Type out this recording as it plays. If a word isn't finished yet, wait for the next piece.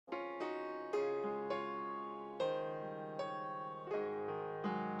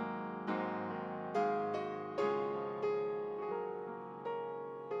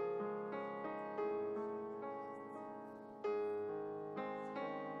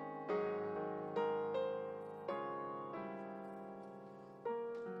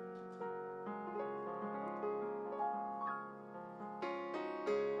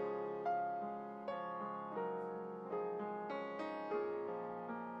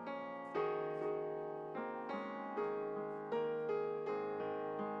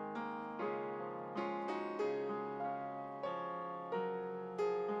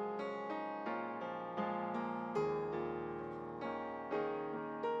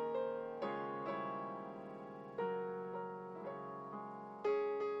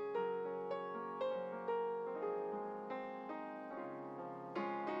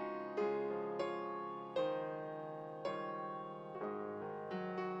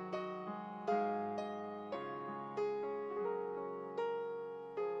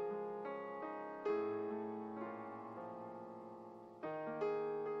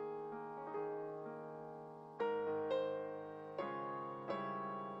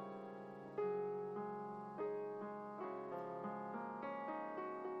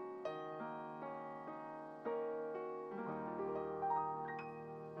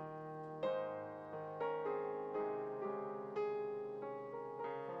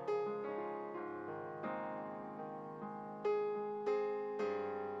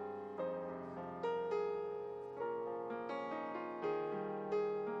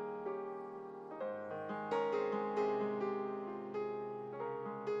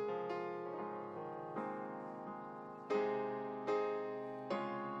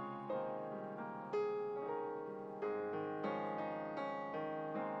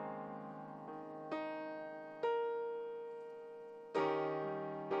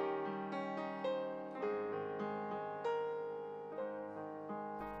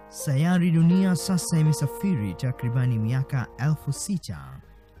Sayari dunia sasa imesafiri takribani miaka 6,000.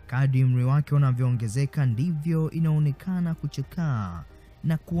 Kadri umri wake unavyoongezeka ndivyo inaonekana kuchakaa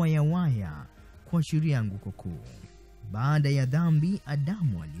na kuwayawaya, kuashiria anguko kuu. Baada ya dhambi,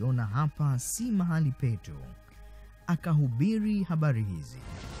 Adamu aliona hapa si mahali petu, akahubiri habari hizi.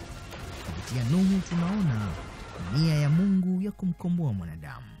 Kupitia Nuhu tunaona nia ya Mungu ya kumkomboa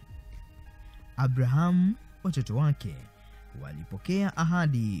mwanadamu. Abrahamu, watoto wake walipokea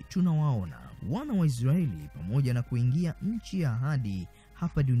ahadi. Tunawaona wana wa Israeli pamoja na kuingia nchi ya ahadi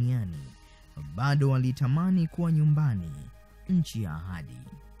hapa duniani, bado walitamani kuwa nyumbani, nchi ya ahadi.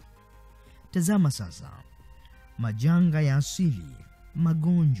 Tazama sasa, majanga ya asili,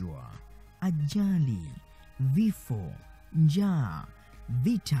 magonjwa, ajali, vifo, njaa,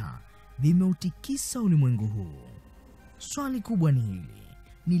 vita vimeutikisa ulimwengu huu. Swali kubwa ni hili: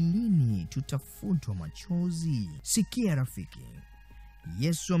 ni lini tutafutwa machozi? Sikia rafiki,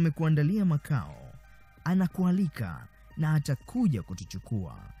 Yesu amekuandalia makao, anakualika na atakuja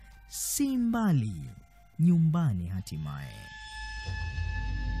kutuchukua, si mbali, nyumbani hatimaye.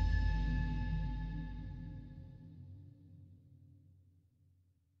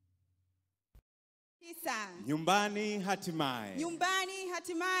 Nyumbani hatimaye. Nyumbani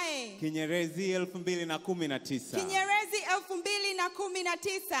hatimaye. Kinyerezi 2019. Kinyerezi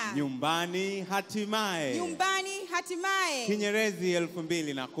 2019. Nyumbani hatimaye. Nyumbani hatimaye. Kinyerezi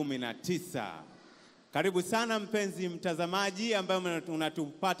 2019. Karibu sana mpenzi mtazamaji ambaye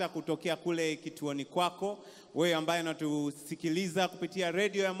unatupata kutokea kule kituoni kwako, wewe ambaye unatusikiliza kupitia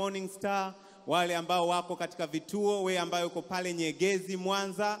radio ya Morning Star, wale ambao wako katika vituo, wewe ambaye uko pale Nyegezi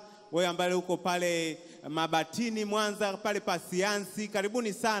Mwanza, wewe ambaye uko pale Mabatini Mwanza, pale Pasiansi,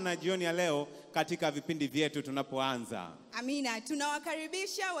 karibuni sana jioni ya leo katika vipindi vyetu tunapoanza. Amina,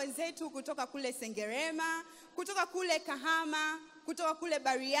 tunawakaribisha wenzetu kutoka kule Sengerema, kutoka kule Kahama, kutoka kule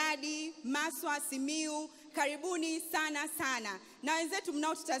Bariadi, Maswa, Simiu. Karibuni sana sana. Na wenzetu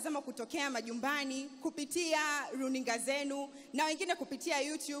mnaotutazama kutokea majumbani kupitia runinga zenu na wengine kupitia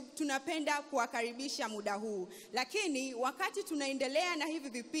YouTube, tunapenda kuwakaribisha muda huu. Lakini wakati tunaendelea na hivi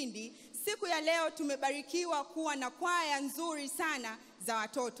vipindi, siku ya leo tumebarikiwa kuwa na kwaya nzuri sana za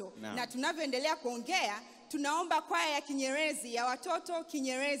watoto. Na tunavyoendelea kuongea, tunaomba kwaya ya Kinyerezi, ya watoto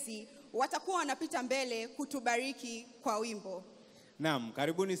Kinyerezi, watakuwa wanapita mbele kutubariki kwa wimbo. Naam,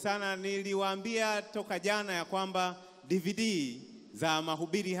 karibuni sana. Niliwaambia toka jana ya kwamba DVD za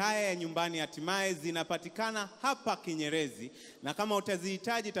mahubiri haya ya Nyumbani Hatimaye zinapatikana hapa Kinyerezi, na kama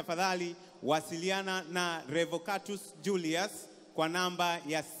utazihitaji tafadhali wasiliana na Revocatus Julius kwa namba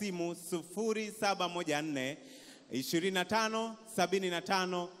ya simu 0714 25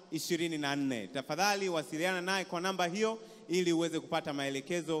 75 24. Tafadhali wasiliana naye kwa namba hiyo ili uweze kupata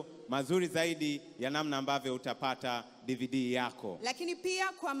maelekezo mazuri zaidi ya namna ambavyo utapata DVD yako. Lakini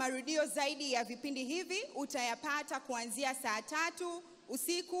pia kwa marudio zaidi ya vipindi hivi utayapata kuanzia saa 3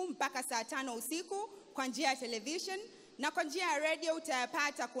 usiku mpaka saa 5 usiku kwa njia ya television, na kwa njia ya radio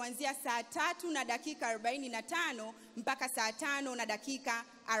utayapata kuanzia saa 3 na dakika 45 mpaka saa 5 na dakika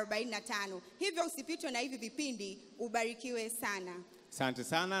 45. Hivyo usipitwe na hivi vipindi, ubarikiwe sana. Asante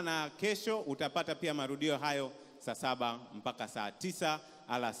sana, na kesho utapata pia marudio hayo saa 7 mpaka saa 9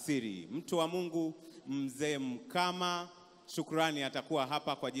 alasiri. Mtu wa Mungu Mzee Mkama Shukrani atakuwa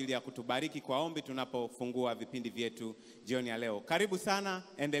hapa kwa ajili ya kutubariki kwa ombi tunapofungua vipindi vyetu jioni ya leo. Karibu sana,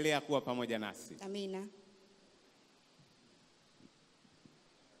 endelea kuwa pamoja nasi. Amina.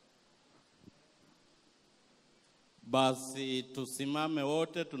 Basi tusimame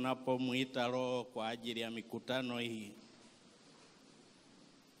wote tunapomuita Roho kwa ajili ya mikutano hii.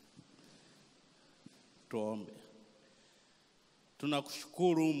 Tuombe.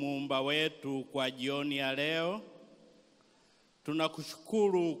 Tunakushukuru Muumba wetu kwa jioni ya leo.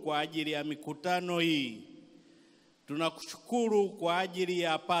 Tunakushukuru kwa ajili ya mikutano hii. Tunakushukuru kwa ajili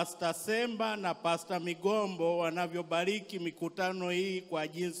ya Pastor Semba na Pastor Migombo wanavyobariki mikutano hii kwa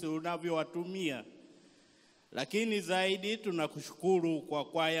jinsi unavyowatumia. Lakini zaidi tunakushukuru kwa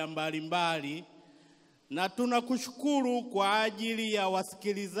kwaya mbalimbali, na tunakushukuru kwa ajili ya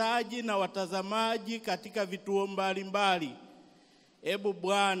wasikilizaji na watazamaji katika vituo mbalimbali. Ebu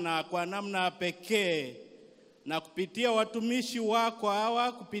Bwana, kwa namna pekee na kupitia watumishi wako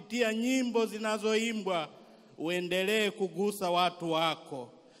hawa, kupitia nyimbo zinazoimbwa, uendelee kugusa watu wako.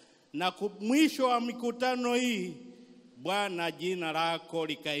 Na mwisho wa mikutano hii, Bwana, jina lako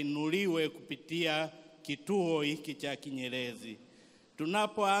likainuliwe kupitia kituo hiki cha Kinyerezi.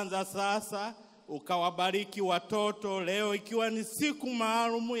 Tunapoanza sasa, ukawabariki watoto leo, ikiwa ni siku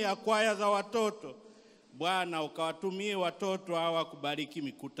maalum ya kwaya za watoto. Bwana, ukawatumie watoto hawa kubariki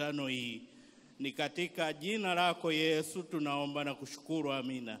mikutano hii. Ni katika jina lako Yesu tunaomba na kushukuru,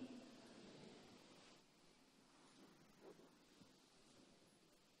 amina.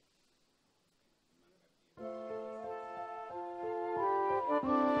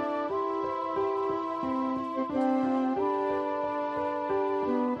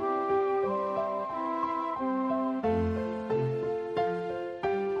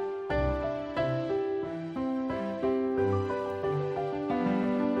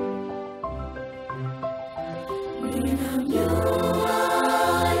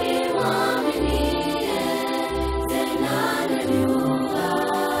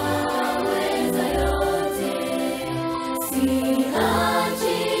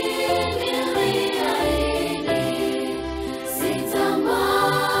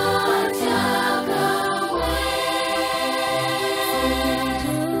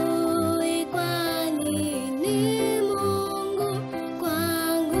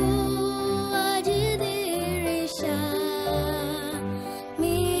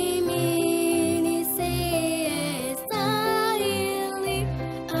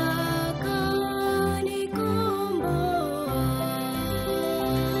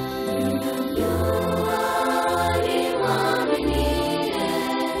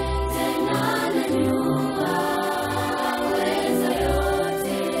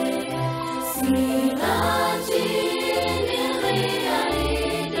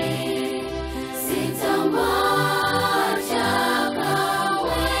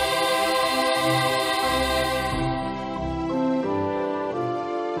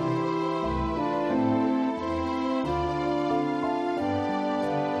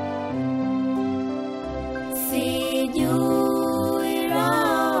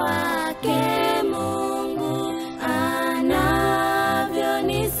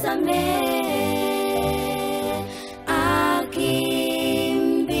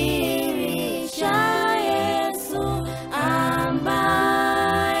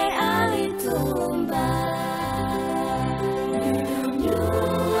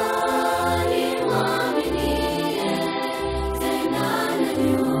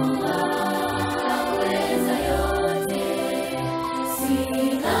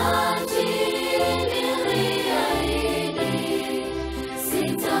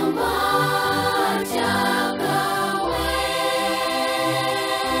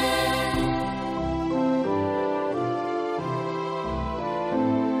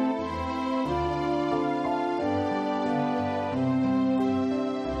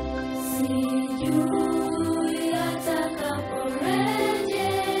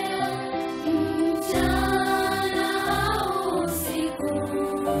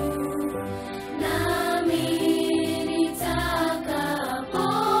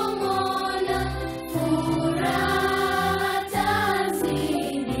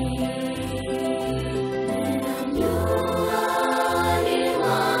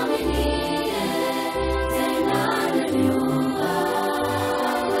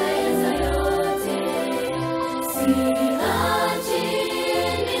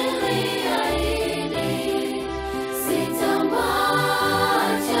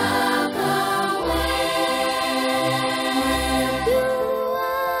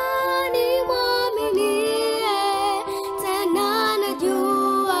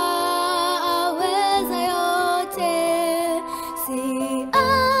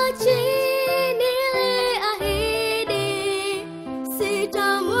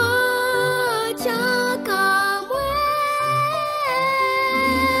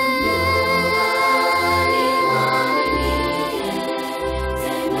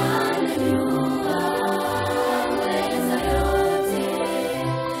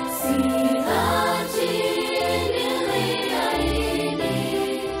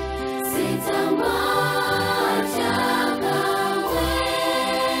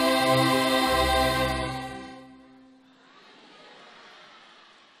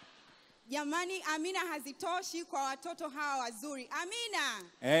 Jamani, amina hazitoshi kwa watoto hawa wazuri.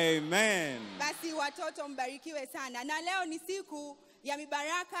 Amina. Amen. Basi watoto mbarikiwe sana. Na leo ni siku ya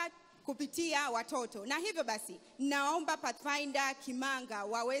mibaraka kupitia watoto. Na hivyo basi, naomba Pathfinder Kimanga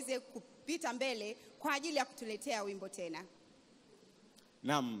waweze kupita mbele kwa ajili ya kutuletea wimbo tena.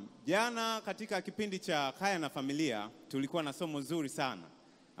 Naam, jana katika kipindi cha Kaya na Familia tulikuwa na somo zuri sana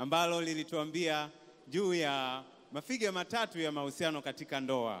ambalo lilituambia juu ya mafiga matatu ya mahusiano katika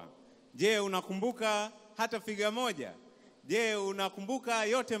ndoa. Je, unakumbuka hata figa moja? Je, unakumbuka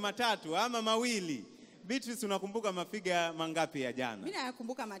yote matatu ama mawili? Beatrice, unakumbuka mafiga mangapi ya jana? Mimi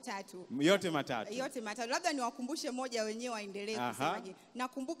nakumbuka matatu. Yote matatu. Yote matatu. Labda niwakumbushe moja wenyewe waendelee kusemaje.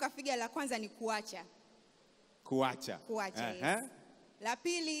 Nakumbuka figa la kwanza ni kuacha. Kuacha. Kuacha. Yes.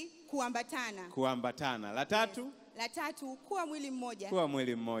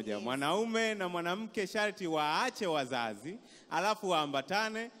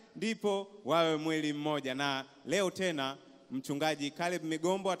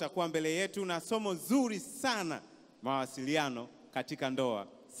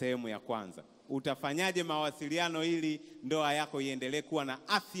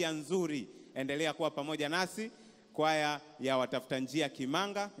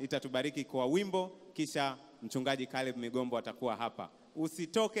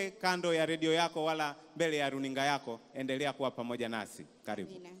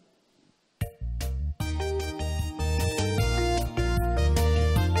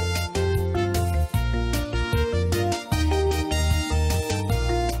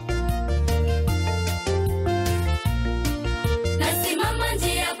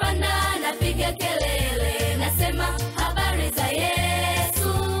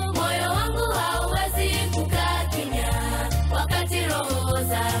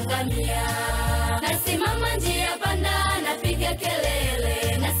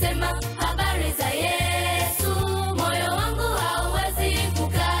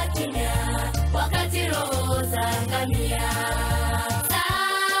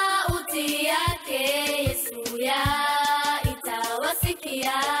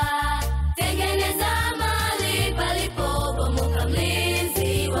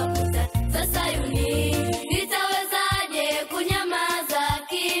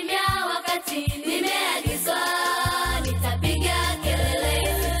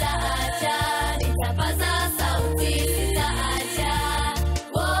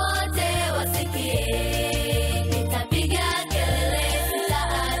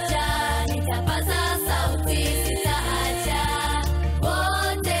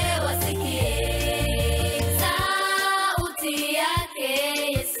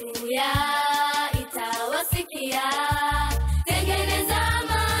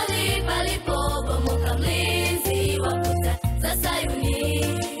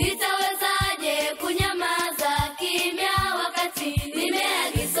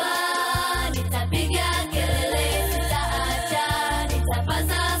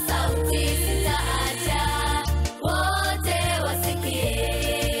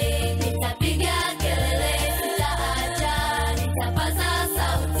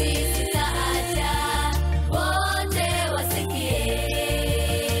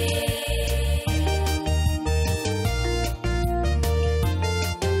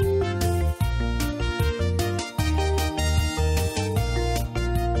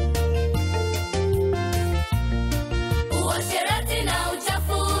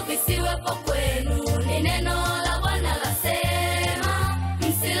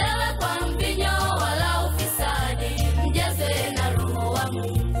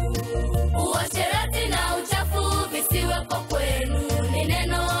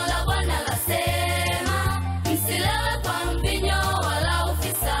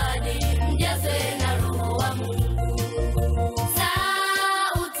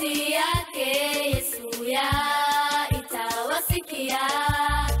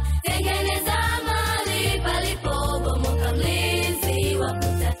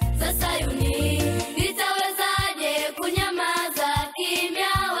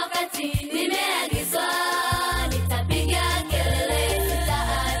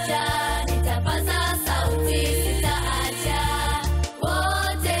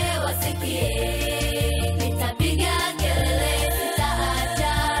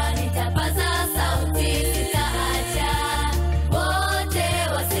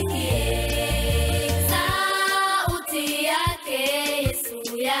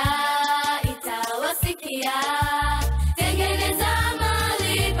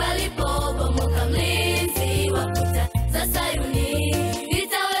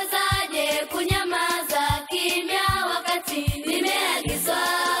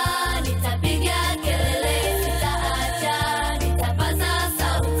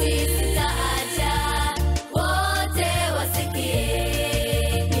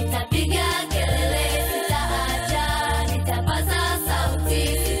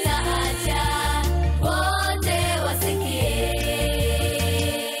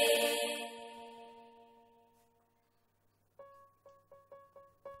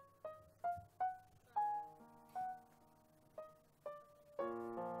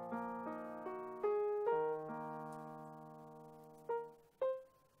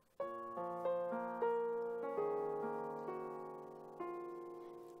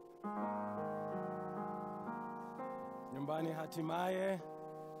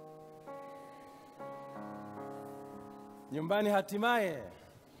 Nyumbani hatimaye.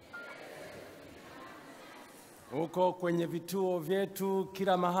 Uko kwenye vituo vyetu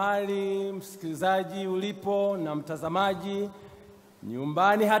kila mahali, msikilizaji ulipo na mtazamaji,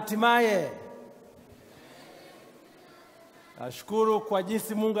 nyumbani hatimaye. Nashukuru kwa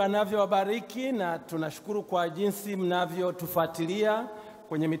jinsi Mungu anavyowabariki na tunashukuru kwa jinsi mnavyotufuatilia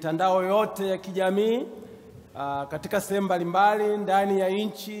kwenye mitandao yote ya kijamii katika sehemu mbalimbali ndani ya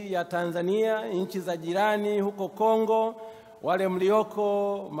nchi ya Tanzania, nchi za jirani, huko Kongo, wale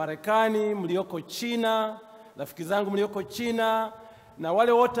mlioko Marekani, mlioko China, rafiki zangu mlioko China, na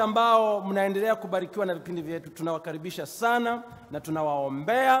wale wote ambao mnaendelea kubarikiwa na vipindi vyetu, tunawakaribisha sana na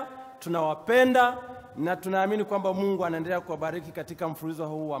tunawaombea, tunawapenda na tunaamini kwamba Mungu anaendelea kuwabariki katika mfululizo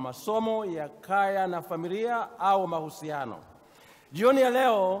huu wa masomo ya kaya na familia au mahusiano. Jioni ya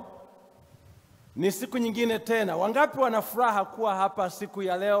leo ni siku nyingine tena. Wangapi wanafuraha kuwa hapa siku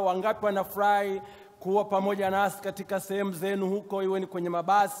ya leo? Wangapi wanafurahi kuwa pamoja nasi katika sehemu zenu huko, iwe ni kwenye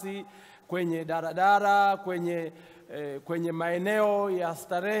mabasi, kwenye daradara, kwenye maeneo ya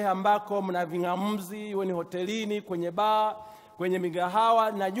starehe ambako mna ving'amuzi, iwe ni hotelini, kwenye baa, kwenye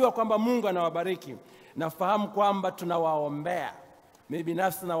migahawa? Najua kwamba Mungu anawabariki. Nafahamu kwamba tunawaombea. Mimi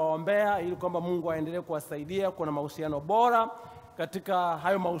binafsi nawaombea ili kwamba Mungu aendelee kuwasaidia kuwa na mahusiano bora katika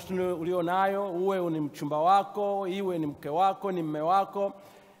hayo mahusiano ulionayo, uwe ni mchumba wako, iwe ni mke wako, ni mume wako.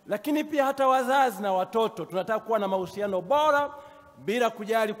 Lakini pia hata wazazi na watoto tunataka kuwa na mahusiano bora bila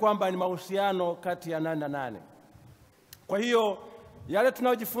kujali kwamba ni mahusiano kati ya nani na nani. Kwa hiyo yale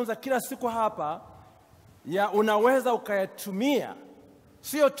tunayojifunza kila siku hapa unaweza ukayatumia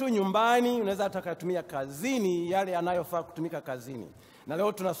sio tu nyumbani, unaweza hata kuyatumia kazini, yale yanayofaa kutumika kazini. Na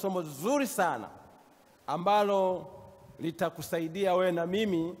leo tuna somo zuri sana ambalo litakusaidia wewe na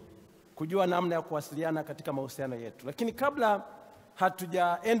mimi kujua namna ya kuwasiliana katika mahusiano yetu. Lakini kabla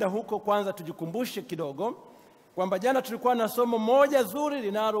hatujaenda huko, kwanza tujikumbushe kidogo kwamba jana tulikuwa na somo moja zuri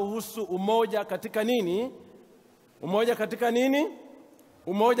linalohusu umoja katika nini? Umoja katika nini?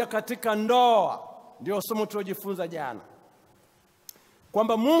 Umoja katika ndoa. Ndio somo tulojifunza jana.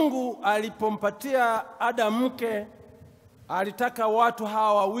 Kwamba Mungu alipompatia Adamu mke, alitaka watu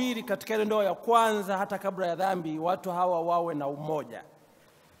hawa wawili katika ile ndoa ya kwanza, hata kabla ya dhambi, watu hawa wawe na umoja.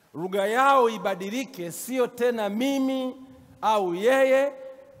 Lugha yao ibadilike, sio tena mimi au yeye,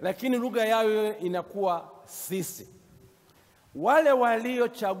 lakini lugha yao inakuwa sisi. Wale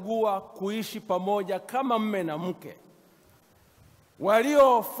waliochagua kuishi pamoja kama mume na mke,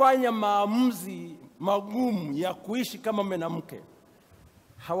 waliofanya maamuzi magumu ya kuishi kama mume na mke,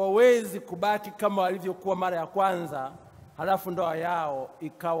 hawawezi kubaki kama walivyokuwa mara ya kwanza halafu ndoa yao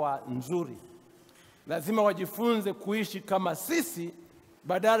ikawa nzuri. Lazima wajifunze kuishi kama sisi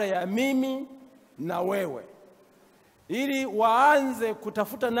badala ya mimi na wewe, ili waanze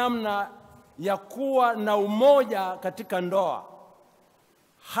kutafuta namna ya kuwa na umoja katika ndoa,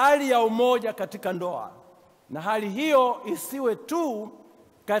 hali ya umoja katika ndoa. Na hali hiyo isiwe tu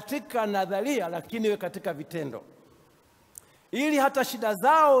katika nadharia, lakini iwe katika vitendo, ili hata shida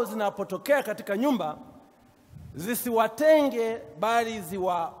zao zinapotokea katika nyumba zisiwatenge bali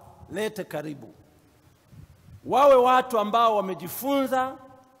ziwalete karibu. Wawe watu ambao wamejifunza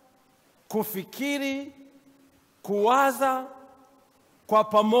kufikiri, kuwaza kwa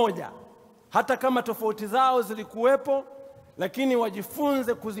pamoja, hata kama tofauti zao zilikuwepo, lakini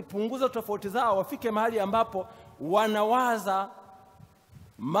wajifunze kuzipunguza tofauti zao, wafike mahali ambapo wanawaza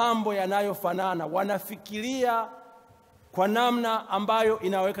mambo yanayofanana, wanafikiria kwa namna ambayo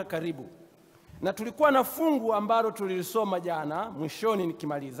inaweka karibu. Na tulikuwa na fungu ambalo tulilisoma jana mwishoni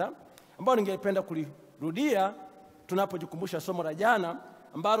nikimaliza, ambalo ningependa kulirudia tunapojikumbusha somo la jana,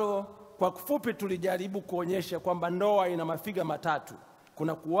 ambalo kwa kifupi tulijaribu kuonyesha kwamba ndoa ina mafiga matatu: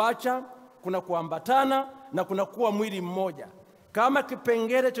 kuna kuacha, kuna kuambatana na kuna kuwa mwili mmoja. Kama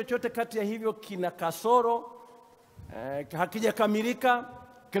kipengele chochote kati ya hivyo kina kasoro, hakijakamilika,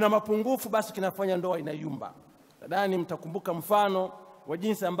 kina mapungufu, basi kinafanya ndoa inayumba. Nadhani mtakumbuka mfano wa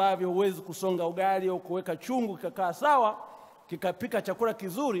jinsi ambavyo huwezi kusonga ugali au kuweka chungu kikakaa sawa, kikapika chakula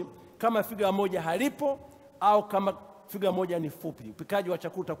kizuri, kama figa moja halipo au kama figa moja ni fupi. Upikaji wa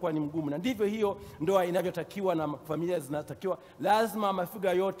chakula utakuwa ni mgumu. Na ndivyo hiyo ndoa inavyotakiwa na familia zinatakiwa. Lazima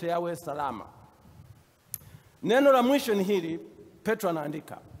mafiga yote yawe salama. Neno la mwisho ni hili. Petro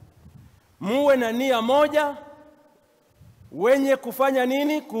anaandika, muwe na nia moja, wenye kufanya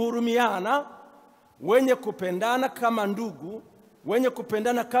nini? Kuhurumiana, wenye kupendana kama ndugu. Wenye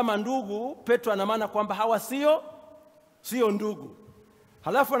kupendana kama ndugu, Petro ana maana kwamba hawa sio ndugu.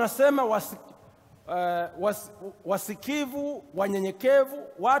 Halafu anasema wasikivu, wanyenyekevu,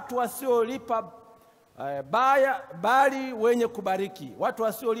 watu wasiolipa baya bali wenye kubariki. Watu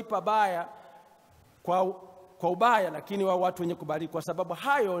wasiolipa baya kwa ubaya, lakini wao watu wenye kubariki, kwa sababu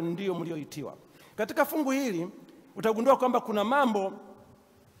hayo ndiyo mlioitiwa. Katika fungu hili utagundua kwamba kuna mambo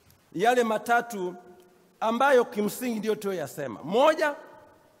yale matatu ambayo kimsingi ndio tuyoyasema. Moja,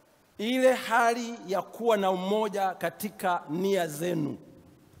 ile hali ya kuwa na umoja katika nia zenu.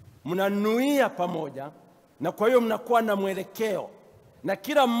 Mnanuia pamoja, na kwa hiyo mnakuwa na mwelekeo, na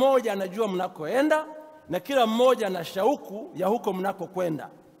kila mmoja anajua mnakoenda, na kila mmoja ana shauku ya huko mnakokwenda.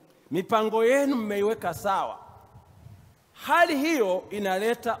 Mipango yenu mmeiweka sawa. Hali hiyo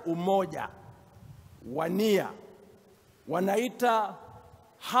inaleta umoja wa nia. Wanaita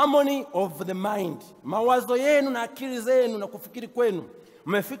harmony of the mind. Mawazo yenu na akili zenu na kufikiri kwenu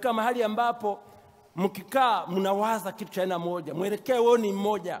mmefika mahali ambapo mkikaa mnawaza kitu cha aina moja, mwelekeo wao ni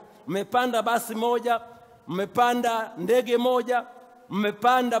mmoja. Mmepanda basi moja, mmepanda ndege moja,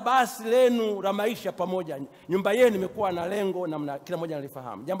 mmepanda basi lenu la maisha pamoja. Nyumba yenu imekuwa na lengo na kila mmoja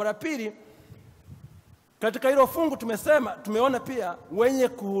analifahamu. Jambo la pili, katika hilo fungu tumeona pia wenye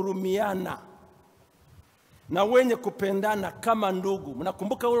kuhurumiana na wenye kupendana kama ndugu.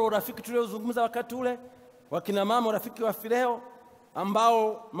 Mnakumbuka ule urafiki tuliozungumza wakati ule wakina mama, urafiki wa fileo,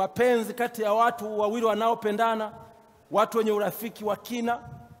 ambao mapenzi kati ya watu wawili wanaopendana, watu wenye urafiki wa kina,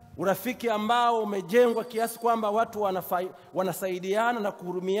 urafiki ambao umejengwa kiasi kwamba watu wanasaidiana na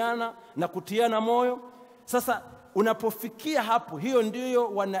kuhurumiana na kutiana moyo. Sasa unapofikia hapo, hiyo ndiyo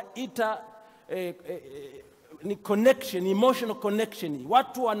wanaita ni connection, emotional connection.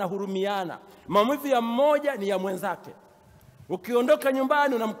 Watu wanahurumiana, maumivu ya mmoja ni ya mwenzake. Ukiondoka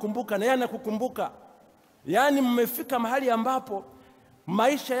nyumbani unamkumbuka na yeye anakukumbuka. Yaani mmefika mahali ambapo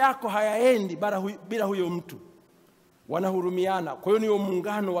maisha yako hayaendi bila huyo mtu. Wanahurumiana. Kwa hiyo ni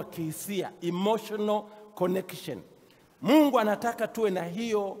muungano wa kihisia, emotional connection. Mungu anataka tuwe na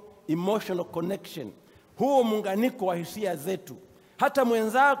hiyo emotional connection, huo muunganiko wa hisia zetu. Hata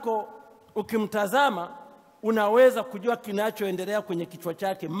mwenzako ukimtazama unaweza kujua kinachoendelea kwenye kichwa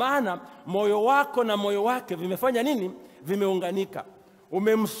chake, maana moyo wako na moyo wake vimefanya nini? Vimeunganika.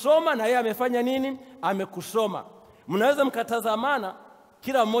 Umemsoma na yeye amefanya nini? Amekusoma. Mnaweza mkatazamana,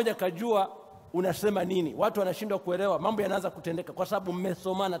 kila mmoja kajua unasema nini. Watu wanashindwa kuelewa, mambo yanaanza kutendeka kwa sababu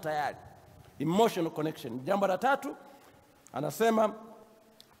mmesomana tayari. Emotional connection. Jambo la tatu anasema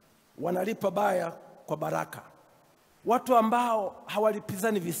wanalipa baya kwa baraka. Watu ambao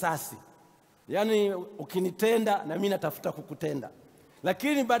hawalipizani visasi. Yaani ukinitenda na mimi natafuta kukutenda,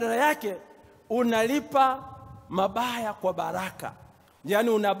 lakini badala yake unalipa mabaya kwa baraka. Yaani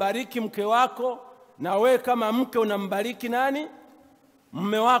unabariki mke wako, na wewe kama mke unambariki nani?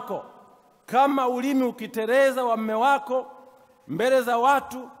 Mume wako. Kama ulimi ukitereza wa mume wako mbele za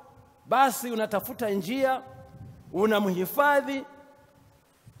watu, basi unatafuta njia, unamhifadhi,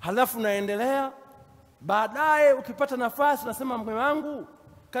 halafu unaendelea. Baadaye ukipata nafasi unasema, mume wangu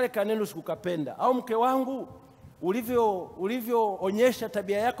kale kaneno sikukapenda, au mke wangu ulivyoonyesha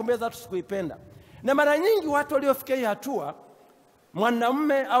tabia yako mbele za watu sikuipenda. Na mara nyingi watu waliofikia hii hatua,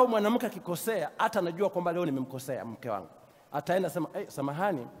 mwanamume au mwanamke akikosea, hata anajua kwamba leo nimemkosea mke wangu, ataenda sema,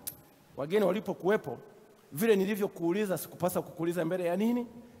 samahani, wageni walipokuwepo, vile nilivyokuuliza sikupasa kukuuliza mbele ya nini?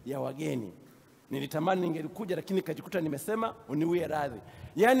 Ya wageni. Nilitamani ningelikuja, lakini nikajikuta nimesema, uniwie radhi.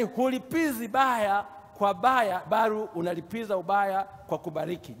 Yaani hulipizi baya kwa baya, bali unalipiza ubaya kwa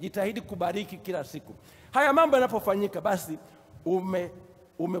kubariki. Jitahidi kubariki kila siku. Haya mambo yanapofanyika, basi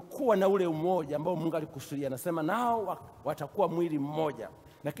umekuwa na ule umoja ambao Mungu alikusudia. Anasema nao watakuwa mwili mmoja.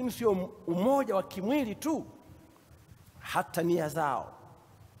 Lakini sio umoja wa kimwili tu, hata nia zao,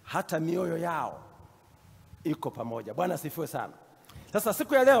 hata mioyo yao iko pamoja. Bwana asifiwe sana. Sasa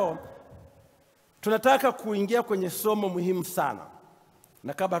siku ya leo tunataka kuingia kwenye somo muhimu sana.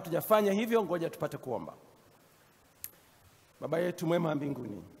 Na kabla hatujafanya hivyo, ngoja tupate kuomba. Baba yetu mwema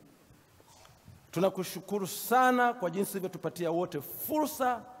mbinguni, tunakushukuru sana kwa jinsi ulivyotupatia wote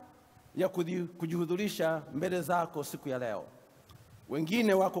fursa ya kujihudhurisha mbele zako siku ya leo.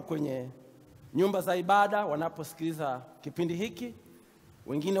 Wengine wako kwenye nyumba za ibada wanaposikiliza kipindi hiki,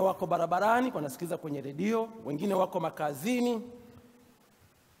 wengine wako barabarani wanasikiliza kwenye redio, wengine wako makazini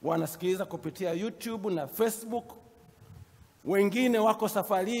wanasikiliza kupitia YouTube na Facebook, wengine wako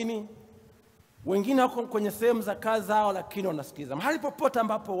safarini, wengine wako kwenye sehemu za kazi zao lakini wanasikiliza. Mahali popote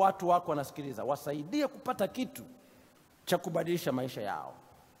ambapo watu wako wanasikiliza, wasaidie kupata kitu cha kubadilisha maisha yao.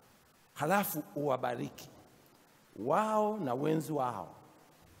 Halafu uwabariki wao na wenzi wao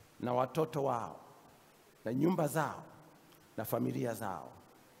na watoto wao na nyumba zao na familia zao.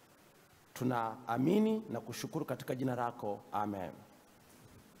 Tunaamini na kushukuru katika jina lako. Amen.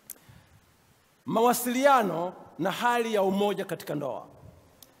 Mawasiliano na hali ya umoja katika ndoa.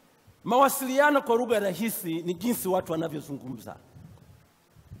 Mawasiliano kwa lugha rahisi ni jinsi watu wanavyozungumza,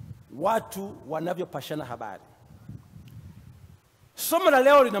 watu wanavyopashana habari. Somo la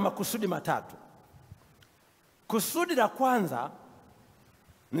leo lina makusudi matatu. Kusudi la kwanza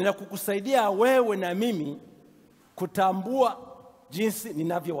ni la kukusaidia wewe na mimi kutambua jinsi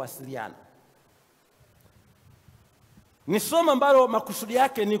ninavyowasiliana. Ni somo ambalo makusudi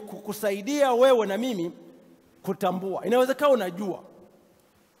yake ni kukusaidia wewe na mimi kutambua. Inawezekana unajua,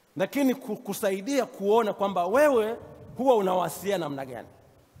 lakini kukusaidia kuona kwamba wewe huwa unawasiliana namna gani.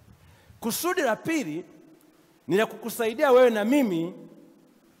 Kusudi la pili ni la kukusaidia wewe na mimi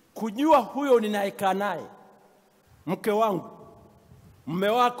kujua huyo ninayekaa naye, mke wangu, mume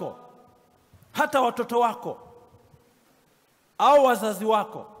wako, hata watoto wako au wazazi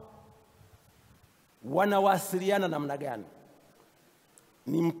wako, wanawasiliana namna gani,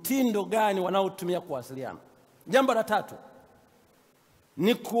 ni mtindo gani wanaotumia kuwasiliana. Jambo la tatu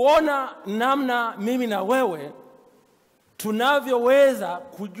ni kuona namna mimi na wewe tunavyoweza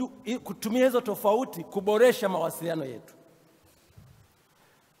kutumia hizo tofauti kuboresha mawasiliano yetu.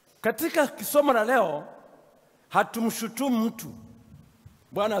 Katika kisomo la leo hatumshutumu mtu.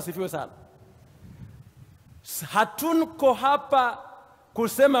 Bwana asifiwe sana. Hatuko hapa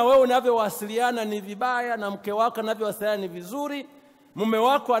kusema wewe unavyowasiliana ni vibaya na mke wako anavyowasiliana ni vizuri, mume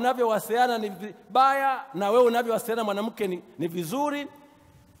wako anavyowasiliana ni vibaya na wewe unavyowasiliana mwanamke ni vizuri.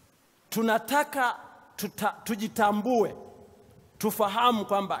 Tunataka tujitambue, tufahamu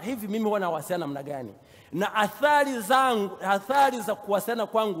kwamba hivi mimi huwa nawasiliana namna gani na athari za kuwasiliana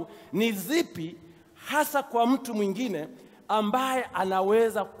kwangu ni zipi, hasa kwa mtu mwingine ambaye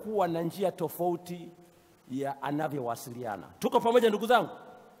anaweza kuwa na njia tofauti ya anavyowasiliana. Tuko pamoja ndugu zangu?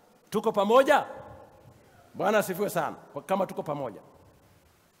 Tuko pamoja? Bwana asifiwe sana. Kama tuko pamoja.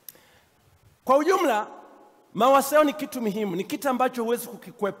 Kwa ujumla, mawasiliano ni kitu muhimu, ni kitu ambacho huwezi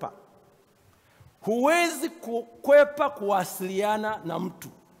kukikwepa. Huwezi kukwepa kuwasiliana na mtu.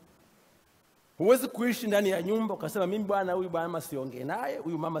 Huwezi kuishi ndani ya nyumba ukasema mimi bwana huyu mama siongee naye,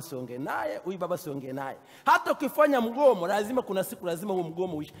 huyu mama siongee naye, huyu baba siongee naye. Hata ukifanya mgomo lazima kuna siku lazima huo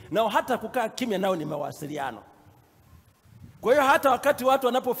mgomo uishi. Na hata kukaa kimya nao ni mawasiliano. Kwa hiyo hata wakati watu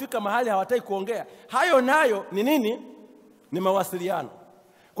wanapofika mahali hawataki kuongea, hayo nayo ni nini? Ni mawasiliano.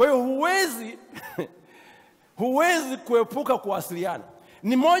 Kwa hiyo huwezi kuepuka kuwasiliana.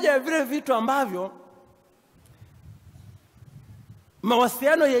 Ni moja ya vile vitu ambavyo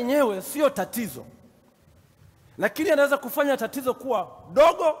mawasiliano yenyewe sio tatizo, lakini yanaweza kufanya tatizo kuwa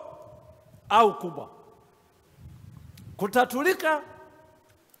dogo au kubwa, kutatulika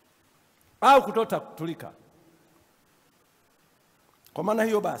au kutotatulika. Kwa maana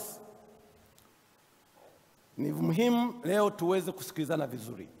hiyo basi ni muhimu leo tuweze kusikilizana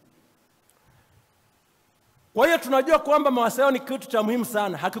vizuri. Kwa hiyo tunajua kwamba mawasiliano ni kitu cha muhimu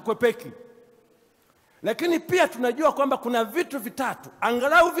sana, hakikwepeki. Lakini pia tunajua kwamba kuna vitu vitatu,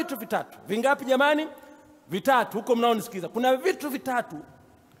 angalau vitu vitatu. Vingapi jamani? Vitatu, huko mnaonisikiza. Kuna vitu vitatu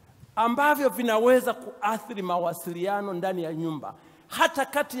ambavyo vinaweza kuathiri mawasiliano ndani ya nyumba, hata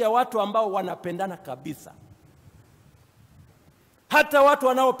kati ya watu ambao wanapendana kabisa. Hata watu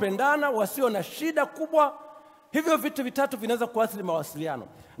wanaopendana, wasio na shida kubwa, hivyo vitu vitatu vinaweza kuathiri mawasiliano.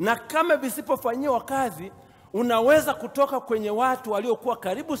 Na kama visipofanyiwa kazi, unaweza kutoka kwenye watu waliokuwa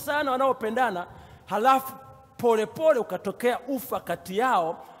karibu sana wanaopendana, halafu pole ukatokea ufa kati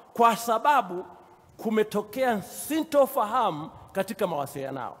yao kwa sababu kumetokea sintofahamu katika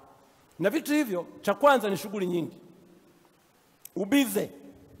mawasiliano yao. Na vitu hivyo, cha kwanza ni shughuli nyingi. Ubize.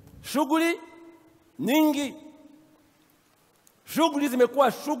 Shughuli nyingi. Shughuli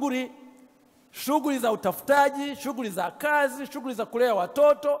zimekuwa shughuli za utafutaji, shughuli za kazi, shughuli za kulea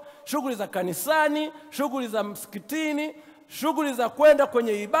watoto, shughuli za kanisani, shughuli za msikitini, shughuli za kwenda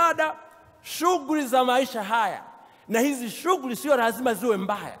kwenye ibada, shughuli za maisha haya. Na hizi shughuli sio lazima ziwe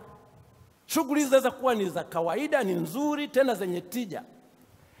mbaya. Shughuli zinaweza kuwa ni za kawaida, ni nzuri, tena zenye tija.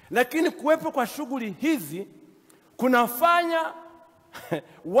 Lakini kuwepo kwa shughuli hizi kunafanya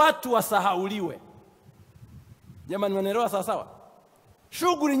watu wasahauliwe. Jamani, mnaelewa sawa sawa?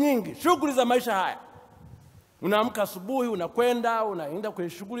 Shughuli nyingi, shughuli za maisha haya. Unaamka asubuhi, unaenda kwenye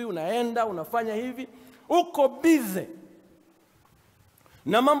shughuli, unafanya hivi, uko busy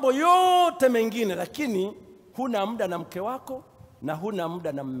na mambo yote mengine, lakini huna muda na mke wako na huna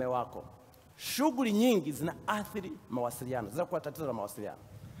muda na mume wako. Shughuli nyingi zinaathiri mawasiliano, zinakuwa tatizo la mawasiliano.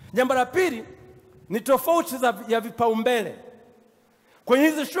 Jambo la pili ni tofauti ya vipaumbele. Kwenye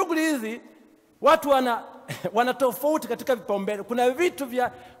hizi shughuli hizi watu wana tofauti katika vipaumbele. Kuna vitu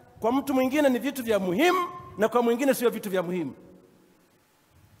kwa mtu mwingine ni vitu vya muhimu na kwa mwingine sio vitu vya muhimu.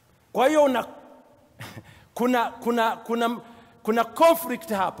 Kwa hiyo kuna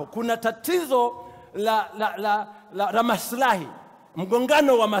conflict hapo, kuna tatizo la maslahi,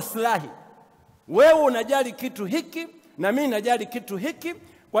 mgongano wa maslahi. Wewe unajali kitu hiki na mimi najali kitu hiki,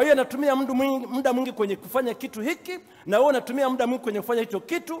 kwa hiyo natumia muda mwingi kwenye kufanya kitu hiki, na wewe unatumia muda mwingi kwenye kufanya hicho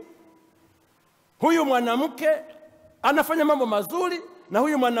kitu. Huyu mwanamke anafanya mambo mazuri na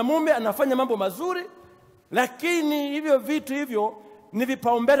huyu mwanamume anafanya mambo mazuri, lakini hivyo vitu hivyo ni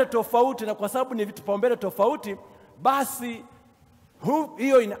vipaumbele tofauti, na kwa sababu ni vipaumbele tofauti, basi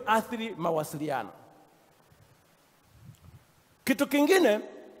hiyo inaathiri mawasiliano. Kitu kingine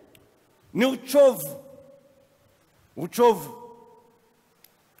ni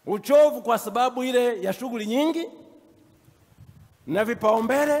uchovu kwa sababu ile ya shughuli nyingi na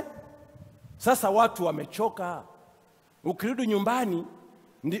vipaumbele. Sasa watu wamechoka. Ukirudi nyumbani,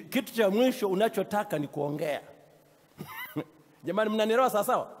 kitu cha mwisho unachotaka ni kuongea. Jamani, mnanielewa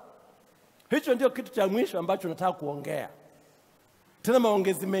sawa? Hicho ndio kitu cha mwisho ambacho nataka kuongea. Tena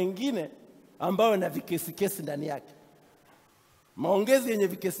maongezi mengine ambayo na vikesi ndani yake. Maongezi yenye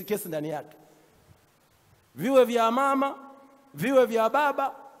vikesi ndani yake. Viwe vya mama, viwe vya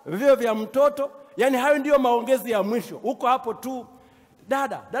baba, viwe vya mtoto. Yani hayo ndio maongezi ya mwisho. Uko hapo tu,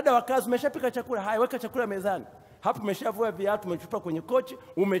 dada wa kazi, umeshapika chakula, haya weka chakula mezani. Hapo umeshavua viatu, umechupa kwenye kochi,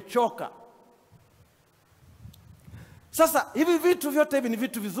 umechoka. Sasa hivi vitu vyote hivi ni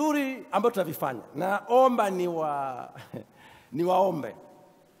vitu vizuri ambavyo tunavifanya. Naomba niwaombe.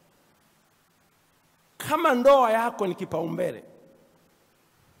 Kama ndoa yako ni kipaumbele,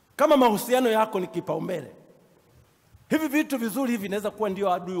 kama mahusiano yako ni kipaumbele, hivi vitu vizuri hivi inaweza kuwa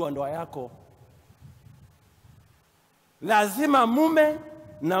ndio adui wa ndoa yako. Lazima mume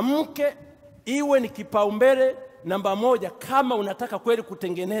na mke iwe ni kipaumbele namba moja kama unataka kweli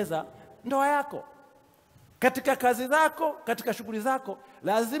kutengeneza ndoa yako. Katika kazi zako, katika shughuli zako,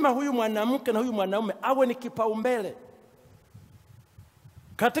 lazima huyu mwanamke na huyu mwanaume awe ni kipaumbele.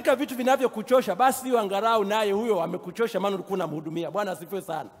 Katika vitu vinavyokuchosha, basi hiyo angalau naye huyo amekuchosha, maana ulikuwa unamhudumia. Bwana asifiwe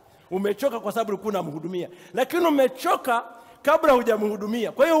sana. Umechoka kwa sababu ulikuwa unamhudumia, lakini umechoka kabla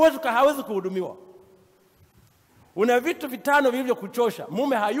hujamhudumia. Kwa hiyo hawezi kuhudumiwa. Una vitu vitano vilivyokuchosha: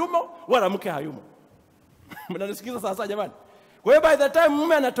 mume hayumo wala mke hayumo. Mnanisikiza sasa jamani? Kwa hiyo by the time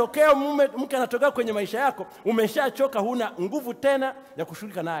mume anatokea, mke anatokea kwenye maisha yako, umeshachoka, huna nguvu tena ya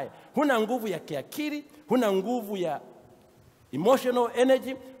kushughulika naye. Huna nguvu ya kiakili, huna nguvu ya emotional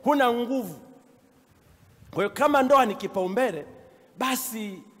energy, huna nguvu. Kwa hiyo kama ndoa ni kipaumbele,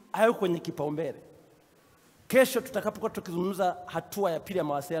 basi hayo kwenye kipaumbele. Kesho tutakapokuwa tukizungumza hatua ya pili ya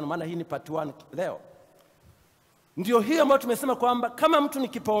mawasiliano, maana hii ni part 1 leo. Ndio hiyo ambayo tumesema kwamba kama mtu ni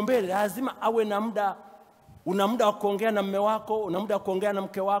kipaumbele, lazima awe na muda. Una muda wa kuongea na mume wako, una muda wa kuongea na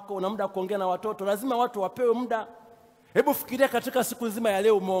mke wako, una muda wa kuongea na watoto. Lazima watu wapewe muda. Hebu fikiria katika siku nzima ya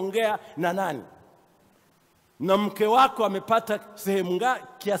leo umeongea na nani? Na mke wako amepata sehemu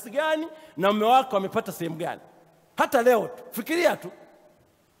kiasi gani, na mume wako amepata sehemu gani? Hata leo tu, fikiria tu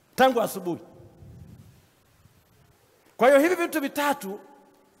tangu asubuhi. Kwa hiyo hivi vitu vitatu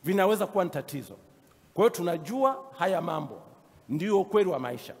vinaweza kuwa ni tatizo. Kwa hiyo tunajua haya mambo ndio ukweli wa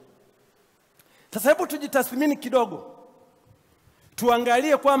maisha. Sasa hebu tujitathmini kidogo.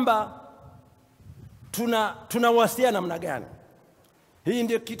 Tuangalie kwamba tunawasiliana namna gani. Hii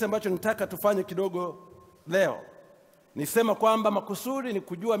ndio kitu ambacho nataka tufanye kidogo leo. Nisema kwamba makusudi ni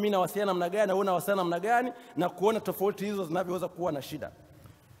kujua mimi nawasiliana namna gani na wewe unawasiliana namna gani, na kuona tofauti hizo zinavyoweza kuwa na shida.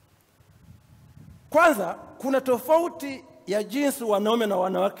 Kwanza, kuna tofauti ya jinsi wanaume na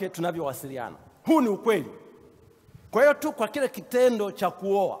wanawake tunavyowasiliana. Huu ni ukweli. Kwa hiyo tu kwa kile kitendo cha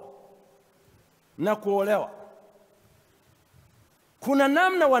kuoa na kuolewa, kuna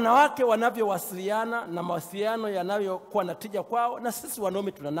namna wanawake wanavyowasiliana na mawasiliano yanayokuwa na tija kwao, na sisi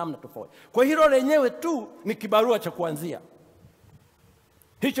wanaume tuna namna tofauti. Kwa hilo lenyewe tu ni kibarua cha kuanzia.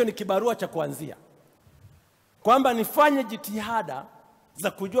 Hicho ni kibarua cha kuanzia, kwamba nifanye jitihada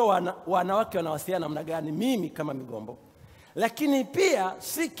za kujua wanawake wanawasiliana namna gani mimi kama Migombo. Lakini pia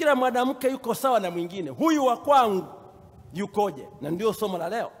si kila mwanamke yuko sawa na mwingine. Huyu wa kwangu yukoje? Na ndio somo la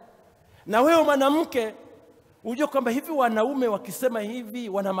leo. Na wewe mwanamke ujue kwamba hivi wanaume wakisema hivi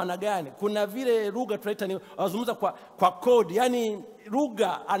wana maana gani. Kuna vile lugha tunaita ni azungumza kwa code, yani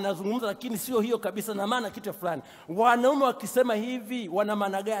lugha anazungumza lakini sio hiyo kabisa, na maana kitu fulani. Wanaume wakisema hivi wana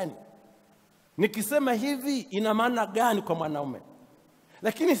maana gani? Nikisema hivi ina maana gani kwa mwanaume?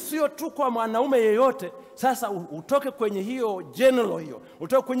 Lakini sio tu kwa mwanaume yeyote. Sasa utoke kwenye hiyo general hiyo,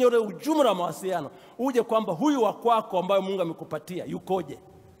 utoke kwenye ule ujumla wa mawasiliano, uje kwamba huyu wa kwako ambaye Mungu amekupatia yukoje.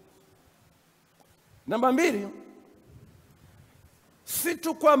 Namba 2, si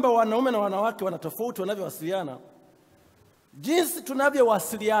tu kwamba wanaume na wanawake wana tofauti wanavyowasiliana. Jinsi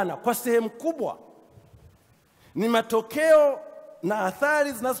tunavyowasiliana kwa sehemu kubwa ni matokeo na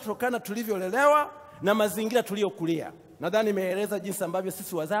athari zinazotokana tulivyolelewa na mazingira tuliyokulia. Nadhani nimeeleza jinsi ambavyo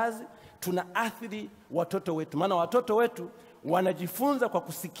sisi wazazi tunaathiri watoto wetu. Maana watoto wetu wanajifunza kwa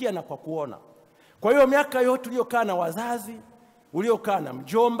kusikia na kwa kuona. Kwa hiyo miaka yote uliokaa na wazazi, uliokaa na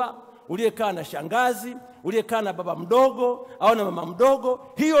mjomba, uliokaa na shangazi, uliokaa na baba mdogo au na mama mdogo,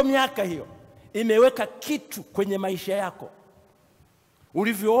 hiyo miaka hiyo imeweka kitu kwenye maisha yako.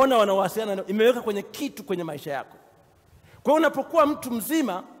 Ulivyoona wanawasiliana, imeweka kwenye kitu kwenye maisha yako. Kwa hiyo unapokuwa mtu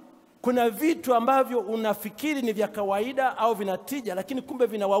mzima, kuna vitu ambavyo unafikiri ni vya kawaida au vinatija, lakini kumbe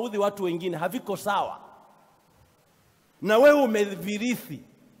vinawaudhi watu wengine, haviko sawa. Na wewe umevirithi.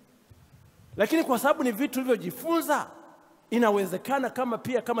 Lakini kwa sababu ni vitu ulivyojifunza, inawezekana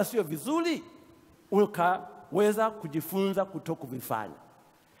kama sio vizuri, ukaweza kujifunza kutokuvifanya.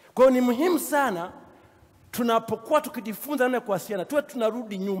 Kwa hiyo ni muhimu sana tunapokuwa tukijifunza namna ya kuwasiliana, tuwe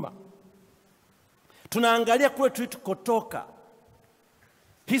tunarudi nyuma. Tunaangalia kule tulikotoka,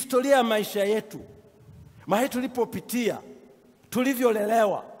 historia ya maisha yetu, mahali tulipopitia,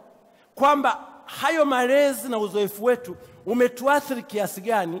 tulivyolelewa, kwamba hayo malezi na uzoefu wetu umetuathiri kiasi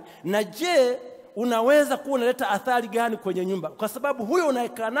gani, na je, unaweza kuwa unaleta athari gani kwenye nyumba, kwa sababu huyo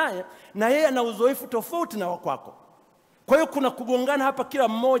unayekaa naye na yeye ana uzoefu tofauti na wako. Kwa hiyo kuna kugongana hapa, kila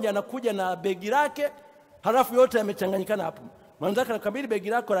mmoja anakuja na begi lake, halafu yote yamechanganyikana hapo. Mwanzaka anakabili begi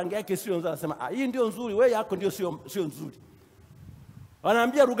lako rangi yake sio nzuri, anasema hii ndio nzuri, wewe yako ndio sio nzuri.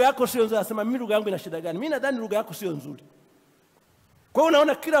 Anaambia lugha yako sio nzuri, anasema mimi lugha yangu ina shida gani? Mimi nadhani lugha yako sio nzuri. Kwa hiyo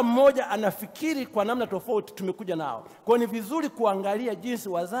unaona kila mmoja anafikiri kwa namna tofauti tumekuja nao. Kwa hiyo ni vizuri kuangalia jinsi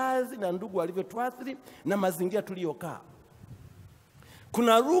wazazi na ndugu walivyotuathiri na mazingira tuliyokaa.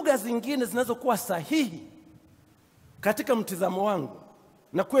 Kuna lugha zingine zinazokuwa sahihi katika mtizamo wangu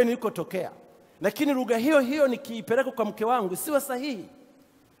na kule nilikotokea, lakini lugha hiyo hiyo nikiipeleka kwa mke wangu siwe sahihi.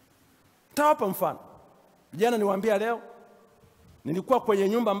 Nitawapa mfano. Jana niwaambia leo, nilikuwa kwenye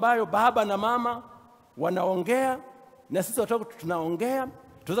nyumba ambayo baba na mama wanaongea, na sisi watoto tunaongea,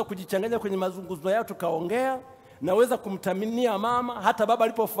 tunaweza kujichanganya kwenye mazungumzo yao tukaongea. Naweza kumtaminia mama, hata baba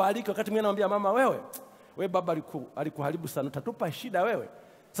alipofariki wakati mwingine anamwambia mama, wewe baba alikuharibu sana, utatupa shida wewe.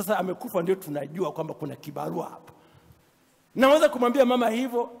 Sasa amekufa ndio tunajua kwamba kuna kibarua hapa. Naweza kumwambia mama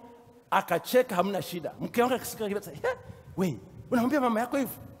hivyo, akacheka, hamna shida. Mke wangu akisikia akasema, wewe unamwambia mama yako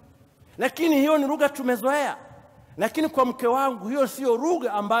hivyo? Lakini hiyo ni lugha tumezoea. Lakini kwa mke wangu hiyo sio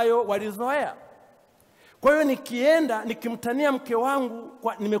lugha ambayo walizoea. Kwa hiyo nikienda nikimtania mke wangu,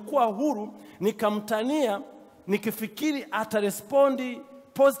 nimekuwa huru, nikamtania nikifikiri atarespondi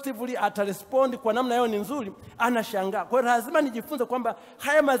positively, atarespondi kwa namna yao ni nzuri, anashangaa. Kwa hiyo lazima nijifunze kwamba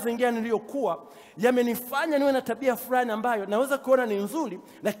haya mazingira niliyokuwa yamenifanya niwe na tabia fulani ambayo naweza kuona ni nzuri,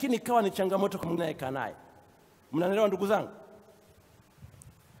 lakini ikawa ni changamoto kwa mwingine anayekaa naye. Mnanielewa ndugu zangu?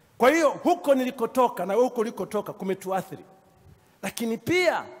 Kwa hiyo huko nilikotoka na huko ulikotoka kumetuathiri. Lakini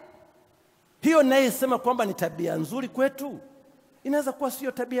pia hiyo naye sema kwamba ni tabia nzuri kwetu, inaweza kuwa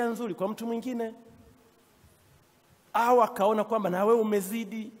sio tabia nzuri kwa mtu mwingine. Au akaona kwamba na wewe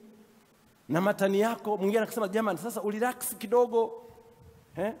umezidi na matani yako. Mwingine akasema, jamani sasa urelax kidogo,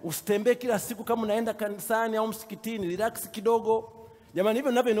 usitembee kila siku kama unaenda kanisani au msikitini, relax kidogo. Jamani,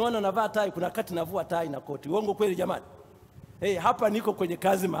 hivyo ninavyoona navaa tai, kuna wakati navua tai na koti. Uongo kweli jamani? Hapa niko kwenye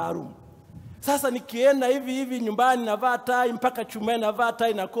kazi maalum. Sasa nikienda hivi nyumbani navaa tai, mpaka chumbani navaa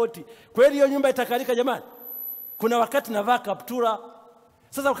tai na koti. Kweli hiyo nyumba itakalika jamani? Kuna wakati navaa kaptura.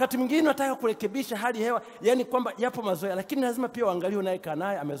 Sasa wakati mwingine nataka kurekebisha hali hewa, yani kwamba yapo mazoea, lakini lazima pia uangalie unayekaa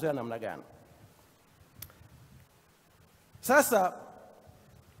naye amezoea namna gani. Sasa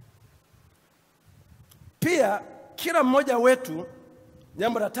pia kila mmoja wetu,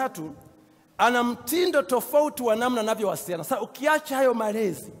 jambo la tatu, ana mtindo tofauti wa namna anavyowasiliana. Sasa ukiacha hayo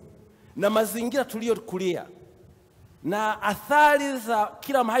malezi na mazingira tuliyokulia na athari za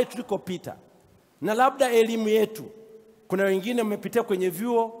kila mahali tulikopita na labda elimu yetu, kuna wengine mmepitia kwenye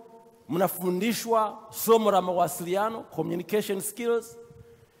vyuo, mnafundishwa somo la mawasiliano, communication skills,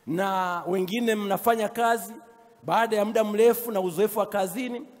 na wengine mnafanya kazi baada ya muda mrefu na uzoefu wa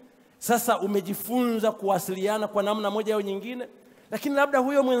kazini. Sasa umejifunza kuwasiliana kwa namna moja au nyingine, lakini labda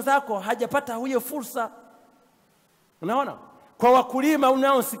huyo mwenzako hajapata huyo fursa. Unaona? Kwa wakulima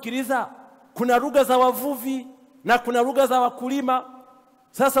unaosikiliza, kuna lugha za wavuvi na kuna lugha za wakulima.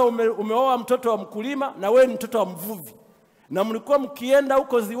 Sasa umeoa mtoto wa mkulima na wewe ni mtoto wa mvuvi, na mlikuwa mkienda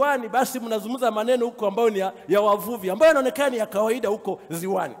huko ziwani, basi mnazungumza maneno huko ambayo ni ya wavuvi, ambayo yanaonekana ni ya kawaida huko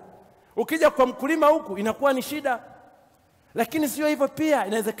ziwani. Ukija kwa mkulima huku inakuwa ni shida. Lakini sio hivyo pia,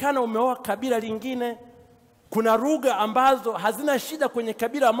 inawezekana umeoa kabila lingine. Kuna lugha ambazo hazina shida kwenye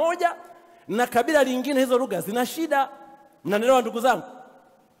kabila moja, na kabila lingine hizo lugha zina shida. Mnanielewa ndugu zangu?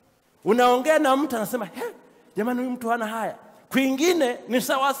 Unaongea na mtu anasema, jamani huyu mtu hana haya. Kwingine ni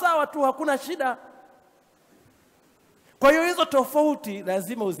sawa sawa tu, hakuna shida. Kwa hiyo hizo tofauti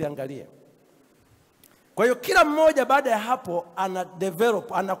lazima uziangalie. Kwa hiyo kila mmoja baada ya hapo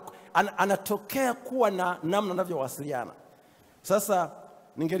anatokea kuwa na namna anavyowasiliana. Sasa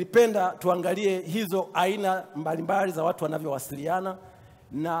ningelipenda tuangalie hizo aina mbalimbali za watu wanavyowasiliana,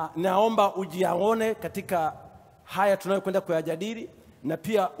 na naomba ujiaone katika haya tunayokwenda kuyajadili, na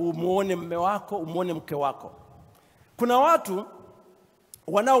pia umuone mume wako, umuone mke wako. Kuna watu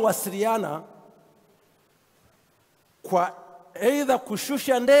wanaowasiliana kwa aidha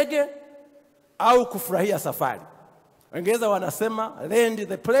kushusha ndege au kufurahia safari. Waingereza wanasema land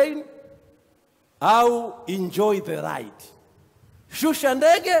the plane au enjoy the ride. Shusha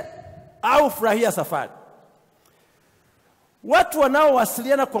ndege au furahia safari. Watu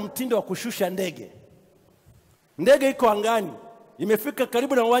wanaowasiliana kwa mtindo wa kushusha ndege. Ndege iko angani, imefika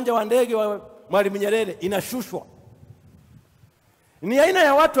karibu na uwanja wa ndege wa Mwalimu Nyerere, inashushwa. Ni aina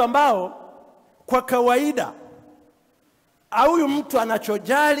ya watu ambao kwa kawaida au huyu mtu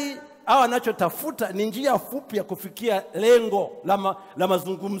anachojali au anachotafuta ni njia fupi ya kufikia lengo la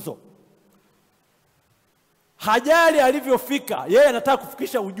mazungumzo. Hajali alivyofika, yeye anataka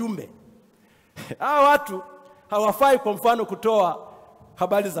kufikisha ujumbe. Hao watu hawafai kwa mfano kutoa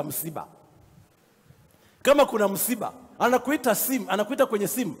habari za msiba. Kama kuna msiba, anakuita kwenye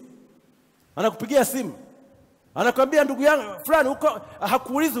simu. Anakupigia simu. Anakuambia ndugu yangu fulani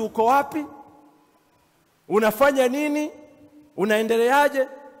hakuulizi uko wapi? Unafanya nini? Unaendeleaje?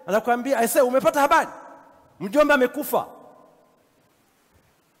 Anakuambia aisee, umepata habari? Mjomba amekufa.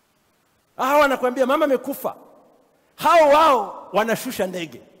 Hao anakuambia mama amekufa. Hao wao wanashusha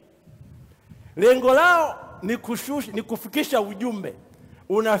ndege. Lengo lao ni kufikisha ujumbe.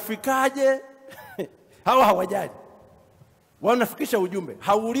 Unafikaje? Hao hawajali. Wanafikisha ujumbe.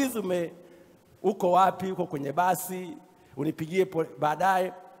 Hauulizi uko wapi, uko kwenye basi, unipigie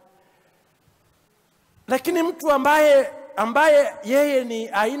baadaye. Lakini mtu ambaye yeye ni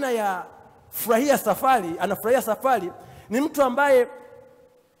aina ya anafurahia safari, ni mtu ambaye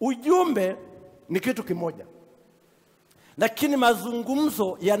ujumbe ni kitu kimoja, lakini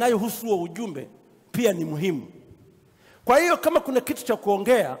mazungumzo yanayohusu huo ujumbe pia ni muhimu. Kwa hiyo kama kuna kitu cha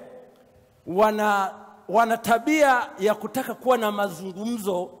kuongea, wana tabia ya kutaka kuwa na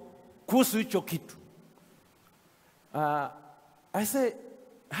mazungumzo kuhusu hicho kitu. I say,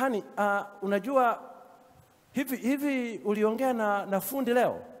 honey, unajua hivi uliongea na fundi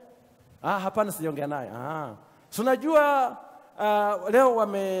leo? Hapana, sijaongea naye. So unajua leo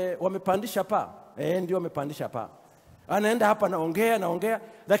wamepandisha paa? Ndio wamepandisha paa. Anaenda hapa naongea,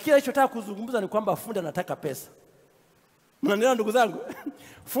 lakini alichotaka kuzungumza ni kwamba fundi anataka pesa. Mnaelewa ndugu zangu?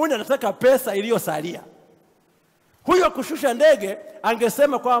 Fundi anataka pesa iliyosalia. Huyo kushusha ndege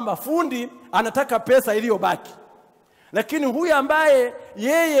angesema kwamba fundi anataka pesa iliyobaki. Lakini huyu ambaye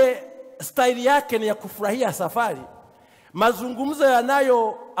yeye staili yake ni ya kufurahia safari, mazungumzo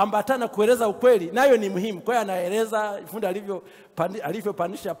yanayoambatana kueleza ukweli nayo ni muhimu. Kwa hiyo anaeleza fundi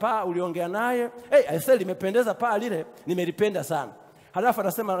alivyopandisha paa, uliongea naye, aisee limependeza paa lile, nimelipenda sana. Halafu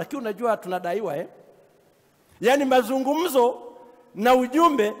anasema lakini unajua tunadaiwa Yaani mazungumzo na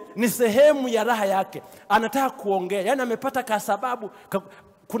ujumbe ni sehemu ya raha yake. Anataka kuongea. Yaani amepata sababu,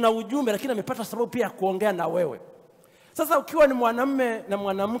 kuna ujumbe lakini amepata sababu pia kuongea na wewe. Sasa ukiwa ni mwanamume na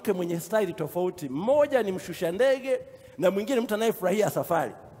mwanamke mwenye style tofauti, mmoja ni mshusha ndege na mwingine mtu anayefurahia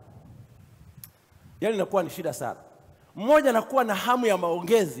safari, yaani inakuwa ni shida sana. Mmoja anakuwa na hamu ya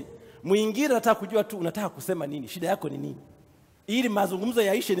maongezi, mwingine anataka kujua tu unataka kusema nini, shida yako ni nini, ili mazungumzo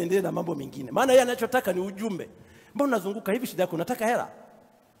yaishe niendelee na mambo mengine. Maana yeye anachotaka ni ujumbe. Mbona unazunguka hivi, shida yako unataka hela?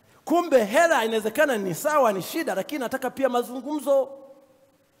 Kumbe hela inawezekana ni sawa, ni shida, lakini nataka pia mazungumzo.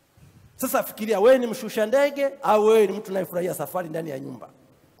 Sasa fikiria, wewe ni mshusha ndege au wewe ni mtu anayefurahia safari ndani ya nyumba?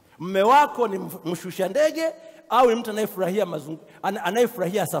 Mume wako ni mshusha ndege au ni mtu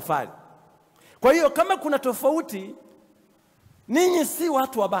anayefurahia safari? Kwa hiyo kama kuna tofauti, ninyi si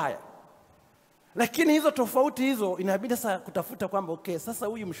watu wabaya. Lakini hizo tofauti hizo inabidi sasa kutafuta kwamba sasa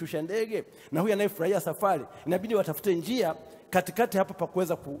huyu mshusha ndege na huyu anayefurahia safari inabidi watafute njia katikati hapa pa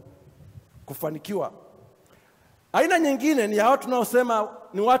kuweza kufanikiwa. Aina nyingine ni ya watu tunaosema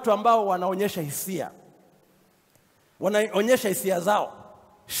ni watu ambao wanaonyesha hisia. Wanaonyesha hisia zao.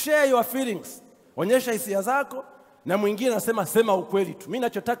 Share your feelings. Onyesha hisia zako, na mwingine anasema sema ukweli tu. Mimi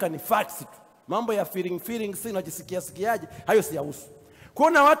ninachotaka ni facts tu. Mambo ya feelings unajisikiaje, hayo siyahusu.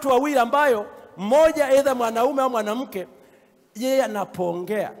 Kuna watu wawili ambayo mmoja aidha mwanaume au mwanamke, yeye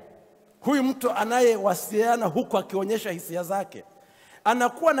anapoongea, huyu mtu anayewasiliana huku akionyesha hisia zake,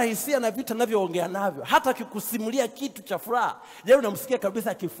 anakuwa na hisia na vitu anavyoongea navyo. Hata akikusimulia kitu cha furaha, yeye unamsikia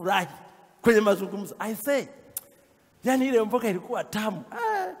kabisa akifurahi kwenye mazungumzo. I say, yani ile mboga ilikuwa tamu.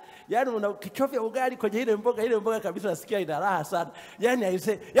 yani unakichovya ugali kwenye ile mboga kabisa unasikia ina raha sana.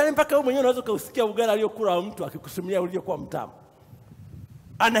 Yani mpaka wewe mwenyewe unaweza kusikia ugali aliyokula mtu akikusimulia uliokuwa mtamu.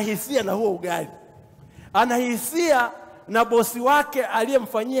 Anahisia na huo ugali. Anahisia na bosi wake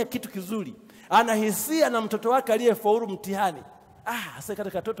aliyemfanyia kitu kizuri. Anahisia na mtoto wake aliyefaulu mtihani. Sasa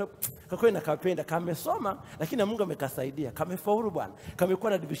kata katoto kakwenda nakapenda, kamesoma lakini Mungu amekasaidia, kamefaulu bwana,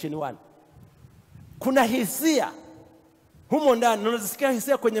 kamekuwa na division 1. Kuna hisia humo ndani, unazisikia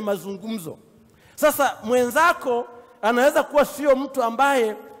hisia kwenye mazungumzo. Sasa mwenzako anaweza kuwa sio mtu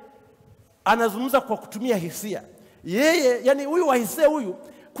ambaye anazungumza kwa kutumia hisia. Yeye, yani huyu wa hisia huyu,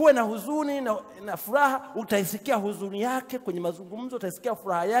 kuwe na huzuni na furaha, utaisikia huzuni yake kwenye mazungumzo, utaisikia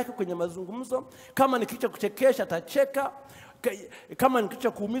furaha yake kwenye mazungumzo. Kama ni kitu cha kuchekesha atacheka, kama ni kitu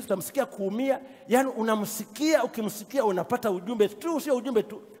cha kuumiza utamsikia kuumia. Yani unamsikia, ukimsikia unapata ujumbe tu, sio ujumbe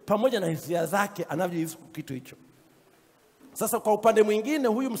tu, pamoja na hisia zake anavyohisi kitu hicho. Sasa kwa upande mwingine,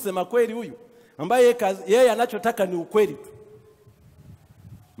 huyu msema kweli huyu ambaye yeye anachotaka ni ukweli tu.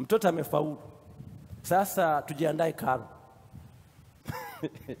 Mtoto amefaulu. Sasa tujiandae karo.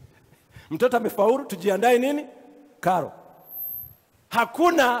 Mtoto amefaulu, tujiandae nini? Karo.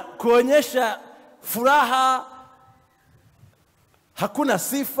 Hakuna kuonyesha furaha, hakuna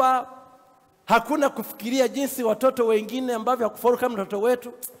sifa, hakuna kufikiria jinsi watoto wengine ambavyo hakufaulu kama mtoto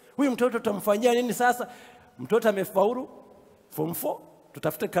wetu. Huyu mtoto tutamfanyia nini sasa? Mtoto amefaulu form 4,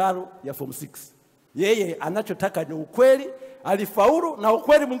 tutafute karo ya form 6. Yeye anachotaka ni ukweli, alifaulu, na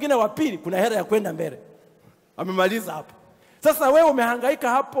ukweli mwingine wa pili, kuna hela ya kwenda mbele. Amemaliza hapo. Sasa wewe umehangaika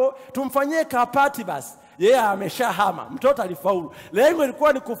hapo, tumfanyie kapati basi. Yeye ameshahama, mtoto alifaulu. Lengo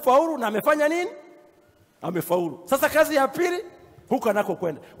lilikuwa ni kufaulu na amefanya nini? Amefaulu. Sasa kazi ya pili huko anako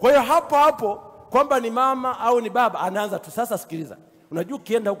kwenda. Kwa hiyo hapo kwamba ni mama au ni baba anaanza tu, sasa sikiliza. Unajua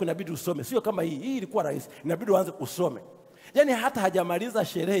ukienda huko inabidi usome, sio kama hii ilikuwa rahisi. Inabidi uanze usome. Yani hata hajamaliza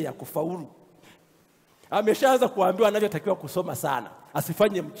sherehe ya kufaulu, ameshaanza kuambiwa anavyotakiwa kusoma sana,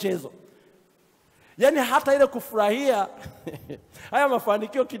 asifanye mchezo. Yani hata ile kufurahia haya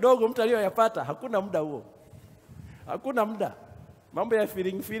mafanikio kidogo mtu aliyoyapata, hakuna muda huo. Hakuna muda. Mambo ya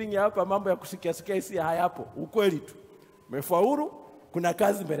feeling hapa, mambo ya kusikia hisia hayapo. Ukweli tu. Umefaulu, kuna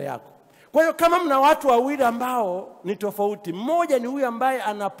kazi mbele yako. Kwa hiyo kama mna watu wawili ambao ni tofauti, mmoja ni huyu ambaye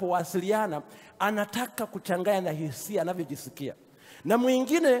anapowasiliana anataka kuchanganya na hisia anavyojisikia, na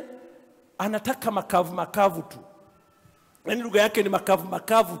mwingine anataka makavu tu. Yani lugha yake ni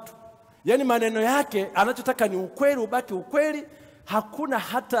makavu tu. Yani maneno yake anachotaka ni ukweli, ubaki ukweli, hakuna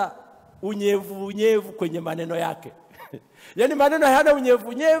hata unyevu kwenye maneno yake. Yani maneno hayana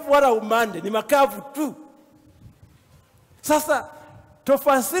unyevu wala umande, ni makavu tu. Sasa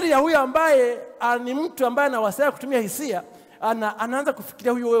tofasiri ya huyu ambaye ni mtu ambaye anawasaidia kutumia hisia, anaanza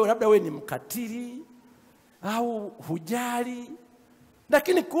kufikiria huyu wewe labda wewe ni mkatili au hujali.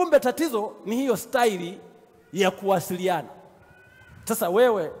 Lakini kumbe tatizo ni hiyo staili ya kuwasiliana. Sasa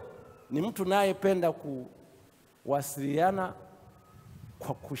wewe ni mtu nayependa kuwasiliana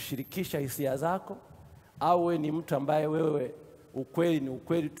kwa kushirikisha hisia zako, au wewe ni mtu ambaye wewe ukweli ni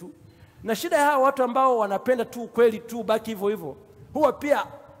ukweli tu? Na shida ya hawa watu ambao wanapenda tu ukweli tu baki hivyo hivyo, huwa pia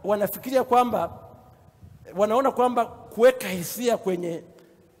wanafikiria kwamba, wanaona kwamba kuweka hisia kwenye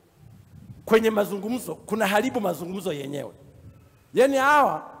mazungumzo kuna haribu mazungumzo yenyewe. Yani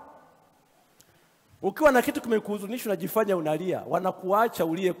hawa, ukiwa na kitu kimekuhuzunisha unajifanya unalia, wanakuacha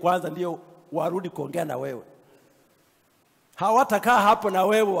ulie kwanza ndio warudi kuongea na wewe. Hawatakaa hapo na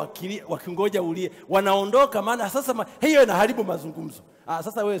wewe wakingoja ulie, wanaondoka, maana sasa hiyo inaharibu mazungumzo.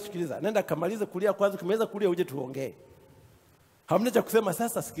 Sasa wewe sikiliza, nenda kamalize kulia kwanza, kimeweza kulia uje tuongee. Hamna cha kusema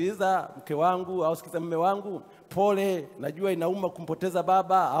sasa sikiliza mke wangu au sikiliza mume wangu, pole, najua inauma kumpoteza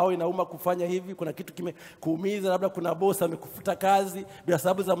baba au inauma kufanya hivi, kuna kitu kimekuumiza, labda kuna bosi amekufuta kazi bila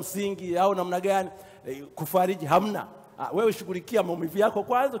sababu za msingi au namna gani, kufariji. Hamna. Wewe shughulikia maumivu yako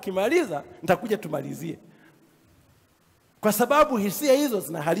kwanza, ukimaliza nitakuja tumalizie. Kwa sababu hisia hizo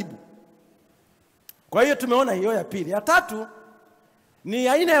zinaharibu. Kwa hiyo tumeona hiyo ya pili. Ya tatu ni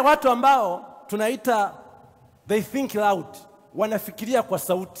aina ya watu ambao tunaita they think loud, wanafikiria kwa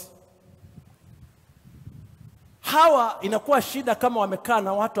sauti. Hawa inakuwa shida kama wamekaa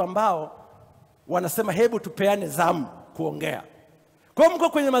na watu ambao wanasema hebu tupeane zamu kuongea. Kwa mko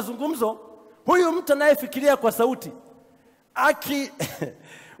kwenye mazungumzo, huyu mtu anayefikiria kwa sauti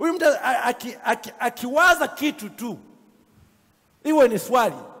huyu mtu akiwaza kitu tu, iwe ni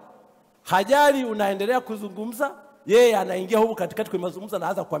swali, hajali unaendelea kuzungumza, yeye anaingia huko katikati kwenye mazungumzo na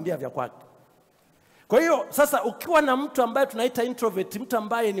anaanza kuambia vya kwake. Kwa hiyo sasa ukiwa na mtu ambaye tunaita introvert, mtu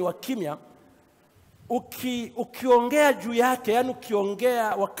ambaye ni wa kimya, ukiongea juu yake, yani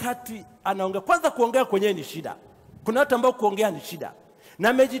ukiongea wakati anaongea, kwanza kuongea kwenyewe ni shida. Kuna watu ambao kuongea ni shida. na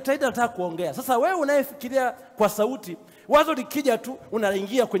amejitahidi nataka kuongea. Sasa wewe unayefikiria kwa sauti, wazo likija tu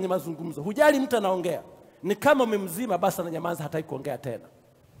unaingia kwenye mazungumzo. Hujali mtu anaongea. Ni kama umemzima basi ananyamaza, hataki kuongea tena.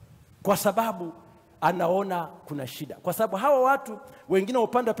 Kwa sababu anaona kuna shida. Kwa sababu hawa watu wengine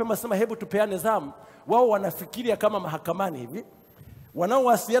upande wa pema sema hebu tupeane zamu, wao wanafikiria kama mahakamani hivi.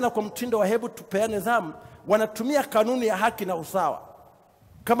 Wanaowasiliana kwa mtindo wa hebu tupeane zamu, wanatumia kanuni ya haki na usawa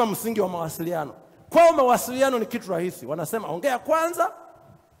kama msingi wa mawasiliano. Kwao mawasiliano ni kitu rahisi. Wanasema ongea kwanza,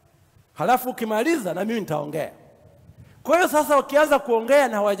 halafu ukimaliza na mimi nitaongea. Kwa hiyo sasa wakianza kuongea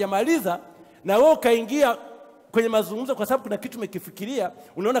na hawajamaliza, na wewe kaingia kwenye mazungumzo kwa sababu kuna kitu umekifikiria,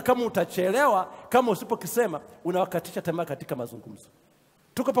 unaona kama utachelewa kama usipokisema, unawakatisha tamaa katika mazungumzo.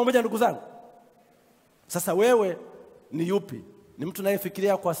 Tuko pamoja ndugu zangu? Sasa wewe ni yupi? Ni mtu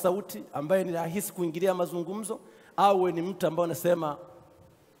anayefikiria kwa sauti ambaye ni rahisi kuingilia mazungumzo, au ni mtu ambaye anasema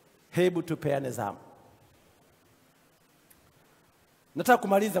hebu tupeane zamu? Nataka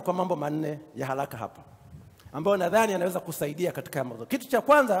kumaliza kwa mambo manne ya haraka hapa ambayo nadhani yanaweza kusaidia katika mambo. Kitu cha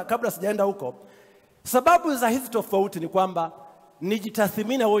kwanza kabla sijaenda huko, sababu za hizi tofauti ni kwamba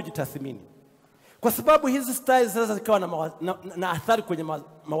nijitathmini na wewe jitathmini. Kwa sababu hizi styles zinaweza zikawa na athari kwenye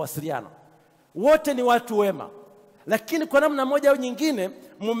mawasiliano. Wote ni watu wema, lakini kwa namna moja au nyingine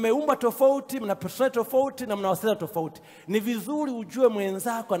mmeumbwa tofauti, mna personality tofauti na mnawasiliana tofauti. Ni vizuri ujue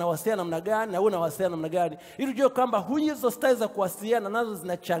mwenzako anawasiliana namna gani na wewe unawasiliana namna gani, ili ujue kwamba hizo styles za kuwasiliana nazo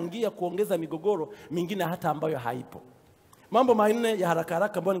zinachangia kuongeza migogoro mingine hata ambayo haipo. Mambo manne ya haraka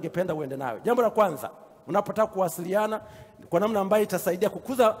haraka ambayo ningependa uende nayo. Jambo la kwanza, unapotaka kuwasiliana kwa namna ambayo itasaidia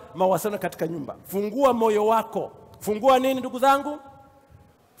kukuza mawasiliano katika nyumba, fungua moyo wako. Fungua nini ndugu zangu?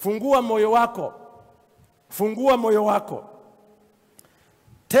 Fungua moyo wako. Fungua moyo wako.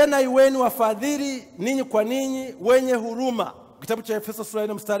 Tena iweni wafadhili ninyi kwa ninyi, wenye huruma. Kitabu cha Efeso sura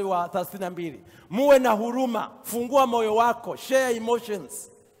 4 mstari wa 32. Muwe na huruma. Fungua moyo wako. Share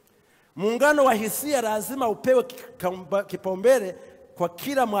emotions. Muungano wa hisia lazima upewe kipaumbele kwa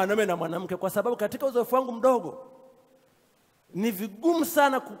kila mwanamume na mwanamke, kwa sababu katika uzoefu wangu mdogo ni vigumu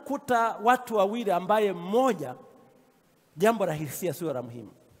sana kukuta watu wawili ambaye mmoja jambo la hisia sio la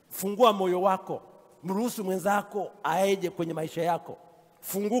muhimu. Fungua moyo wako. Mruhusu mwenzako aeje kwenye maisha yako.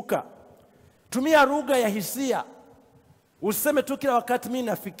 Funguka. Tumia lugha ya hisia. Useme tu kila wakati mimi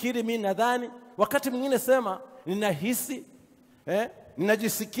nafikiri, mimi nadhani. Wakati mwingine sema ninahisi,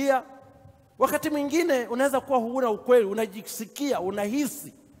 ninajisikia. Wakati mwingine unaweza kuwa huna ukweli, unajisikia,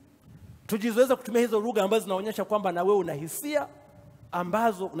 unahisi. Tujizoeze kutumia hizo lugha ambazo zinaonyesha kwamba na wewe una hisia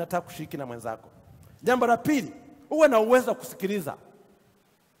ambazo unataka kushiriki na mwenzako. Jambo la pili, uwe na uwezo wa kusikiliza.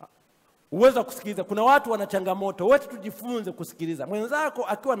 Uwezo wa kusikiliza. Kuna watu wana changamoto. Wote tujifunze kusikiliza. Mwenzako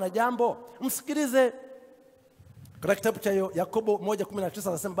akiwa na jambo, msikilize. Katika kitabu cha Yakobo 1:19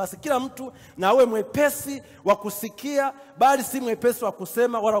 anasema basi kila mtu na awe mwepesi wa kusikia, bali si mwepesi wa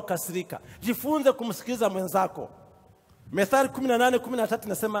kusema wala kukasirika. Jifunze kumsikiliza mwenzako. Methali 18:13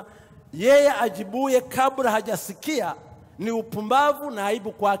 inasema yeye ajibuye kabla hajasikia ni upumbavu na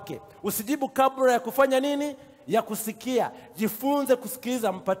aibu kwake. Usijibu kabla ya kufanya nini? Ya kusikia. Jifunze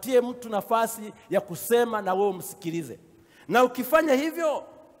kusikiliza, mpatie mtu nafasi ya kusema na wewe msikilize. Na ukifanya hivyo,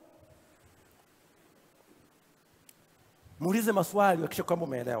 muulize maswali hakikisha kwamba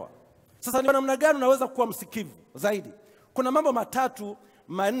umeelewa. Sasa ni namna gani unaweza kuwa msikivu zaidi? Kuna mambo matatu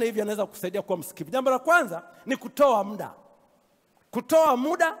manne hivi yanaweza kusaidia kuwa msikivu. Jambo la kwanza ni kutoa muda. Kutoa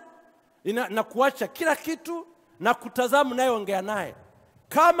muda na kuacha kila kitu na kutazama unayeongea naye.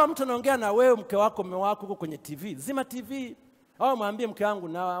 Kama mtu anaongea na wewe, mke wako, mume wako uko kwenye TV, zima TV. Au mwambie mke wangu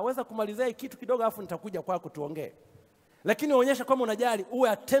naweza kumalizia kitu kidogo afu nitakuja kwako tuongee. Lakini uonyesha kwamba unajali, uwe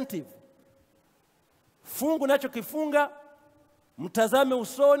attentive. Fungu nacho kifunga, mtazame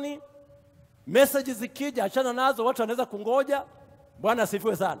usoni. Messages zikija achana nazo, watu wanaweza kungoja. Bwana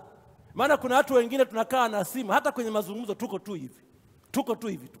asifiwe sana. Maana kuna watu wengine tunakaa na simu, hata kwenye mazungumzo tuko tu hivi. Tuko tu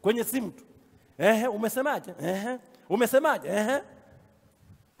hivi kwenye simu tu. Umesemaje? Umesemaje?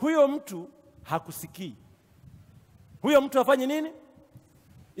 Huyo mtu hakusikii. Huyo mtu afanye nini?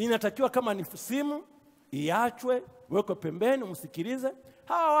 Inatakiwa kama ni simu iachwe, weko pembeni, umsikilize.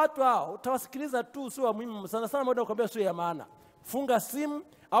 Hawa watu hao utawasikiliza tu, sio muhimu sana sana, muda ukwambia sio ya maana. Funga simu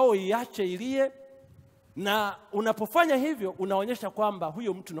au iache ilie, na unapofanya hivyo unaonyesha kwamba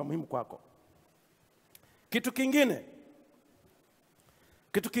huyo mtu ni muhimu kwako. Kitu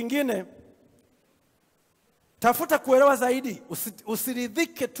kingine tafuta kuelewa zaidi.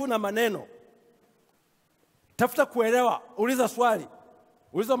 Usiridhike tu na maneno. Tafuta kuelewa. Uliza swali.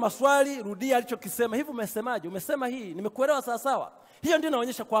 Uliza maswali, rudia alichokisema. Hivi umesemaje? Umesema hii, nimekuelewa sawa sawa. Hiyo ndio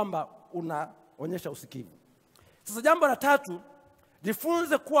inaonyesha kwamba unaonyesha usikivu. Sasa jambo la tatu,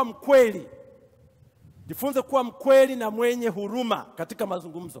 jifunze kuwa mkweli. Jifunze kuwa mkweli na mwenye huruma katika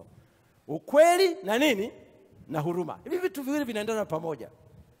mazungumzo. Ukweli na nini? Na huruma. Hivi vitu viwili vinaendana pamoja.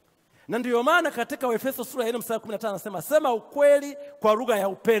 Na ndio maana katika Waefeso sura ya 4 mstari 15 anasema, sema ukweli kwa lugha ya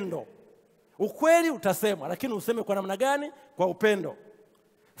upendo. Ukweli utasemwa, lakini useme kwa namna gani? Kwa upendo.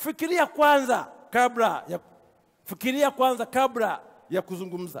 Fikiria kwanza kabla ya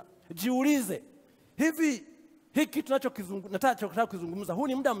kuzungumza. Jiulize, hivi hiki nataka kuzungumza, huu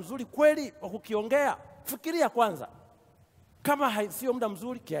ni muda mzuri kweli wa kukiongea? Fikiria kwanza. Kama sio muda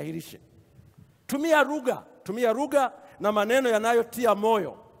mzuri, kiahirishe. Tumia lugha na maneno yanayotia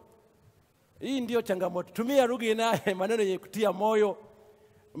moyo. Hii ndio changamoto. Tumia lugha inayo maneno ya kutia moyo,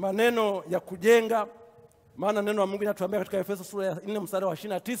 maneno ya kujenga. Maana neno la Mungu linatuambia katika Efeso sura ya 4 mstari wa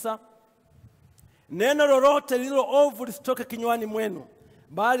 29, neno lolote lililo ovu lisitoke kinywani mwenu,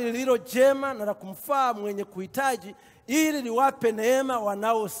 bali lililo jema na la kumfaa mwenye kuhitaji, ili liwape neema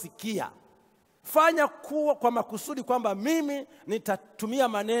wanaosikia. Fanya kwa makusudi kwamba mimi nitatumia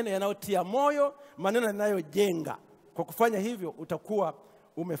maneno yanayotia moyo, maneno yanayojenga. Kwa kufanya hivyo utakuwa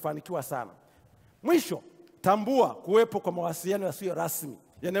umefanikiwa sana. Mwisho, tambua kuwepo kwa mawasiliano yasiyo rasmi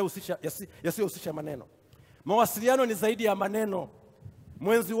yasiyohusisha maneno. Mawasiliano ni zaidi ya maneno.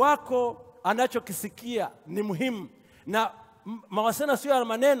 Mwenzi wako anachokisikia ni muhimu, na mawasiliano sio ya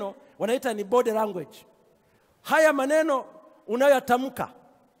maneno, wanaita ni body language. Haya maneno unayotamka,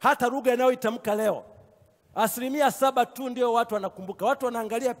 hata lugha inayoitamka leo, 7% tu ndio watu wanakumbuka. Watu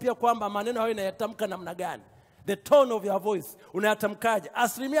wanaangalia pia kwamba maneno hayo yanayatamka namna gani. The tone of your voice, unayatamkaje?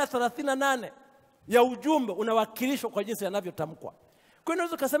 38% ya ujumbe unawakilishwa kwa jinsi yanavyotamkwa. Kwa hiyo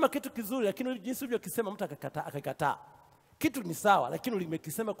unaweza kusema kitu kizuri, lakini jinsi ulivyokisema mtu akakataa. Kitu ni sawa, lakini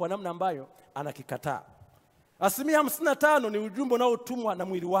ulimekisema kwa namna ambayo anakikataa. 55% ni ujumbe unaotumwa na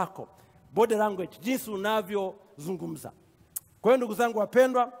mwili wako, body language, jinsi unavyozungumza. Kwa hiyo ndugu zangu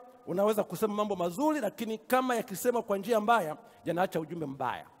wapendwa, unaweza kusema mambo mazuri, lakini kama yakisema kwa njia mbaya, yanaacha ujumbe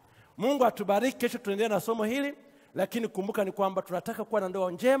mbaya. Mungu atubariki. Kesho tuendelee na somo hili, lakini kumbuka ni kwamba tunataka kuwa na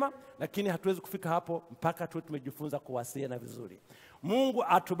ndoa njema, lakini hatuwezi kufika hapo mpaka tuwe tumejifunza kuwasiliana vizuri. Mungu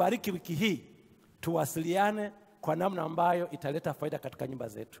atubariki wiki hii, tuwasiliane kwa namna ambayo italeta faida katika nyumba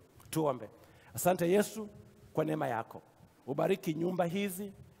zetu. Tuombe. Asante Yesu kwa neema yako. Ubariki nyumba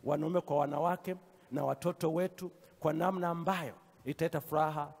hizi, wanaume kwa wanawake na watoto wetu, kwa namna ambayo italeta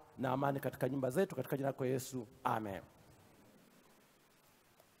furaha na amani katika nyumba zetu, katika jina lako Yesu. Amen.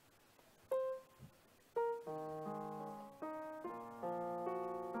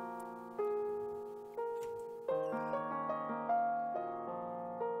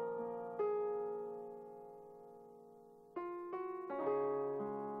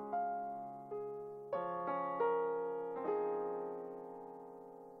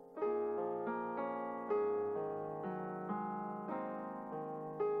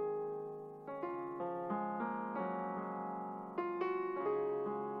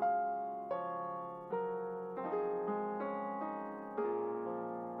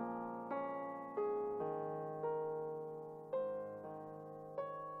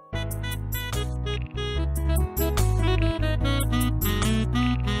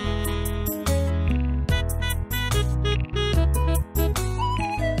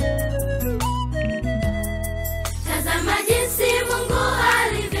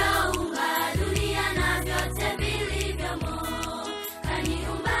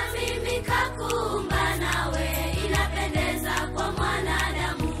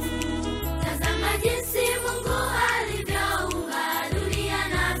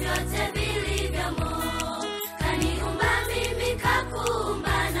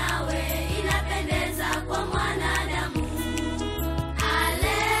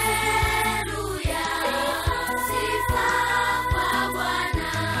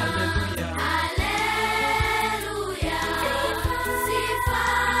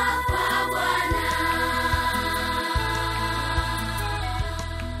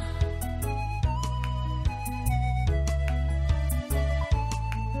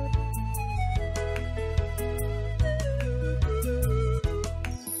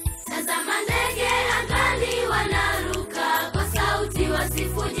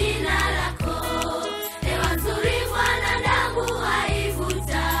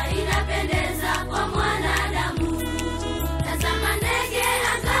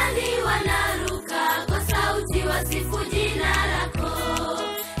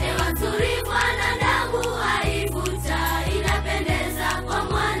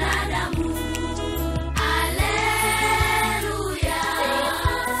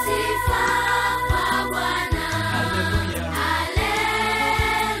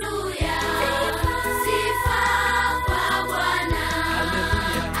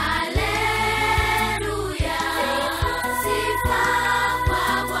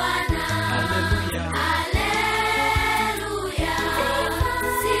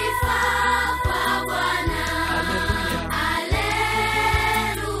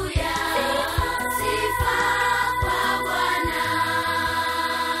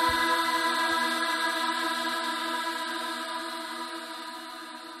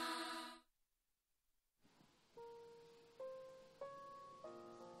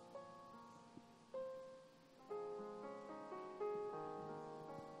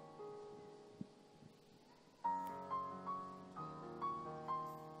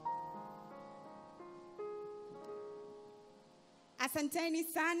 Asanteni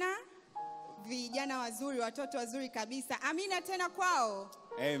sana. Vijana wazuri, watoto wazuri kabisa. Amina tena kwao.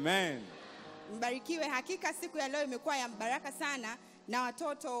 Amen. Mbarikiwe, hakika siku ya leo imekuwa ya baraka sana na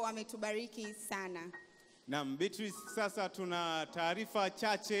watoto wametubariki sana. Naam, Beatrice, sasa tuna taarifa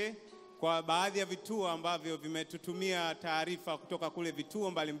chache kwa baadhi ya vituo ambavyo vimetutumia taarifa kutoka kule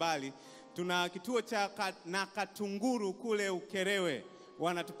vituo mbalimbali. Tuna kituo cha Nakatunguru kule Ukerewe.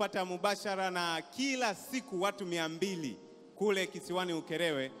 Wanatupata mubashara na kila siku watu 200 kule kisiwani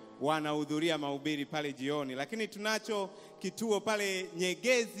Ukerewe wanahudhuria mahubiri pale jioni. Lakini tunacho kituo pale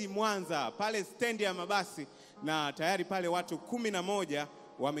Nyegezi Mwanza, pale stendi ya mabasi, na tayari pale watu 11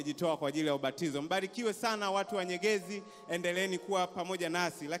 wamejitoa kwa ajili ya ubatizo. Mbarikiwe sana watu wa Nyegezi, endeleeni kuwa pamoja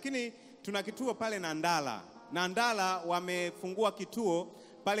nasi. Lakini tuna kituo pale Nandala wamefungua kituo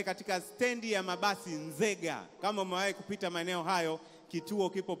pale katika stendi ya mabasi Nzega. Kama umewahi kupita maeneo hayo, kituo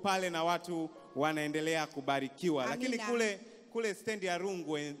kipo pale na watu wanaendelea kubarikiwa. Amina. Lakini kule stendi ya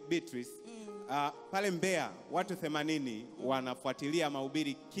Rungwe, Beatrice, pale Mbeya watu 80 wanafuatilia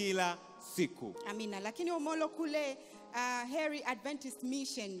mahubiri kila siku. Amina. Lakini Omolo kule Heri Adventist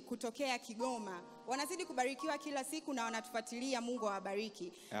Mission kutokea Kigoma wanazidi kubarikiwa kila siku na wanatufuatilia. Mungu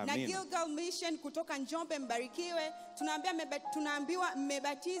awabariki. Na Gilgal Mission kutoka Njombe, mbarikiwe. Tunaambiwa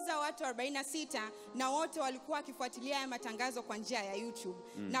mmebatiza watu 46 na wote walikuwa wakifuatilia haya matangazo kwa njia ya YouTube.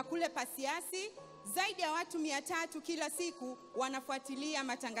 Na kule Pasiasi zaidi ya watu 300 kila siku wanafuatilia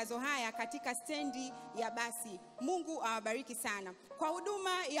matangazo haya katika stendi ya basi. Mungu awabariki sana. Kwa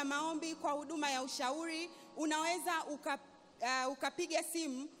huduma ya maombi, kwa huduma ya ushauri, unaweza ukapiga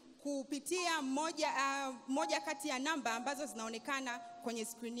simu kupitia moja kati ya namba ambazo zinaonekana kwenye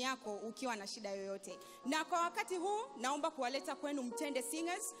screen yako ukiwa na shida yoyote. Na kwa wakati huu naomba kuwaleta kwenu Mtende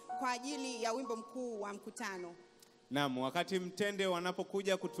Singers kwa ajili ya wimbo mkuu wa mkutano. Naam, wakati Mtende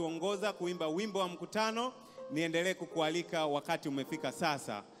wanapokuja kutuongoza kuimba wimbo wa mkutano, niendelee kukualika wakati umefika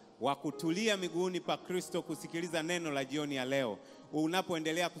sasa wa kutulia miguuni pa Kristo kusikiliza neno la jioni ya leo.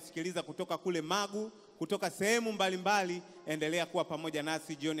 Unapoendelea kusikiliza kutoka kule Magu, kutoka sehemu mbalimbali, endelea kuwa pamoja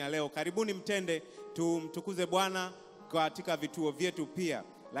nasi jioni ya leo. Karibuni Mtende, tumtukuze Bwana katika vituo vyetu pia.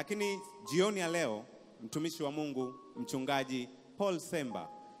 Lakini jioni ya leo mtumishi wa Mungu mchungaji Paul Semba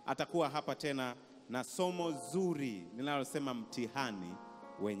atakuwa hapa tena na somo zuri linalosema mtihani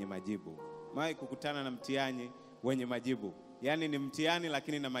wenye majibu. Mai kukutana na mtihani wenye majibu. Yaani ni mtihani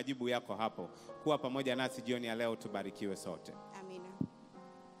lakini na majibu yako hapo. Kuwa pamoja nasi jioni ya leo, tubarikiwe sote. Amina.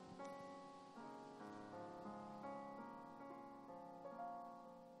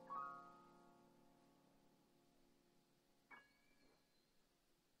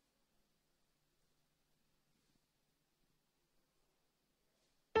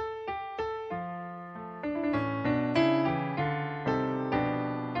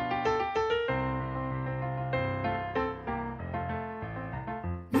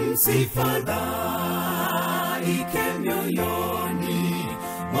 Msifadhaike mioyoni,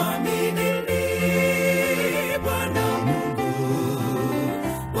 mwaminini Bwana Mungu.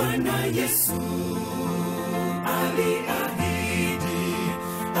 Bwana Yesu aliahidi,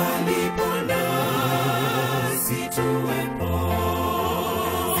 aliponda situwepo.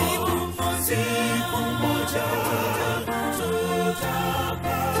 Siku moja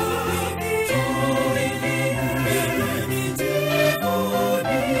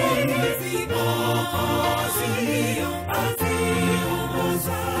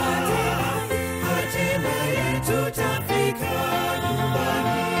tutafika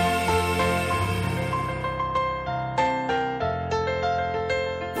nyumbani.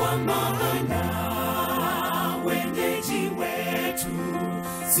 Kwa maana wenyeji wetu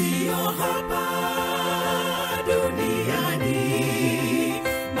sio hapa duniani,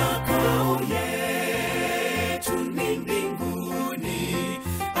 makao yetu ni mbinguni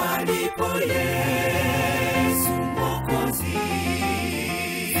alipo Yesu Mwokozi.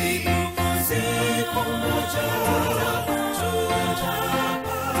 Siku moja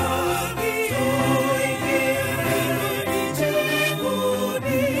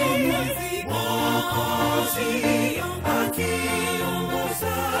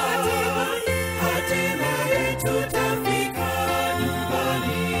akiongoza, hatimaye tutafika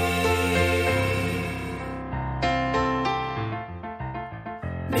nyumbani.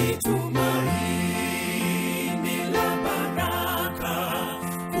 Ni tumaini la baraka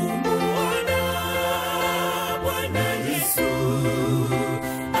kumuona Bwana Yesu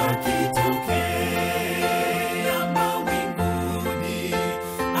akitokea mawinguni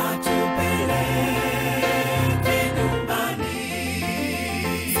atupeleke nyumbani.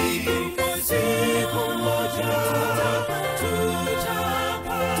 Siku moja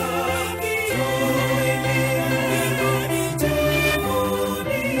tutapaa mbinguni.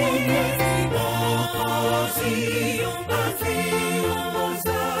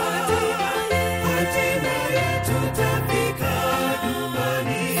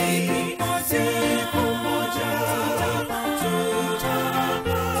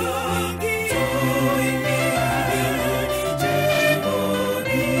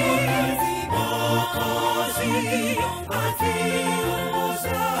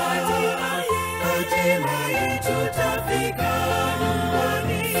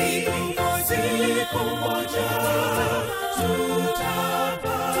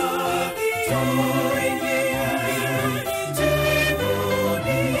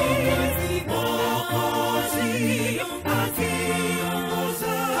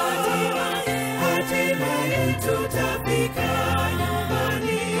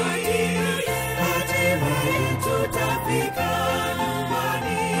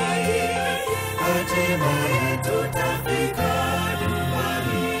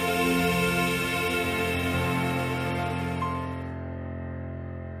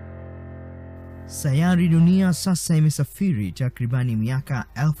 Sayari dunia sasa imesafiri takribani miaka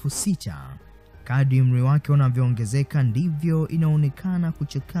 6,000. Kadri umri wake unavyoongezeka ndivyo inaonekana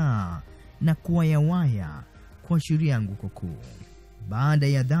kuchakaa na kuwa ya waya, kuashiria anguko kuu. Baada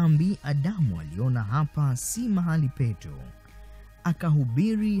ya dhambi, Adamu aliona hapa si mahali petu,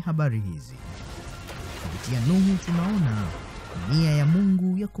 akahubiri habari hizi. Kupitia Nuhu tunaona nia ya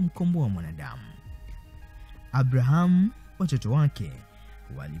Mungu ya kumkomboa mwanadamu. Abrahamu, watoto wake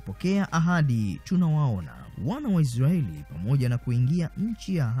walipokea ahadi. Tunawaona wana wa Israeli pamoja na kuingia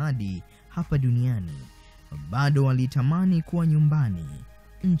nchi ya ahadi hapa duniani, bado walitamani kuwa nyumbani,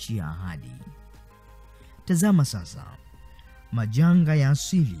 nchi ya ahadi. Tazama sasa, majanga ya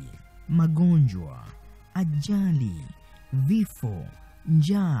asili, magonjwa, ajali, vifo,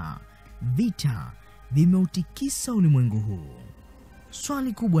 njaa, vita vimeutikisa ulimwengu huu.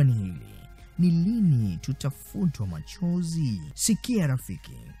 Swali kubwa ni hili: ni lini tutafutwa machozi? Sikia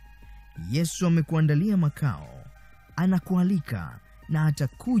rafiki, Yesu amekuandalia makao, anakualika na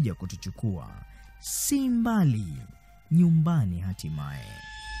atakuja kutuchukua, si mbali, nyumbani hatimaye.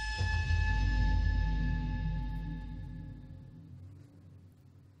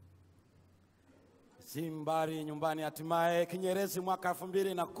 Simbari nyumbani hatimaye. Kinyerezi mwaka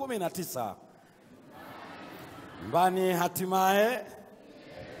 2019. Nyumbani hatimaye.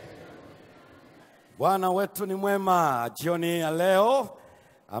 Bwana wetu ni mwema. Jioni ya leo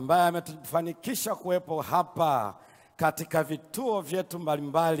ambaye ametufanikisha kuwepo hapa katika vituo vyetu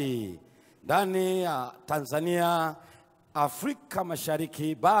mbalimbali ndani ya Tanzania, Afrika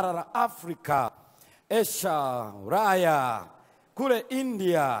Mashariki, bara la Afrika, Asia, Ulaya, kule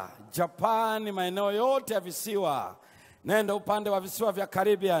India, Japan, maeneo yote ya visiwa. Nenda upande wa visiwa vya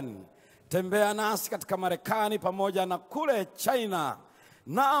Caribbean. Tembea nasi katika Marekani pamoja na kule China,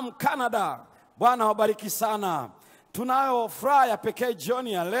 naam Canada. Bwana wabariki sana. Tunayo furaha ya pekee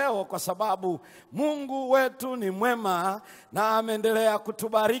jioni ya leo kwa sababu Mungu wetu ni mwema na ameendelea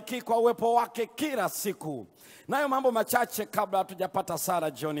kutubariki kwa uwepo wake kila siku. Nayo mambo machache kabla hatujapata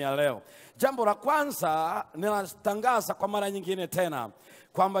sala jioni ya leo. Jambo la kwanza, ninatangaza kwa mara nyingine tena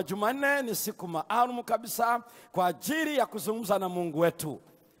kwamba Jumanne ni siku maalum kabisa kwa ajili ya kuzungumza na Mungu wetu.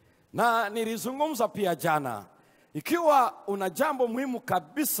 Na nilizungumza pia jana, ikiwa una jambo muhimu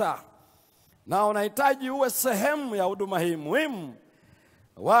kabisa na unahitaji uwe sehemu ya huduma hii muhimu,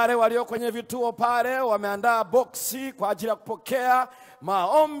 wale walio kwenye vituo pale wameandaa boksi kwa ajili ya kupokea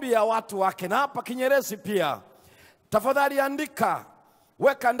maombi ya watu wake, na hapa Kinyerezi pia. Tafadhali andika,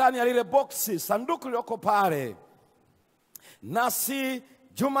 weka ndani ya lile boksi sanduku lililoko pale, nasi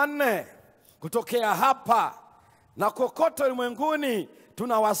Jumanne kutokea hapa na kokote ulimwenguni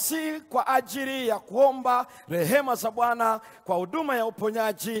tunawasihi kwa ajili ya kuomba rehema za Bwana kwa huduma ya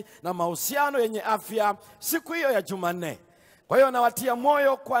uponyaji na mahusiano yenye afya siku hiyo ya Jumanne. Kwa hiyo nawatia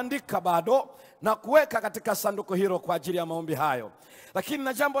moyo kuandika bado na kuweka katika sanduku hilo kwa ajili ya maombi hayo. Lakini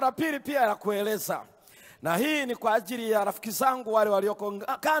na jambo la pili pia la kueleza, na hii ni kwa ajili ya rafiki zangu wale walioko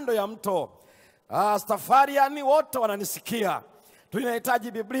kando ya mto. Stafariani wote wananisikia.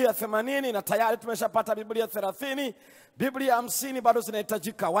 Tunahitaji Biblia 80 na tayari tumeshapata Biblia 30. Biblia 50 bado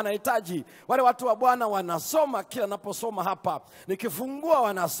zinahitajika. Wanahitaji wale watu wa Bwana wanasoma, kila naposoma hapa nikifungua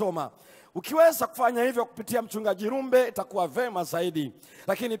wanasoma. Ukiweza kufanya hivyo kupitia mchungaji Rumbe itakuwa vema zaidi.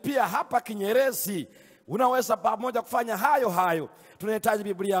 Lakini pia hapa Kinyerezi unaweza pamoja kufanya hayo. Tunahitaji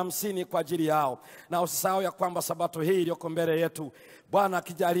Biblia 50 kwa ajili yao. Na usisahau ya kwamba sabato hii iliyoko mbele yetu, Bwana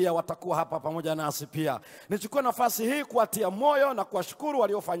akijalia watakuwa hapa pamoja nasi pia. Nichukue nafasi hii kuwatia moyo na kuwashukuru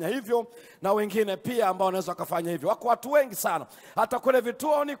waliofanya hivyo na wengine pia ambao wanaweza kufanya hivyo. Wako watu wengi sana. Hata kule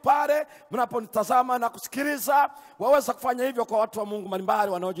vituoni pale mnaponitazama na kusikiliza, waweza kufanya hivyo kwa watu wa Mungu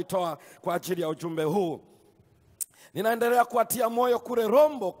mbalimbali wanaojitoa kwa ajili ya ujumbe huu. Ninaendelea kuwatia moyo kule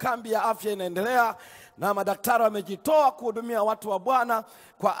Rombo, kambi ya afya inaendelea na madaktari wamejitoa kuhudumia watu wa Bwana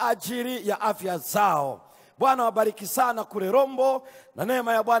kwa ajili ya afya zao. Bwana wabariki sana kule Rombo na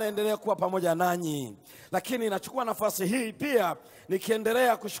neema ya Bwana endelee kuwa pamoja nanyi. Lakini nachukua nafasi hii pia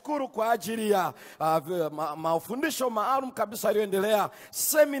nikiendelea kushukuru kwa ajili ya mafundisho maalum kabisa yaliyoendelea,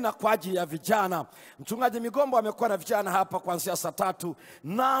 semina kwa ajili ya vijana. Mchungaji Migombo amekuwa na vijana hapa kuanzia saa 3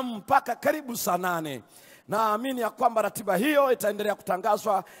 na mpaka karibu saa 8. Naamini ya kwamba ratiba hiyo itaendelea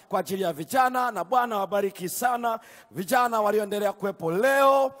kutangazwa kwa ajili ya vijana, na Bwana wabariki sana vijana walioendelea kuwepo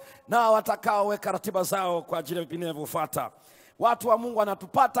leo na watakaoweka ratiba zao kwa ajili ya vipindi vinavyofuata. Watu wa Mungu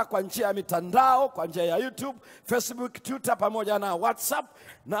wanatupata kwa njia ya mitandao, kwa njia ya YouTube, Facebook, Twitter pamoja na WhatsApp,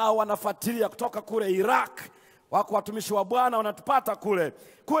 na wanafuatilia kutoka kule Iraq, wako watumishi wa Bwana wanatupata kule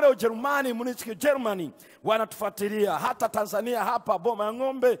Ujerumani, Munich, Germany, wanatufuatilia. Hata Tanzania hapa Boma ya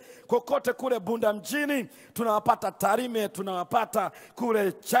Ng'ombe, kokote kule Bunda mjini tunawapata. Tarime tunawapata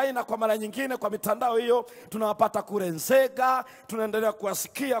kule China kwa mara nyingine kwa mitandao hiyo, tunawapata kule Nzega, tunaendelea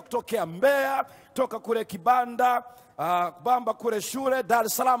kuwasikia kutokea Mbeya, toka kule Kibanda, Bamba kule shule Dar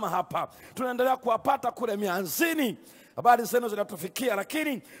es Salaam hapa. Tunaendelea kuwapata kule Mianzini. Habari zenu zinatufikia,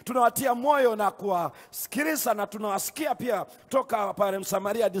 lakini tunawatia moyo na kuwasikiliza, na tunawasikia pia toka pale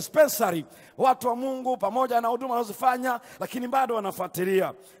Msamaria Dispensary, watu wa Mungu pamoja na huduma wanazofanya, lakini bado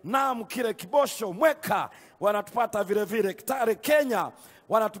wanafuatilia. Naam, kile Kibosho Mweka wanatupata vile vile, Kitare Kenya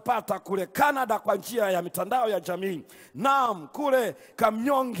wanatupata, kule Canada kwa njia ya mitandao ya jamii. Naam, kule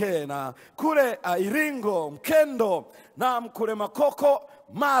Kamnyonge na kule Iringo, Mkendo, naam, kule Makoko,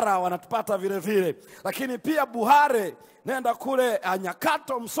 Mara wanatupata vile vile. Lakini pia Buhare, nenda kule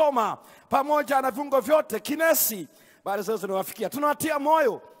Nyakato, Msoma, pamoja na viungo vyote Kinesi, bali sasa tunawafikia. Tunawatia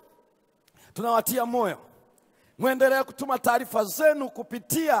moyo. Muendelee kutuma taarifa zenu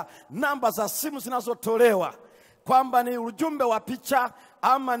kupitia namba za simu zinazotolewa, kwamba ni ujumbe wa picha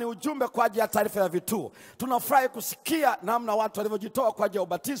ama ni ujumbe kwa ajili ya taarifa ya vituo. Tunafurahi kusikia namna watu walivyojitoa kwa ajili ya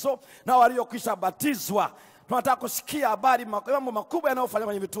ubatizo na waliokwisha batizwa. Tunataka kusikia habari mambo makubwa yanayofanywa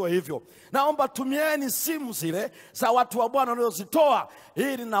kwenye vituo hivyo. Naomba tumieni simu zile za watu wa Bwana waliozitoa,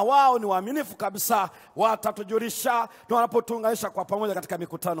 ili na wao ni waaminifu kabisa, watatujulisha tunapotuunganisha kwa pamoja katika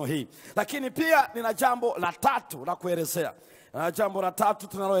mikutano hii. Lakini pia nina jambo la tatu la kuelezea. Jambo la tatu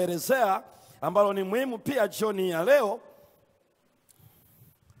tunaloelezea ambalo ni muhimu pia jioni ya leo.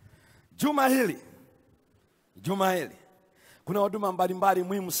 Juma hili kuna huduma mbalimbali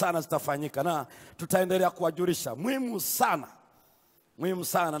muhimu sana zitafanyika, na tutaendelea kuwajulisha. Muhimu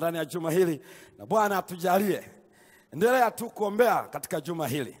sana ndani ya juma hili, na Bwana atujalie. Endelea tu kuombea katika juma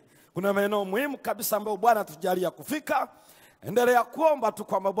hili. Kuna maeneo muhimu kabisa ambayo Bwana atujalia kufika. Endelea kuomba tu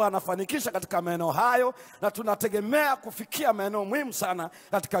kwamba Bwana afanikisha katika maeneo hayo, na tunategemea kufikia maeneo muhimu sana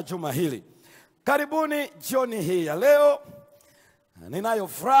katika juma hili. Karibuni jioni hii ya leo. Ninayo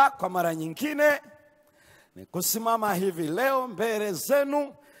furaha kwa mara nyingine ni kusimama hivi leo mbele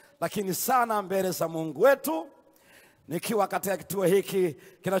zenu, lakini sana mbele za Mungu wetu, nikiwa katika kituo hiki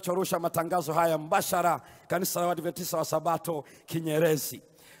kinachorusha matangazo haya mbashara, kanisa la Waadventista wa Sabato Kinyerezi.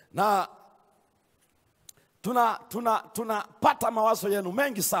 Na tunapata mawazo yenu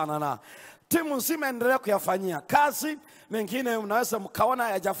mengi sana, na timu nzima endelea kuyafanyia kazi. Mengine mnaweza mkaona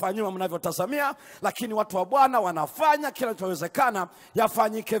hayajafanywa mnavyotazamia, lakini watu wa Bwana wanafanya kila kinachowezekana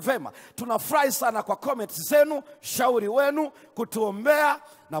yafanyike vema. Tunafurahi sana kwa comments zenu, shauri wenu, kutuombea,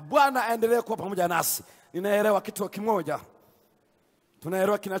 na Bwana aendelee kuwa pamoja nasi. Ninaelewa kitu kimoja,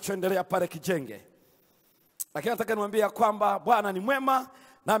 tunaelewa kinachoendelea pale Kijenge, lakini nataka niwaambie kwamba Bwana ni mwema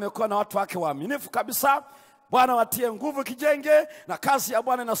na amekuwa na watu wake waaminifu kabisa. Bwana watie nguvu Kijenge, na kazi ya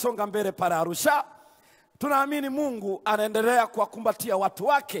Bwana inasonga mbele pale Arusha. Tunaamini Mungu anaendelea kuwakumbatia watu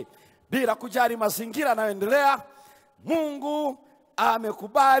wake bila kujali mazingira yanayoendelea. Mungu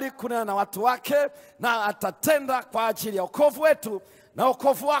amekubali kunena na watu wake, na atatenda kwa ajili ya wokovu wetu na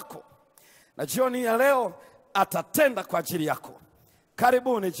wokovu wako. Na jioni ya leo atatenda kwa ajili yako.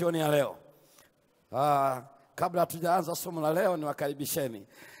 Karibuni jioni ya leo. Kabla hatujaanza somo la leo, niwakaribisheni.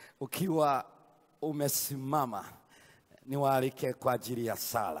 Ukiwa umesimama, niwaalike kwa ajili ya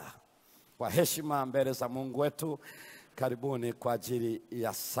sala. Kwa heshima mbele za Mungu wetu, karibuni kwa ajili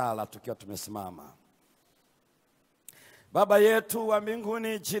ya sala tukiwa tumesimama. Baba yetu wa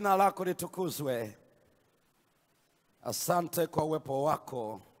mbinguni, jina lako litukuzwe. Asante kwa uwepo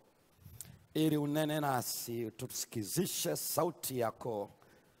wako, ili unene nasi, tusikizishe sauti yako,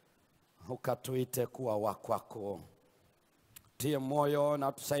 ukatuite kuwa wakwako. Tie moyo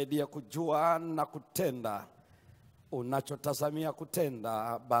na tusaidie kujua na kutenda unachotazamia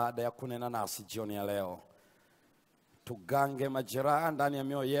kutenda baada ya kunena nasi jioni ya leo. Tugange majeraha ndani ya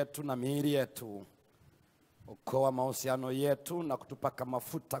mioyo yetu na miili yetu. Okoa mahusiano yetu na kutupaka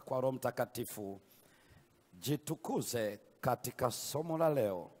mafuta kwa Roho Mtakatifu. Jitukuze katika somo la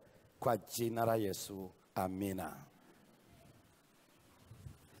leo, kwa jina la Yesu, amina.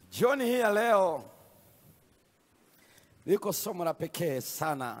 Jioni hii ya leo liko somo la pekee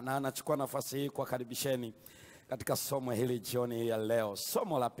sana, na nachukua nafasi hii kuwakaribisheni katika somo hili jioni hii ya leo.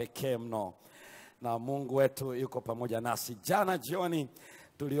 Somo la pekee mno, na Mungu wetu yuko pamoja nasi. Jana jioni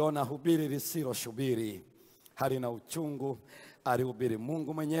tuliona hubiri lisiloshubiri, halina uchungu. Alihubiri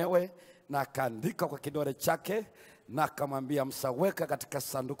Mungu mwenyewe, na akaandika kwa kidole chake, na akamwambia Musa, weka katika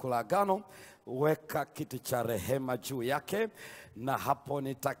sanduku la agano, weka kiti cha rehema juu yake, na hapo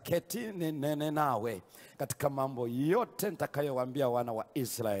nitaketi ninene nawe katika mambo yote nitakayowaambia wana wa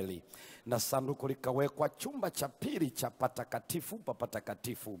Israeli. na sanduku likawekwa chumba cha pili cha patakatifu pa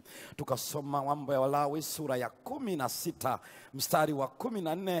patakatifu. Tukasoma Mambo ya Walawi sura ya 16 mstari wa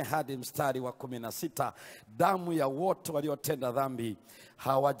 14 hadi mstari wa 16. Damu ya wote waliotenda dhambi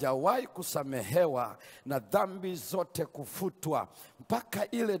hawajawahi kusamehewa na dhambi zote kufutwa,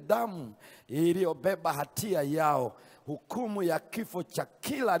 mpaka ile damu iliyobeba hatia yao, hukumu ya kifo cha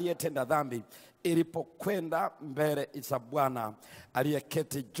kila aliyetenda dhambi, ilipokwenda mbele za Bwana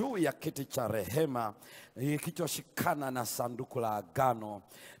aliyeketi juu ya kiti cha rehema kilichoshikana na sanduku la agano.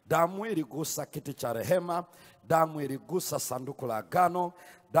 Damu iligusa kiti cha rehema, damu iligusa sanduku la agano,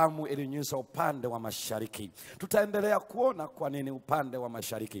 damu ilinyunyizwa upande wa mashariki. Tutaendelea kuona kwa nini upande wa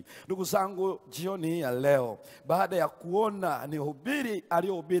mashariki. Ndugu zangu, jioni ya leo, baada ya kuona ni hubiri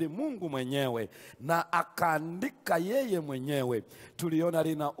aliyohubiri Mungu mwenyewe na akaandika yeye mwenyewe, tuliona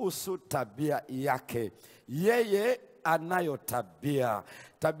linahusu tabia yake. Yeye anayo tabia.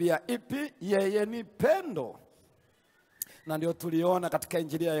 Tabia ipi? Yeye ni pendo. Na ndio tuliona katika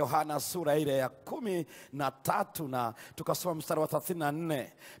Injili ya Yohana sura ile ya 13 na tukasoma mstari wa 34.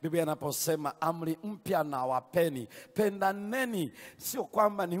 Biblia inaposema amri mpya na wapeni, pendaneni. Sio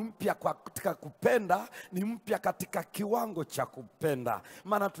kwamba ni mpya katika kupenda, ni mpya katika kiwango cha kupenda.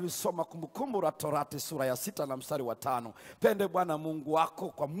 Maana tulisoma Kumbukumbu la Torati sura ya 6 na mstari wa 5. Pende Bwana Mungu wako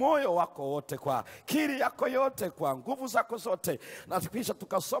kwa moyo wako wote, kwa akili yako yote, kwa nguvu zako zote. Na kisha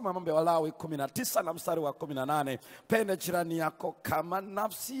tukasoma Mambo ya Walawi 19 na mstari wa 18. Pende jirani yako kama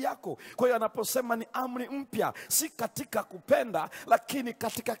nafsi yako. Kwa hiyo anaposema ni amri mpya, si katika kupenda, lakini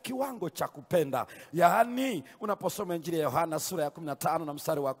katika kiwango cha kupenda. Yaani unaposoma Injili ya Yohana sura ya 15 na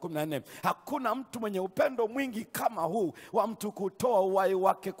mstari wa 14, hakuna mtu mwenye upendo mwingi kama huu wa mtu kutoa uhai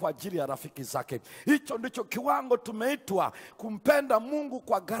wake kwa ajili ya rafiki zake. Hicho ndicho kiwango tumeitwa, kumpenda Mungu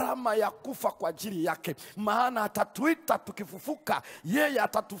kwa gharama ya kufa kwa ajili yake. Maana atatuita tukifufuka, yeye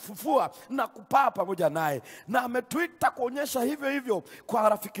atatufufua na kupaa pamoja naye. Na ametuita kuonyesha hivyo hivyo kwa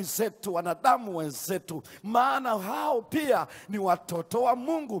rafiki zetu, wanadamu wenzetu, maana hao pia ni watoto wa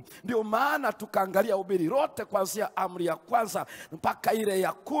Mungu. Ndio maana tukaangalia hubiri lote kuanzia amri ya kwanza mpaka ile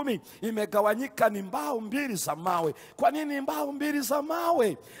ya 10 imegawanyika ni mbao mbili za mawe. Kwa nini mbao mbili za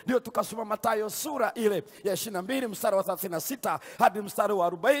mawe? Ndio tukasoma Mathayo sura ile ya 22 mstari wa 36 hadi mstari wa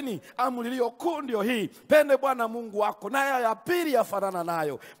 40. Amri iliyo kuu ndio hii: pende Bwana Mungu wako. Nayo ya pili yafanana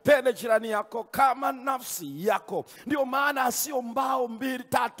nayo: pende jirani yako kama nafsi yako. Ndio maana sio mbao 2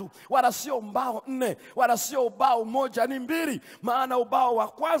 3, wala sio mbao 4, wala sio ubao moja, ni mbili. Maana ubao wa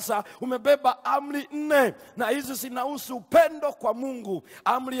kwanza umebeba amri 4, na hizi zinahusu upendo kwa Mungu.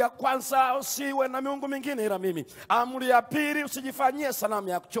 Amri ya kwanza, usiwe na miungu mingine ila mimi. Amri ya pili, usijifanyie sanamu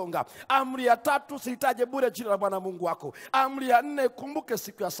ya kuchonga. Amri ya tatu, usitaje bure jina la Bwana Mungu wako. Amri ya 4, kumbuke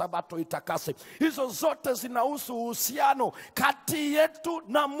siku ya Sabato itakase. Hizo zote zinahusu uhusiano kati yetu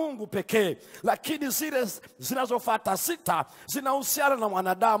na Mungu pekee. Lakini zile zinazofuata 6 zinahusiana na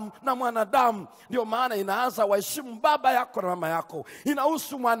mwanadamu na mwanadamu. Ndio maana inaanza waheshimu baba yako na mama yako.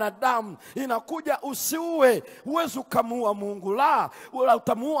 Inahusu mwanadamu. Inakuja usiue, huwezi kumuua Mungu, la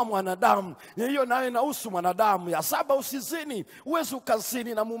utamuua mwanadamu. Hiyo nayo inahusu mwanadamu. Ya 7, usizini, huwezi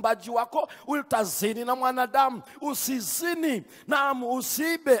ukazini na muumbaji wako, utazini na mwanadamu. Usizini. Naam,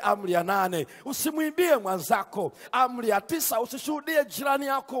 usiibe. Amri ya 8, usimwibie mwanzako. Amri ya 9, usishuhudie jirani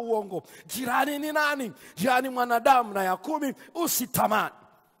yako uongo. Jirani ni nani? Jirani mwanadamu. Na ya 10, usitamani.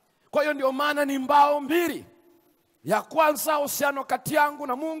 Kwa hiyo ndio maana ni mbao mbili. Ya kwanza uhusiano kati yangu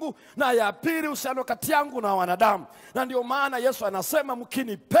na Mungu, na ya pili uhusiano kati yangu na wanadamu. Na ndio maana Yesu anasema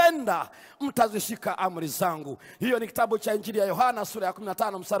mkinipenda mtazishika amri zangu. Hiyo ni kitabu cha Injili ya Yohana sura ya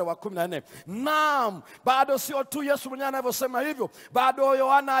 15 mstari wa 14. Naam, bado sio tu Yesu mwenyewe anavyosema hivyo. Bado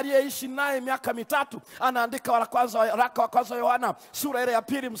Yohana aliyeishi naye miaka 3 anaandika waraka wa kwanza Yohana sura ile ya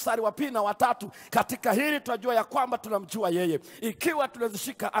 2 mstari wa 2 na wa 3. Katika hili tunajua ya kwamba tunamjua yeye ikiwa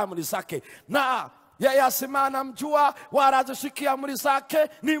tunazishika amri zake. Na yeye asema anamjua wala hazishiki amri zake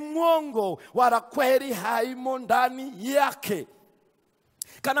ni mwongo, wala kweli haimo ndani yake.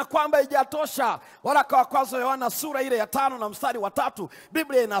 Kana kwamba haijatosha, waraka wa kwanza Yohana sura ile ya 5 na mstari wa 3,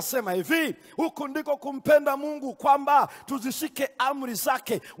 Biblia inasema hivi: huku ndiko kumpenda Mungu, kwamba tuzishike amri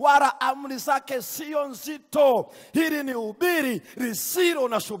zake, wala amri zake sio nzito. Hili ni hubiri lisilo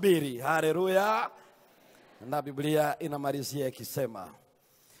na shubiri. Haleluya. Na Biblia inamalizia ikisema,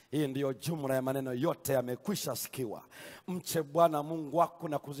 hii ndiyo jumla ya maneno yote yamekwisha sikiwa: mche Bwana Mungu wako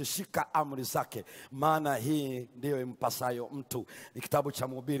na kuzishika amri zake, maana hii ndiyo impasayo mtu. Ni kitabu cha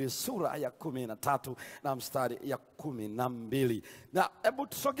Mhubiri sura ya 13 na mstari ya 12. Na hebu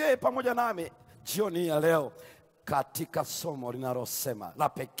tusogee pamoja nami jioni ya leo katika somo linalosema la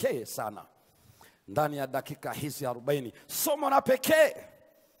pekee sana ndani ya dakika hizi 40. Somo la pekee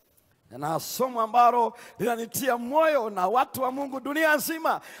na somo ambalo linanitia moyo na watu wa Mungu dunia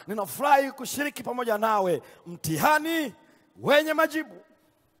nzima. Ninafurahi kushiriki pamoja nawe. Mtihani wenye majibu.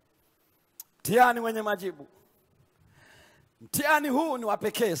 Mtihani wenye majibu. Mtihani huu ni wa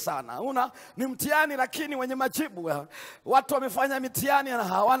pekee sana. Ni mtihani lakini wenye majibu. Watu wamefanya mitihani na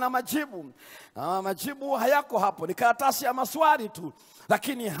hawana majibu. Majibu hayako hapo, ni karatasi ya maswali tu.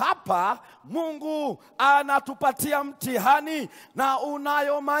 Lakini hapa Mungu anatupatia mtihani na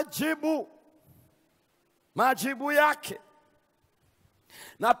unayo majibu. Majibu yake.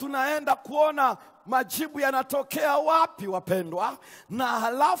 Na tunaenda kuona majibu yanatokea wapi wapendwa, na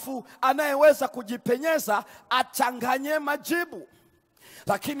halafu anayeweza kujipenyeza achanganye majibu.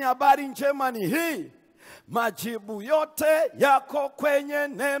 Lakini habari njema ni hii, majibu yote yako kwenye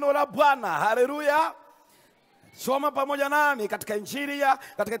neno la Bwana. Haleluya. Soma pamoja nami katika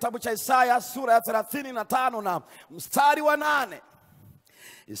katika kitabu cha Isaya sura ya 35 na mstari wa 8.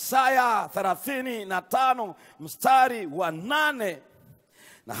 Isaya 35 mstari wa 8.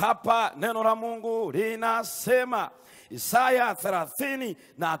 Na hapa neno la Mungu linasema, Isaya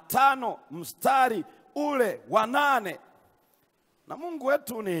 35 mstari ule wa 8. Na Mungu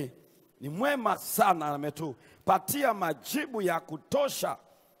wetu ni mwema sana, ametupatia majibu ya kutosha.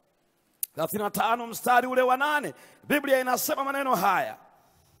 35 mstari ule wa 8. Biblia inasema maneno haya.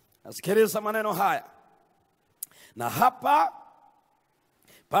 Nasikiliza maneno haya. Na hapa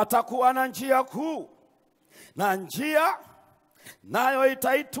patakuwa na njia kuu, na njia nayo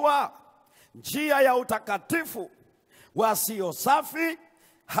itaitwa njia ya utakatifu. Wasio safi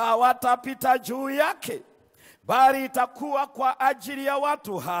hawatapita juu yake, bali itakuwa kwa ajili ya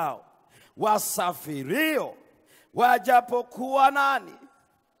watu hao wasafirio, wajapokuwa nani?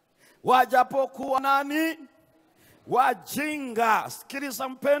 Wajapokuwa nani? Wajinga. Sikiliza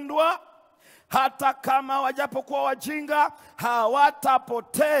mpendwa, hata kama wajapokuwa wajinga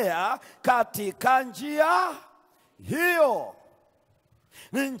hawatapotea katika njia hiyo.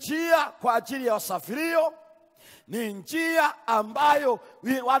 Ni njia kwa ajili ya wasafirio. Ni njia ambayo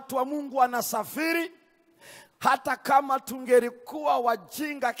watu wa Mungu wanasafiri. Hata kama tungelikuwa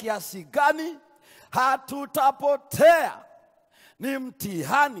wajinga kiasi gani, hatutapotea. Ni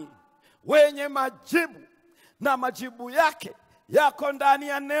mtihani wenye majibu, na majibu yake yako ndani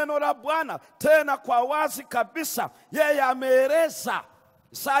ya neno la Bwana. Tena kwa wazi kabisa yeye ameeleza.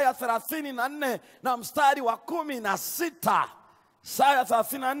 Isaya 34 na mstari wa 16. Isaya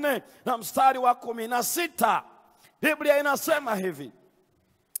 34 na mstari wa 16. Biblia inasema hivi: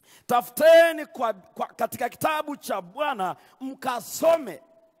 tafuteni katika kitabu cha Bwana mkasome.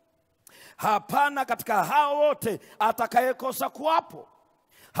 Hapana katika hao wote atakayekosa kuwapo.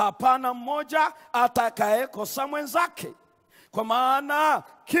 Hapana mmoja atakayekosa mwenzake. Kwa maana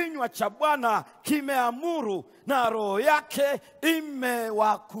kinywa cha Bwana kimeamuru na roho yake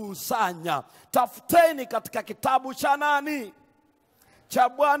imewakusanya. Tafuteni katika kitabu cha nani? Cha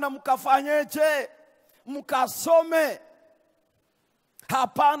Bwana mkafanyeje? Mkasome.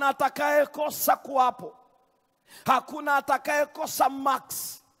 Hapana atakayekosa kuwapo. Hakuna atakayekosa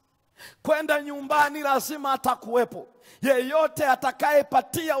max. Kwenda nyumbani lazima atakuwepo. Yeyote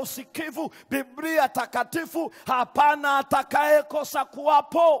atakayepatia usikivu Biblia takatifu, hapana atakayekosa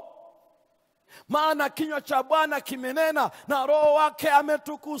kuwapo. Maana kinywa cha Bwana kimenena na roho wake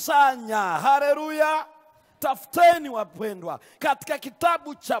ametukusanya. Haleluya. Tafuteni wapendwa katika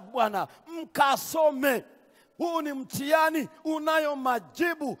kitabu cha Bwana mkasome. Huu ni mtihani unayo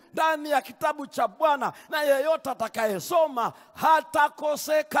majibu ndani ya kitabu cha Bwana, na yeyote atakayesoma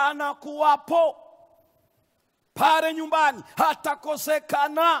hatakosekana kuwapo. Pale nyumbani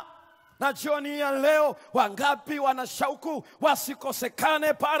hatakosekana. Na jioni ya leo, wangapi wanashauku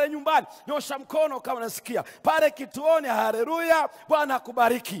wasikosekane pale nyumbani? Nyosha mkono kama unasikia. Pale kituoni, haleluya, Bwana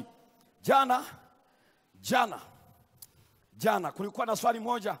akubariki. Jana kulikuwa na swali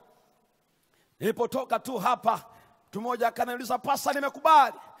moja. Nilipotoka tu hapa, mtu mmoja akaniuliza, pasa,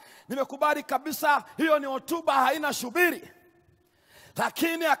 nimekubali kabisa, hiyo ni hotuba haina shubiri.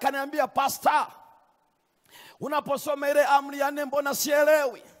 Lakini akaniambia, pasta, unaposoma ile amri ya 4 mbona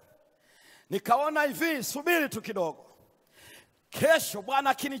sielewi? Nikaona hivi, subiri tu kidogo. Kesho Bwana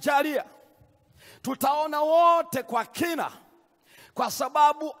akinijalia tutaona wote kwa kina, kwa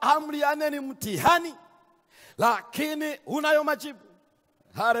sababu amri ya 4 ni mtihani, lakini unayo majibu.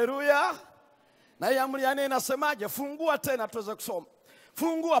 Haleluya. Na hii amri ya 4 inasemaje? Fungua tena tuweze kusoma.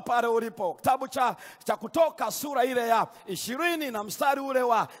 Fungua pale ulipo. Kitabu cha Kutoka sura ile ya 20 na mstari ule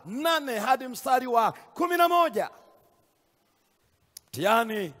wa 8 hadi mstari wa 11.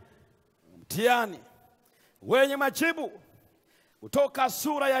 Mtihani wenye majibu. Kutoka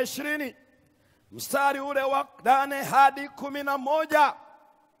sura ya 20 mstari ule wa 8 hadi 11.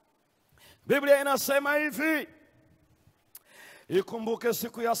 Biblia inasema hivi, ikumbuke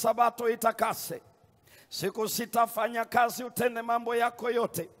siku ya Sabato itakase. Siku sita fanya kazi utende mambo yako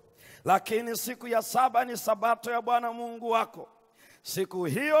yote, lakini siku ya saba ni Sabato ya Bwana Mungu wako. Siku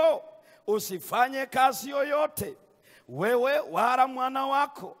hiyo usifanye kazi yoyote, wewe wala mwana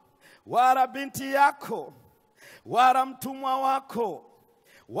wako, wala binti yako, wala mtumwa wako,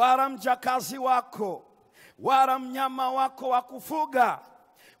 wala mjakazi wako, wala mnyama wako wa kufuga,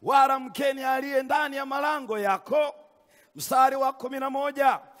 wala mgeni aliye ndani ya malango yako. Mstari wa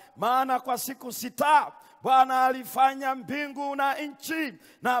 11, maana kwa siku sita Bwana alifanya mbingu na nchi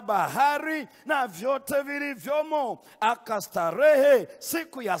na bahari na vyote vilivyomo, akastarehe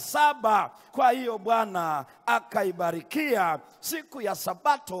siku ya saba. Kwa hiyo Bwana akaibarikia siku ya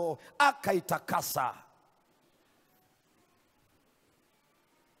Sabato akaitakasa.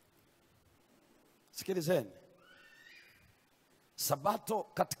 Sikilizeni, Sabato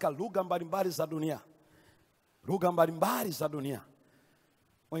katika lugha mbalimbali za dunia, lugha mbalimbali za dunia,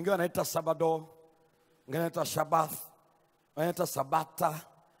 wengine wanaita Sabado, wengine wanaita Shabath, wengine wanaita Sabata,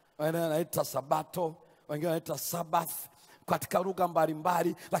 wengine wanaita Sabato, wengine wanaita Sabath, katika lugha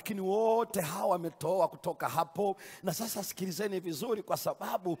mbalimbali, lakini wote hawa wametoa kutoka hapo. Na sasa sikilizeni vizuri, kwa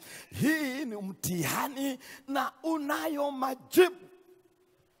sababu hii ni mtihani na unayo majibu.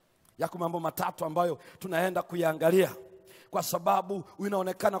 Yako mambo matatu ambayo tunaenda kuyaangalia, kwa sababu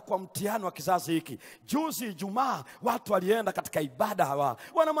inaonekana kwa mtihani wa kizazi hiki. Juzi Ijumaa watu walienda katika ibada, hawa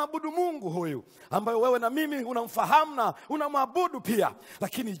wanamwabudu Mungu huyu ambaye wewe na mimi unamfahamu na unamwabudu pia.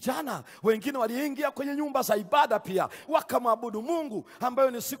 Lakini jana wengine waliingia kwenye nyumba za ibada pia wakamwabudu Mungu,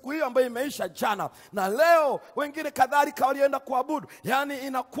 ambayo ni siku hiyo ambayo imeisha jana. Na leo wengine kadhalika walienda kuabudu. Yani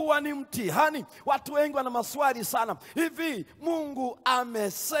inakuwa ni mtihani. Watu wengi wana maswali sana. Hivi Mungu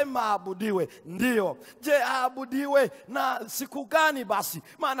amesema abudiwe? Ndio. Je, aabudiwe na siku gani basi?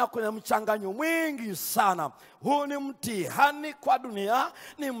 Maana kuna mchanganyo mwingi sana. Huu ni mtihani kwa dunia,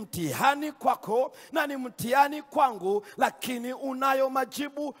 ni mtihani kwako na ni mtihani kwangu, lakini unayo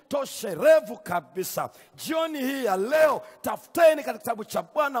majibu tosherevu kabisa. Jioni hii ya leo tafuteni katika kitabu cha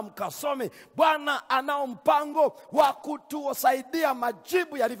Bwana mkasome. Bwana anao mpango wa kutusaidia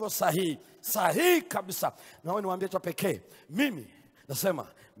majibu yalivyo sahihi, sahihi kabisa. Na wewe niwaambie cha pekee, mimi nasema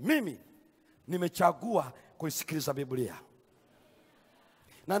mimi nimechagua kuisikiliza Biblia.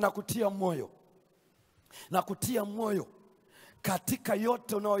 Na nakutia moyo, nakutia moyo katika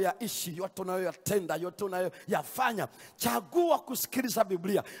yote unayoyaishi, yote unayoyatenda, yote unayoyafanya. Chagua kusikiliza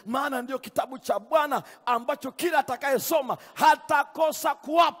Biblia, maana ndio kitabu cha Bwana ambacho kila atakayesoma hatakosa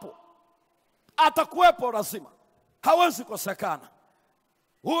kuwapo. Atakuwepo lazima, hawezi kosekana.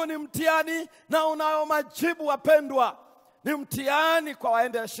 Huu ni mtihani na unayo majibu, wapendwa. Ni mtihani kwa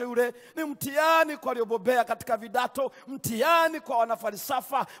waende shule, ni mtihani kwa waliobobea katika vidato, mtihani kwa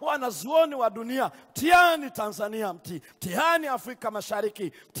wanafalsafa, wanazuoni wa dunia, mtihani Tanzania, mtihani Afrika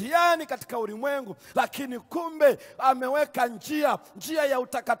Mashariki, mtihani katika ulimwengu. Lakini kumbe ameweka njia ya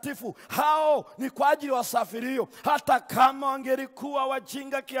utakatifu. Hao ni kwa ajili ya wasafirio. Hata kama wangelikuwa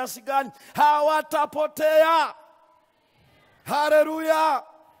wajinga kiasi gani, hawatapotea. Haleluya!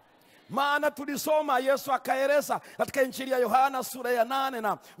 Maana tulisoma Yesu akaeleza katika Injili ya Yohana sura ya 8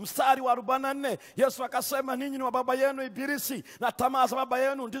 na mstari wa 44. Yesu akasema, ninyi ni wa baba yenu Ibilisi, na tamaa za baba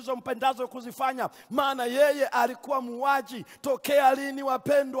yenu ndizo mpendazo kuzifanya. Maana yeye alikuwa muuaji tokea lini,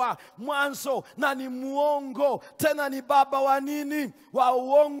 wapendwa? Mwanzo, na ni muongo, tena ni baba wa nini? Wa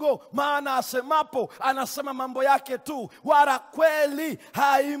uongo. Maana asemapo anasema mambo yake tu, wala kweli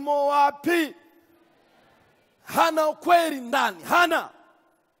haimo wapi? Hana ukweli ndani, hana.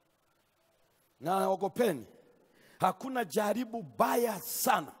 Na ogopeni, hakuna jaribu baya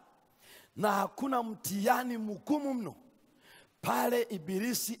sana na hakuna mtihani mgumu mno pale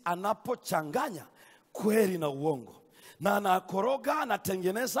Ibilisi anapochanganya kweli na uongo, na anakoroga,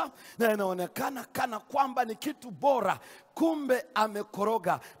 anatengeneza, na inaonekana kana kwamba ni kitu bora, kumbe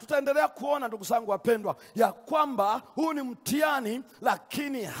amekoroga. Tutaendelea kuona, ndugu zangu wapendwa, ya kwamba huu ni mtihani,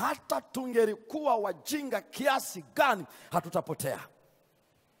 lakini hata tungelikuwa wajinga kiasi gani hatutapotea.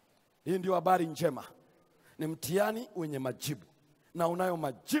 Hii ndio habari njema. Ni mtihani wenye majibu, na unayo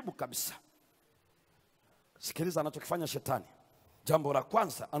majibu kabisa. Sikiliza anachokifanya shetani. Jambo la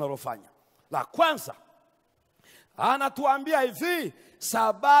kwanza analofanya, la kwanza, anatuambia hivi,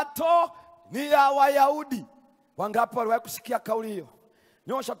 Sabato ni ya Wayahudi. Wangapi waliwahi kusikia kauli hiyo?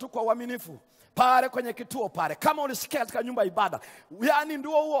 Nyosha tu kwa uaminifu. Pale kwenye kituo pale, kama ulisikia katika nyumba ibada, yani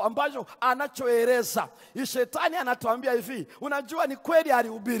ndio huo ambacho anachoeleza. Shetani anatuambia hivi, unajua ni kweli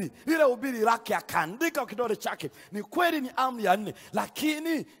alihubiri, ile hubiri lake akaandika kidole chake, ni kweli ni amri ya 4,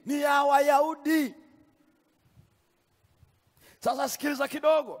 lakini ni ya Wayahudi. Sasa sikiliza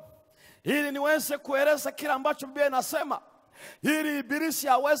kidogo. ili niweze kueleza kila ambacho Biblia inasema, ili ibilisi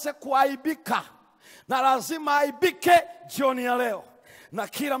aweze kuaibika, na lazima aibike jioni ya leo, na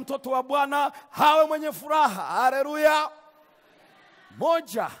kila mtoto wa Bwana hawe mwenye furaha. Haleluya.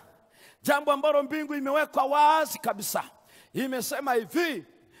 Moja, jambo ambalo mbingu imeweka wazi kabisa, imesema hivi,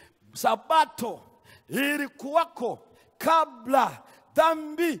 Sabato ilikuwako kabla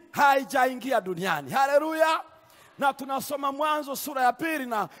dhambi haijaingia duniani. Haleluya. Na tunasoma Mwanzo sura ya 2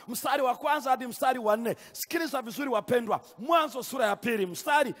 na mstari wa 1 hadi mstari wa 4. Sikiliza vizuri wapendwa, Mwanzo sura ya 2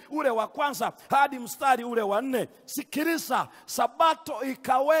 mstari ule wa 1 hadi mstari ule wa 4. Sikiliza, Sabato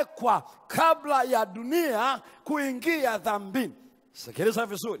ikawekwa kabla ya dunia kuingia dhambini. Sikiliza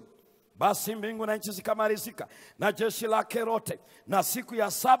vizuri. Basi mbingu na nchi zikamalizika na jeshi lake lote, na siku ya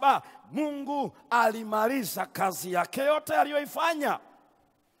 7 Mungu alimaliza kazi yake yote aliyoifanya.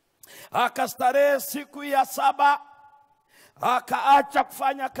 Akastarehe siku ya 7, akaacha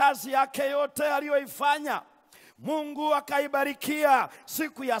kufanya kazi yake yote aliyoifanya. Mungu akaibarikia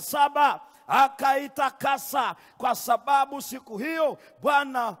siku ya 7, akaitakasa, kwa sababu siku hiyo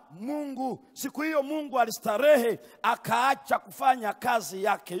Mungu alistarehe, akaacha kufanya kazi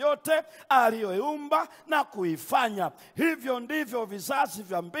yake yote aliyoiumba na kuifanya. Hivyo ndivyo vizazi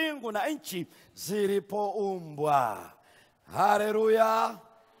vya mbingu na nchi zilipoumbwa. Haleluya.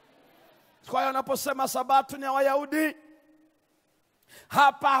 Kwa hiyo anaposema Sabato ni ya Wayahudi,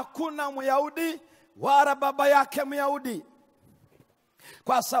 hapa hakuna Myahudi wala baba yake Myahudi,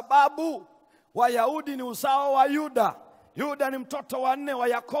 kwa sababu Wayahudi ni uzao wa Yuda. Yuda ni mtoto wa 4 wa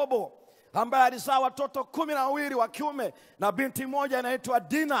Yakobo, ambaye alizaa watoto 12 wa kiume na binti moja inaitwa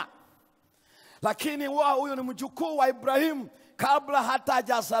Dina. Lakini huyu ni mjukuu wa Ibrahimu kabla hata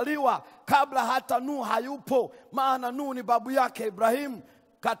hajazaliwa, kabla hata Nuhu hayupo, maana Nuhu ni babu yake Ibrahimu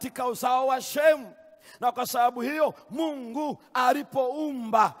katika uzao wa Shemu. Na kwa sababu hiyo Mungu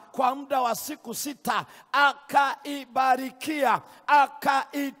alipoumba kwa muda wa siku 6, akaibarikia,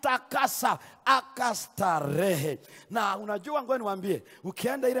 akaitakasa, akastarehe. Na unajua, ngoja niwaambie,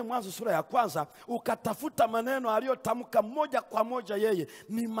 ukienda ile Mwanzo sura ya 1 ukatafuta maneno aliyotamka moja kwa moja yeye,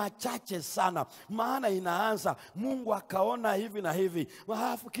 ni machache sana. Maana inaanza Mungu akaona hivi na hivi,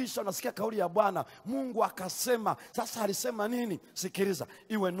 halafu kisha unasikia kauli ya Bwana Mungu akasema. Sasa alisema nini? Sikiliza,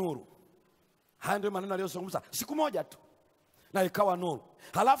 iwe nuru. Haya ndio maneno aliyozungumza siku moja tu, na ikawa nuru.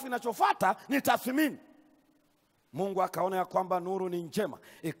 Halafu inachofuata ni tathmini. Mungu akaona ya kwamba nuru ni njema,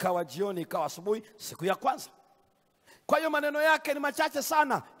 ikawa jioni, ikawa asubuhi, siku ya 1. Kwa hiyo maneno yake ni machache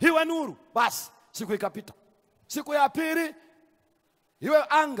sana, iwe nuru. Basi siku ikapita. Siku ya 2 iwe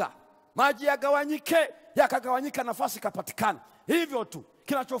anga, maji yagawanyike, yakagawanyika, nafasi ikapatikana. Hivyo tu.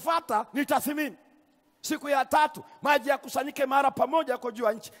 Kinachofuata ni tathmini. Siku ya 3 maji yakusanyike mara pamoja kwa juu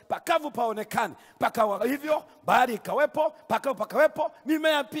ya nchi, pakavu paonekane. Pakawa hivyo, bahari ikawepo, pakavu pakawepo,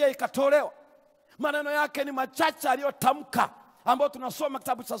 mimea pia ikatolewa. Maneno yake ni machache aliyotamka, ambao tunasoma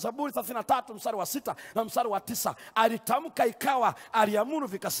kitabu cha Zaburi 33 mstari wa 6 na mstari wa 9. Alitamka ikawa, aliamuru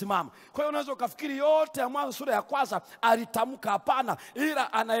vikasimama. Kwa hiyo unaweza ukafikiri yote ya Mwanzo sura ya 1 alitamka. Hapana,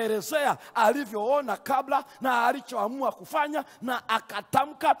 ila anaelezea alivyoona kabla na alichoamua kufanya, na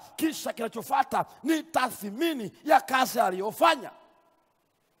akatamka. Kisha kinachofuata ni tathmini ya kazi aliyofanya.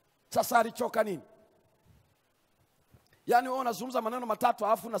 Sasa alichoka nini? Yaani wewe unazungumza maneno matatu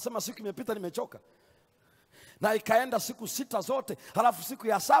alafu unasema siku imepita nimechoka. Na ikaenda siku 6 zote, halafu siku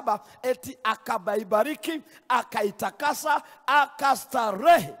ya 7 eti akabaibariki, akaitakasa,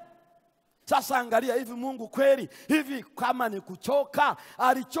 akastarehe. Sasa angalia, hivi Mungu kweli hivi kama ni kuchoka?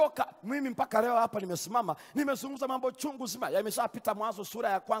 Alichoka? Mimi mpaka leo hapa nimesimama, nimezungumza mambo chungu zima, yameshapita Mwanzo sura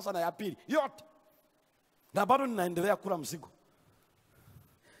ya 1 na ya 2 yote, na bado ninaendelea kula mzigo.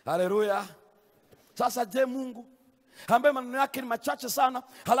 Haleluya. Sasa je, Mungu ambaye maneno yake ni machache sana,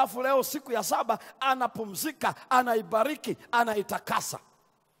 halafu leo siku ya 7 anapumzika, anaibariki, anaitakasa?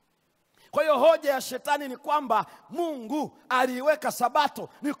 Kwa hiyo hoja ya shetani ni kwamba Mungu aliweka Sabato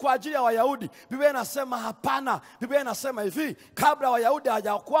ni kwa ajili ya Wayahudi. Biblia inasema hapana. Biblia inasema hivi, kabla Wayahudi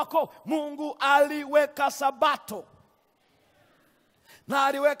hawajakuwako, Mungu aliweka Sabato. Na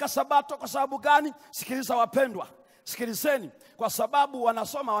aliweka Sabato kwa sababu gani? Sikiliza wapendwa, sikilizeni, kwa sababu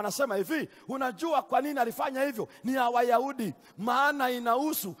wanasema hivi, unajua kwa nini alifanya hivyo? Ni ya Wayahudi, maana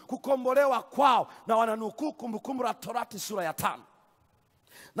inahusu kukombolewa kwao, na wananukuu Kumbukumbu la Torati sura ya 5.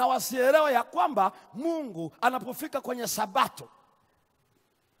 Na wasielewe ya kwamba Mungu anapofika kwenye Sabato,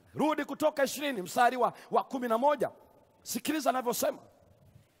 rudi Kutoka 20 mstari wa 11. Sikiliza anavyosema.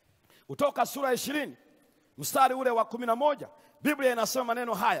 Kutoka sura 20 mstari ule wa 11. Biblia inasema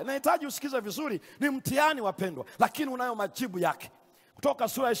maneno haya. Nahitaji usikize vizuri, ni mtihani wapendwa, lakini unayo majibu yake. Kutoka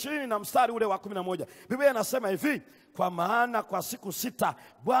sura 20 na mstari ule wa 11. Biblia inasema hivi, kwa maana kwa siku 6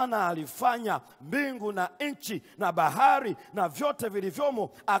 Bwana alifanya mbingu na nchi na bahari na vyote vilivyomo,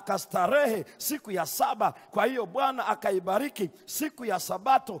 akastarehe siku ya 7. Kwa hiyo Bwana akaibariki siku ya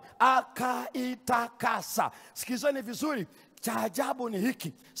Sabato akaitakasa. Sikizeni vizuri. Cha ajabu ni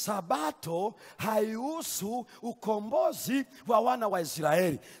hiki, Sabato haihusu ukombozi wa wana wa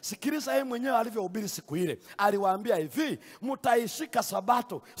Israeli. Sikiliza yeye mwenyewe alivyohubiri siku ile. Aliwaambia hivi, mtaishika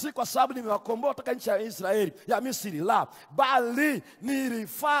Sabato si kwa sababu nimewakomboa kutoka nchi ya Israeli ya Misri, la, bali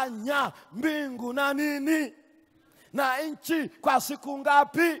nilifanya mbingu na nini na nchi kwa siku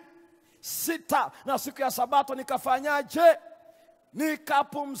ngapi? 6. Na siku ya Sabato nikafanyaje?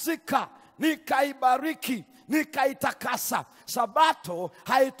 Nikapumzika, nikaibariki, nikaitakasa. Sabato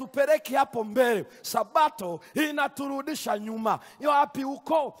haitupeleki hapo mbele. Sabato inaturudisha nyuma. Wapi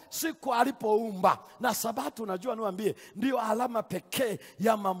huko? Siku alipoumba. Na Sabato, unajua niwaambie, ndio alama pekee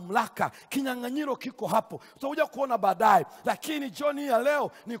ya mamlaka. Kinyang'anyiro kiko hapo, tutakuja kuona baadaye. Lakini jioni ya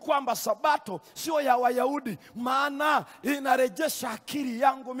leo ni kwamba Sabato sio ya Wayahudi, maana inarejesha akili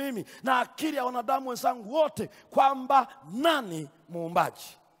yangu mimi na akili ya wanadamu wenzangu wote kwamba nani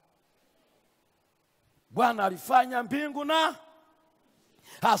muumbaji? Bwana alifanya mbingu na,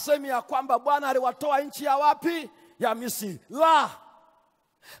 hasemi ya kwamba Bwana aliwatoa nchi ya wapi? Ya Misri. La,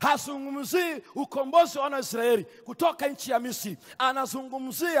 hasungumzii ukombozi wa Israeli kutoka nchi ya Misri.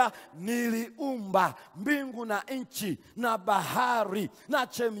 Anazungumzia niliumba mbingu na nchi na bahari na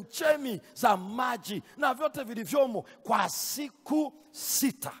chemchemi za maji na vyote vilivyomo kwa siku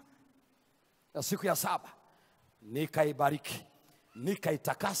 6. Na siku ya 7 nikaibariki,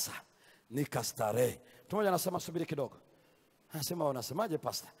 nikaitakasa, nikastarehe. Mmoja anasema subiri kidogo. Anasema unasemaje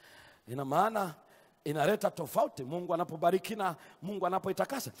pastor? Ina maana inaleta tofauti Mungu anapobariki na Mungu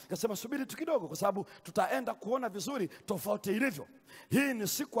anapoitakasa. Akasema subiri tu kidogo, kwa sababu tutaenda kuona vizuri tofauti ilivyo. Hii ni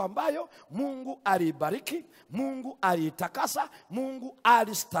siku ambayo Mungu alibariki, Mungu aliitakasa, Mungu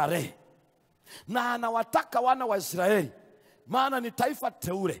alistarehe. Na anawataka wana wa Israeli, maana ni taifa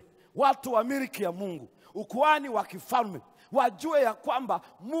teule, watu wa miliki ya Mungu, ukuhani wa kifalme, wajue ya kwamba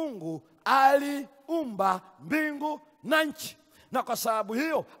Mungu aliumba mbingu na nchi. Na kwa sababu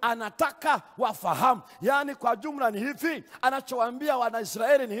hiyo anataka wafahamu, yani kwa jumla ni hivi, anachowaambia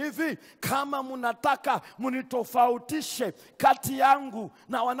Wanaisraeli ni hivi: kama mnataka mnitofautishe kati yangu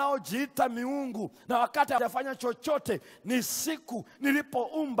na wanaojiita miungu, na wakati hajafanya chochote, ni siku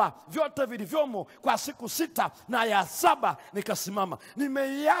nilipoumba vyote vilivyomo kwa siku 6, na ya 7 nikasimama.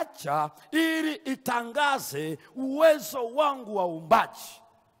 Nimeiacha ili itangaze uwezo wangu wa uumbaji.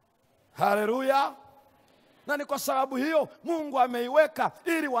 Haleluya. Na ni kwa sababu hiyo Mungu ameiweka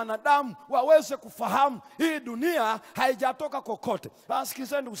ili wanadamu waweze kufahamu hii dunia haijatoka kokote.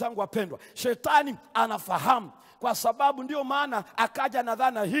 Sikizeni ndugu zangu wapendwa, shetani anafahamu, kwa sababu ndio maana akaja na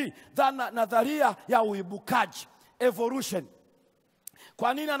dhana hii, nadharia ya uibukaji, evolution.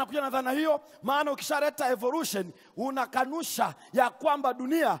 Kwa nini anakuja na dhana hiyo? Maana ukishaleta evolution unakanusha ya kwamba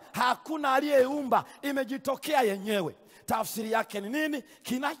dunia hakuna aliyeumba, imejitokea yenyewe. Tafsiri yake ni nini?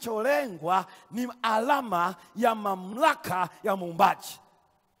 Kinacholengwa ni alama ya mamlaka ya muumbaji.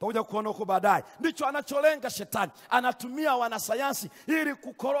 Tutakuja kuona huko baadaye. Ndicho anacholenga shetani. Anatumia wanasayansi ili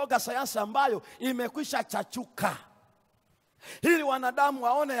kukoroga sayansi ambayo imekwisha chachuka, ili wanadamu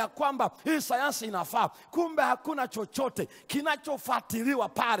waone ya kwamba hii sayansi inafaa. Kumbe hakuna chochote kinachofuatiliwa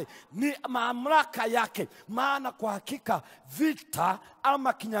pale, ni mamlaka yake. Maana kwa hakika vita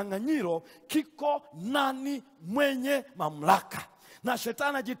ama kinyang'anyiro kiko nani mwenye mamlaka. Na shetani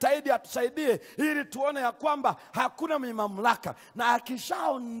anajitahidi atusaidie ili tuone ya kwamba hakuna mwenye mamlaka. Na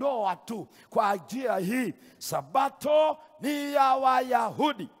akishaondoa tu kwa njia hii, Sabato ni ya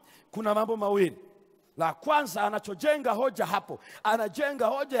Wayahudi, kuna mambo mawili. La kwanza, anachojenga hoja hapo, anajenga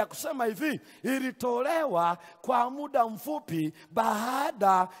hoja ya kusema hivi: ilitolewa kwa muda mfupi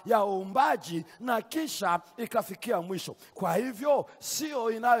baada ya uumbaji na kisha ikafikia mwisho. Kwa hivyo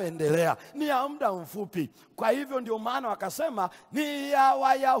sio inayoendelea, ni ya muda mfupi. Kwa hivyo ndio maana wakasema ni ya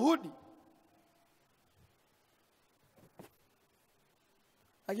Wayahudi.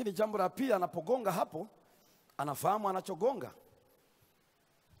 Lakini jambo la pili, anapogonga hapo anafahamu anachogonga,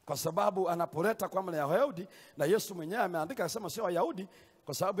 kwa sababu anapoleta kwamba ni ya Wayahudi, na Yesu mwenyewe ameandika akasema sio Wayahudi,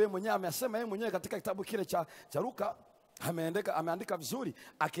 kwa sababu yeye mwenyewe amesema, yeye mwenyewe katika kitabu kile cha Luka ameandika vizuri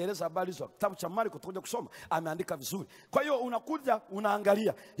akieleza habari hizo. Kitabu cha Marko tutakuja kusoma, ameandika vizuri. Kwa hiyo unakuja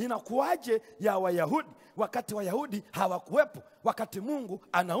unaangalia inakuaje ya Wayahudi wakati Wayahudi hawakuwepo wakati Mungu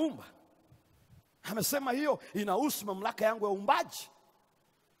anaumba. Amesema hiyo inahusu mamlaka yangu ya uumbaji.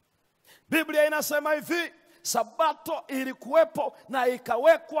 Biblia inasema hivi: Sabato ilikuwepo na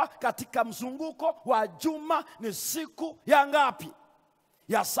ikawekwa katika mzunguko wa juma. Ni siku ya ngapi?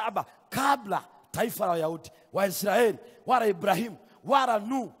 ya 7 kabla taifa la Wayahudi, Waisraeli, wala Ibrahimu, wala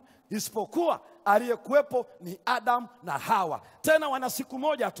Nuhu, isipokuwa aliyekuwepo ni Adam na Hawa. Tena wana siku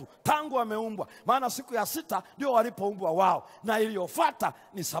moja tu tangu wameumbwa, maana siku ya 6 ndio walipoumbwa wao, na iliyofuata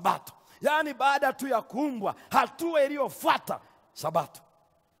ni Sabato. Yaani baada tu ya kuumbwa, hatua iliyofuata Sabato.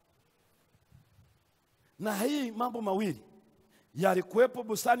 Na hii mambo mawili yalikuwepo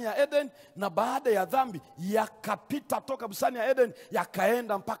bustani ya Eden, na baada ya dhambi yakapita toka bustani ya Eden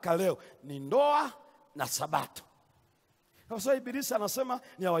yakaenda mpaka leo, ni ndoa na Sabato. Sasa Ibilisi anasema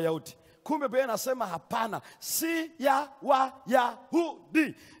ni ya Wayahudi, kumbe Biblia inasema hapana, si ya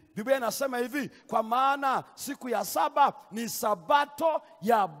Wayahudi. Biblia inasema hivi, kwa maana siku ya 7 ni Sabato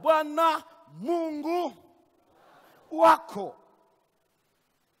ya Bwana Mungu wako.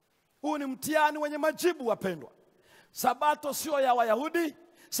 Huu ni mtihani wenye majibu, wapendwa. Sabato sio ya Wayahudi,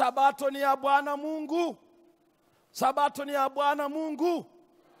 Sabato ni ya Bwana Mungu. Sabato ni ya Bwana Mungu,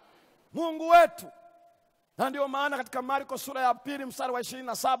 Mungu wetu. Na ndio maana katika Marko sura ya 2 mstari wa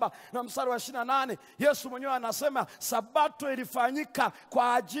 27 na mstari wa 28 Yesu mwenyewe anasema Sabato ilifanyika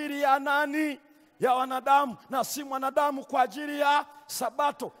kwa ajili ya nani? Ya wanadamu, na si mwanadamu kwa ajili ya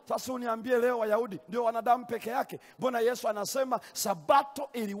Sabato. Sasa uniambie leo Wayahudi ndio wanadamu peke yake? Mbona Yesu anasema Sabato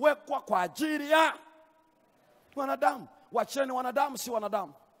iliwekwa kwa ajili ya wanadamu? Wacheni wanadamu si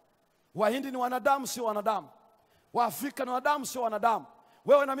wanadamu. Wahindi ni wanadamu si wanadamu. Waafrika ni wanadamu si wanadamu.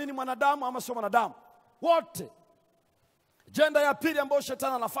 Wewe na mimi ni mwanadamu ama sio mwanadamu? Wote. Ajenda ya pili ambayo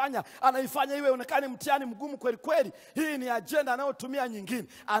shetani anafanya, anaifanya iwe onekane mtihani mgumu kweli kweli. Hii ni ajenda anayotumia nyingine.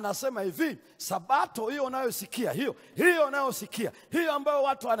 Anasema hivi, Sabato hiyo unayosikia, hiyo unayosikia, hiyo ambayo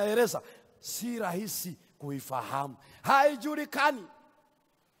watu wanaeleza, si rahisi kuifahamu. Haijulikani.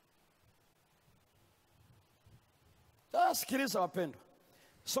 Sikiliza wapendwa.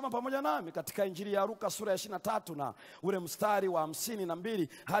 Soma pamoja nami katika Injili ya Luka sura ya 23 na ule mstari wa 52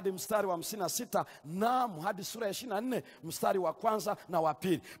 hadi mstari wa 56, naam hadi sura ya 24 mstari wa 1 na wa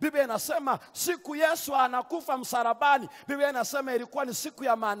 2. Biblia inasema siku Yesu anakufa msalabani, Biblia inasema ilikuwa ni siku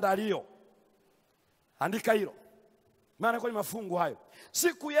ya maandalio. Andika hilo, maana kwa mafungu hayo.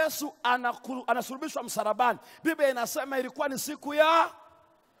 Siku Yesu anasulubishwa msalabani, Biblia inasema ilikuwa ni siku ya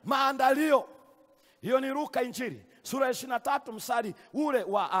maandalio. Hiyo ni Luka Injili sura ya 23 mstari ule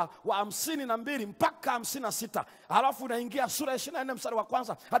wa 52 mpaka 56. Halafu unaingia sura ya 24 mstari wa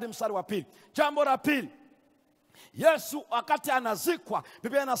 1 hadi mstari wa 2. Jambo la pili, Yesu wakati anazikwa,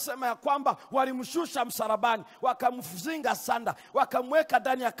 Biblia inasema ya kwamba walimshusha msalabani, wakamfunga sanda, wakamweka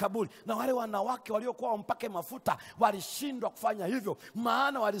ndani ya kaburi. Na wale wanawake waliokuwa wampake mafuta walishindwa kufanya hivyo,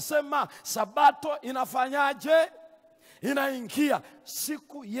 maana walisema Sabato inafanyaje? Inaingia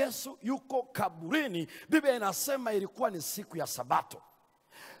siku Yesu yuko kaburini. Biblia inasema ilikuwa ni siku ya Sabato.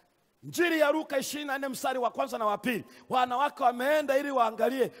 Injili ya Luka 24 mstari wa 1 na wa 2. Wanawake wameenda ili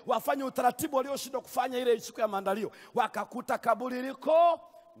waangalie, wafanye utaratibu walioshindwa kufanya ile siku ya maandalio. Wakakuta kaburi liko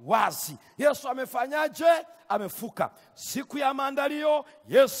wazi. Yesu amefanyaje? Amefuka. Siku ya maandalio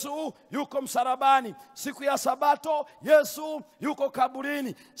Yesu yuko msalabani. Siku ya Sabato Yesu yuko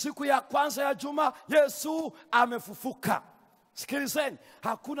kaburini. Siku ya kwanza ya juma Yesu amefufuka. Sikilizeni,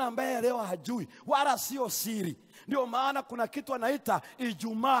 hakuna ambaye leo hajui, wala sio siri. Ndio maana kuna kitu anaita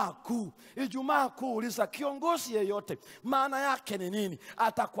Ijumaa Kuu. Ijumaa Kuu, uliza kiongozi yeyote maana yake ni nini,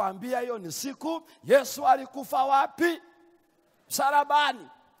 atakwambia hiyo ni siku Yesu alikufa wapi? Msalabani.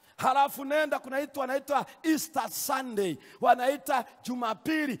 Halafu nenda wanaitwa Easter Sunday, wanaita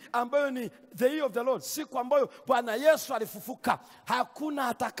Jumapili ambayo ni the day of the Lord, siku ambayo Bwana Yesu alifufuka. Hakuna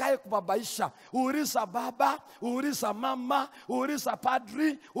atakaye kubabaisha. Uuliza baba, uuliza mama, uuliza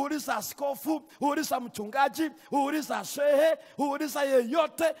padri, uuliza askofu, uuliza mchungaji, uuliza shehe, uuliza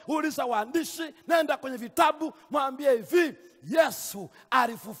yeyote, uuliza waandishi, nenda kwenye vitabu, mwambie hivi, Yesu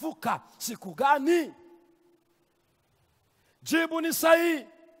alifufuka siku gani? Jibu ni sahihi.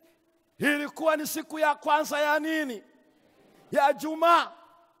 Ilikuwa ni siku ya kwanza ya nini? Ya Juma.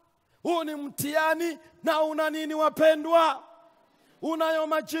 Huu ni mtihani na una nini wapendwa? Unayo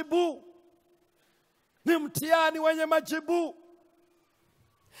majibu. Ni mtihani wenye majibu.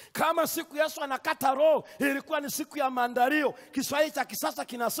 Kama siku Yesu anakata roho ilikuwa ni siku ya maandalio, Kiswahili cha kisasa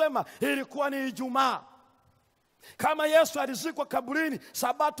kinasema ilikuwa ni Ijumaa. Kama Yesu alizikwa kaburini,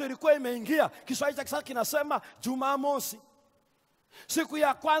 Sabato ilikuwa imeingia, Kiswahili cha kisasa kinasema Jumamosi. Siku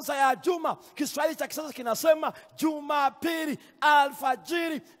ya kwanza ya juma, Kiswahili cha kisasa kinasema Jumapili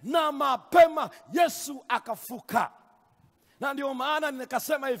alfajiri na mapema Yesu akafuka. Na ndio maana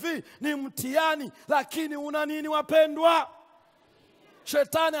nikasema hivi, ni mtihani lakini una nini wapendwa?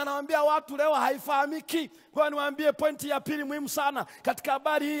 Shetani anawaambia watu leo haifahamiki. Kwa niwaambie pointi ya pili muhimu sana katika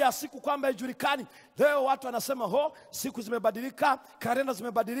habari hii ya siku kwamba haijulikani. Leo watu wanasema siku zimebadilika, kalenda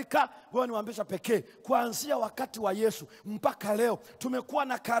zimebadilika. Kwa niwaambie pekee kuanzia wakati wa Yesu mpaka leo tumekuwa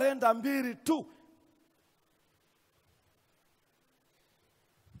na kalenda mbili tu.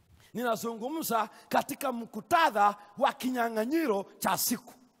 Ninazungumza katika muktadha wa kinyang'anyiro cha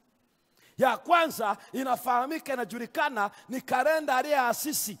siku. Ya kwanza inafahamika, inajulikana, ni kalenda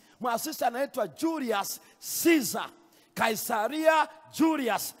aliyeasisi. Muasisi anaitwa Julius Caesar, Kaisaria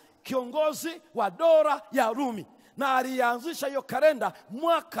Julius, kiongozi wa dola ya Rumi, na alianzisha hiyo kalenda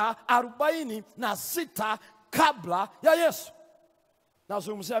mwaka 46 kabla ya Yesu.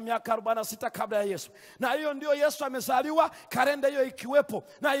 Nazungumzia miaka 46 kabla ya Yesu. Na hiyo ndio Yesu amezaliwa, kalenda hiyo ikiwepo,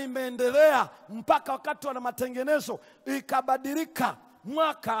 na imeendelea mpaka wakati wa matengenezo ikabadilika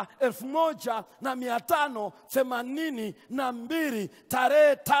mwaka 1582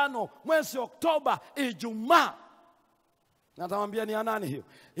 tarehe 5 mwezi Oktoba, Ijumaa. Natamwambia ni nani hiyo?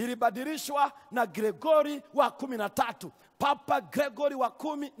 Ilibadilishwa na Gregori wa 13, Papa Gregori wa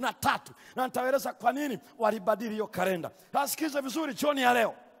 13, na nitaeleza kwa nini walibadili hiyo kalenda. Nasikize vizuri jioni ya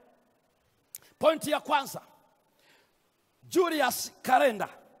leo. Pointi ya kwanza, Julius kalenda.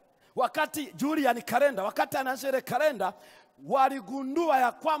 Wakati Julian kalenda, wakati anaanza ile kalenda, waligundua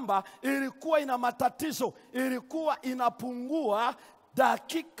ya kwamba ilikuwa ina matatizo, ilikuwa inapungua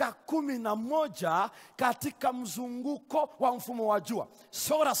dakika 11 katika mzunguko wa mfumo wa jua,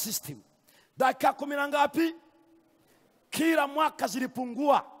 solar system. Dakika 10 na ngapi? Kila mwaka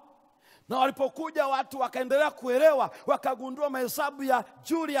zilipungua. Na walipokuja watu wakaendelea kuelewa, wakagundua mahesabu ya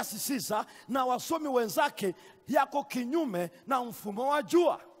Julius Caesar na wasomi wenzake yako kinyume na mfumo wa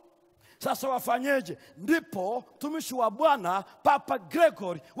jua. Sasa wafanyeje? Ndipo mtumishi wa Bwana Papa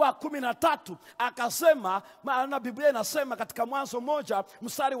Gregory wa 13 akasema, maana Biblia inasema katika Mwanzo 1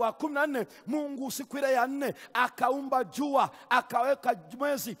 mstari wa 14, Mungu siku ile ya 4 akaumba jua, akaweka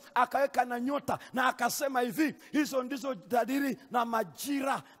mwezi, akaweka na nyota, na akasema hivi, hizo ndizo dalili na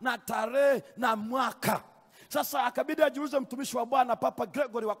majira na tarehe na mwaka. Sasa akabidi ajiulize mtumishi wa Bwana Papa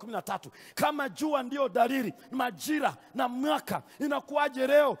Gregory wa 13, kama jua ndio dalili, majira na mwaka, inakuwaje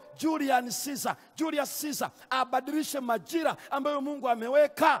leo Julius Caesar abadilishe majira ambayo Mungu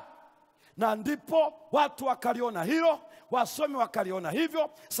ameweka? Na ndipo watu wakaliona hilo, wasomi wakaliona hivyo,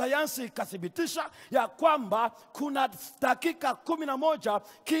 sayansi ikathibitisha ya kwamba kuna dakika 11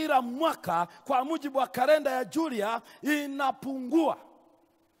 kila mwaka kwa mujibu wa kalenda ya Julia inapungua.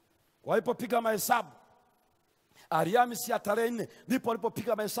 Walipopiga mahesabu Alhamisi ya tarehe 4, ndipo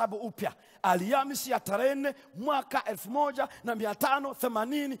walipopiga mahesabu upya. Alhamisi ya tarehe 4 mwaka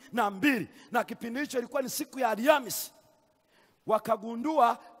 1582, na kipindi hicho ilikuwa ni siku ya Alhamisi.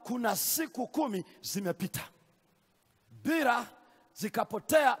 Wakagundua kuna siku 10 zimepita bila,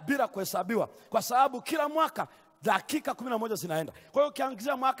 zikapotea bila kuhesabiwa, kwa sababu kila mwaka dakika 11 zinaenda. Kwa hiyo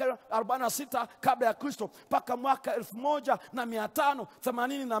ukiangalia mwaka 46 kabla ya Kristo mpaka mwaka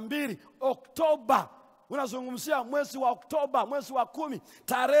 1582 Oktoba, unazungumzia mwezi wa Oktoba, mwezi wa 10,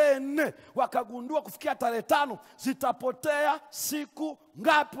 tarehe 4, wakagundua kufikia tarehe 5 zitapotea siku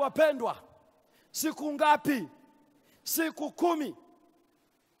ngapi wapendwa? Siku ngapi? Siku 10.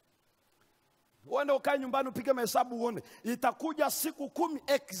 Uende ukae nyumbani upige mahesabu uone, itakuja siku 10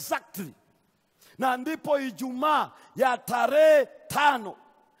 exactly. Na ndipo Ijumaa ya tarehe 5,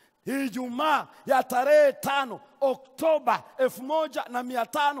 Ijumaa ya tarehe 5 Oktoba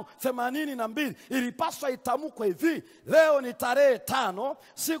 1582 ilipaswa itamkwe hivi, leo ni tarehe 5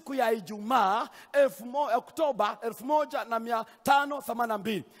 siku ya Ijumaa Oktoba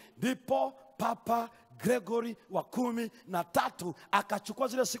 1582. Ndipo Papa Gregory wa 13 akachukua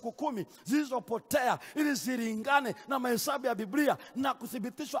zile siku 10 zilizopotea ili zilingane na mahesabu ya Biblia na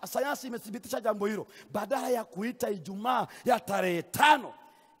kuthibitishwa. Sayansi imethibitisha jambo hilo. Badala ya kuita Ijumaa ya tarehe 5,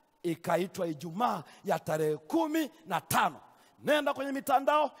 ikaitwa Ijumaa ya tarehe 15. Nenda kwenye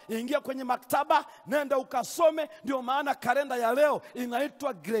mitandao, ingia kwenye maktaba, nenda ukasome. Ndio maana kalenda ya leo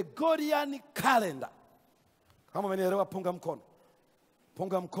inaitwa Gregorian calendar. Kama umenielewa, punga mkono.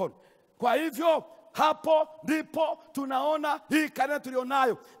 Punga mkono. Kwa hivyo hapo ndipo tunaona hii kalenda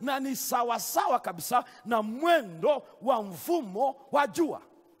tulionayo, na ni sawa sawa kabisa na mwendo wa mfumo wa jua.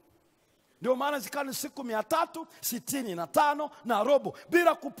 Ndio maana zikawa ni siku 365 na robo,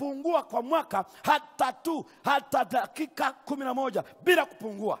 bila kupungua kwa mwaka hata dakika 11 bila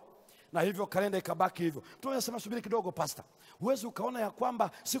kupungua. Na hivyo kalenda ikabaki hivyo. Tunasema subiri kidogo pastor, huwezi ukaona ya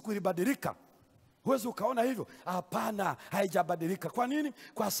kwamba siku ilibadilika. Huwezi ukaona hivyo. Hapana, haijabadilika. Kwa nini?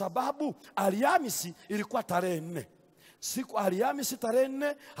 Kwa sababu Alhamisi ilikuwa tarehe 4. Siku Alhamisi tarehe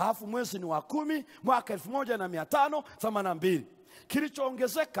 4, halafu mwezi ni wa 10 mwaka 1582.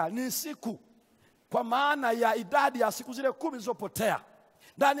 Kilichoongezeka ni siku, kwa maana ya idadi ya siku zile 10 zilizopotea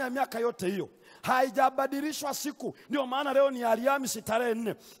ndani ya miaka yote hiyo. Haijabadilishwa siku. Ndio maana leo ni Alhamisi tarehe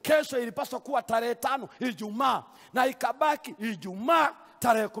 4. Kesho ilipaswa kuwa tarehe 5 Ijumaa, na ikabaki Ijumaa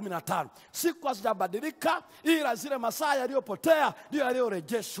tarehe 15. Siku hazijabadilika, ila zile masaa yaliyopotea ndio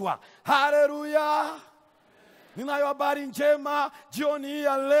yaliyorejeshwa. Haleluya! Ninayo habari njema jioni hii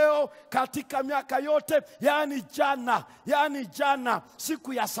ya leo. Katika miaka yote, yani jana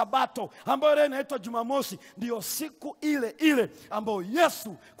siku ya Sabato ambayo leo inaitwa Jumamosi, ndio siku ile ile ambayo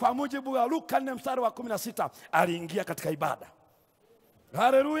Yesu kwa mujibu wa Luka 4 mstari wa 16 aliingia katika ibada.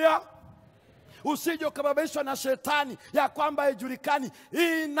 Haleluya! Usije ukababaishwa na shetani ya kwamba haijulikani.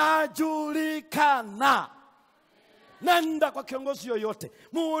 Inajulikana. Nenda kwa kiongozi yoyote,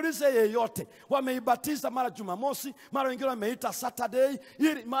 muulize yeyote. Wameibatiza mara Jumamosi, mara wengine wameita Saturday,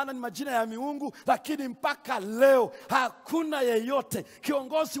 ili maana ni majina ya miungu, lakini mpaka leo hakuna yeyote,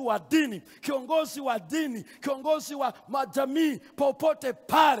 kiongozi wa majamii popote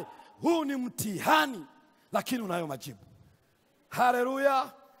pale. Huu ni mtihani, lakini unayo majibu.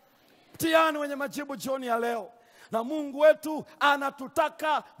 Haleluya! Mtihani wenye majibu jioni ya leo. Na Mungu wetu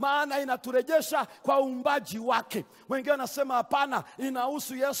anatutaka, maana inaturejesha kwa uumbaji wake. Wengine wanasema hapana,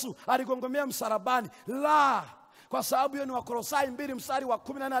 inahusu Yesu aligongomea msalabani. La, kwa sababu hiyo ni Wakolosai 2 mstari wa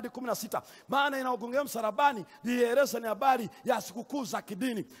 14 hadi 16. Maana inaogongea msalabani lieleza ni habari ya sikukuu za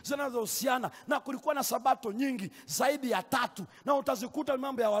kidini zinazohusiana, na kulikuwa na sabato nyingi zaidi ya 3, na utazikuta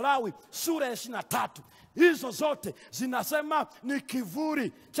mambo ya Walawi sura ya 23. Hizo zote zinasema ni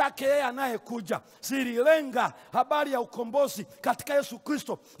kivuli chake yeye anayekuja. Zililenga habari ya ukombozi katika Yesu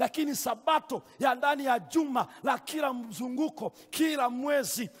Kristo, lakini sabato ya ndani ya juma la kila mzunguko, kila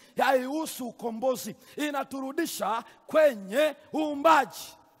mwezi, haihusu ukombozi, inaturudisha kwenye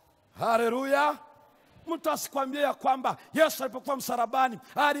uumbaji. Haleluya! Mtu asikwambie ya kwamba Yesu alipokuwa msalabani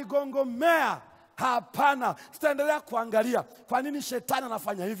aligongomea. Hapana, tutaendelea kuangalia kwa nini shetani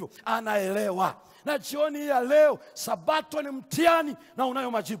anafanya hivyo. Anaelewa. Na jioni ya leo, sabato ni mtihani na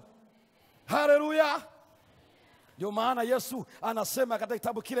unayo majibu. Haleluya! Ndio maana Yesu anasema katika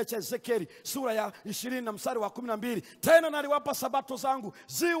kitabu kile cha Ezekieli sura ya 20 na mstari wa 12, tena naliwapa sabato zangu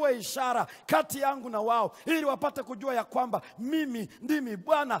ziwe ishara kati yangu na wao, ili wapate kujua ya kwamba mimi ndimi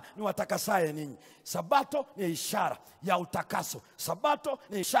Bwana niwatakasaye ninyi. Sabato ni ishara ya utakaso. Sabato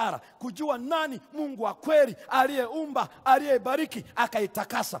ni ishara kujua nani Mungu wa kweli, aliyeumba, aliyebariki,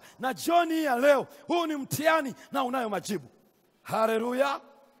 akaitakasa. Na jioni ya leo, huu ni mtihani na unayo majibu. Haleluya!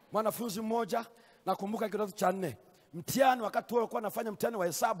 Mwanafunzi mmoja, nakumbuka kidato cha 4, mtihani wakati wao walikuwa wanafanya mtihani wa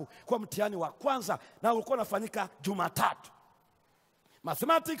hesabu kwa mtihani wa kwanza, na ulikuwa unafanyika Jumatatu.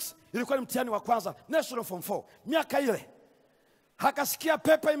 Mathematics ilikuwa ni mtihani wa kwanza, National Form 4. Miaka ile akasikia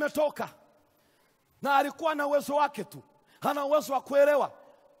pepa imetoka, na alikuwa na uwezo wake tu, hana uwezo wa kuelewa.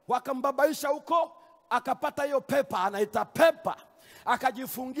 Wakambabaisha huko, akapata hiyo pepa, anaita pepa.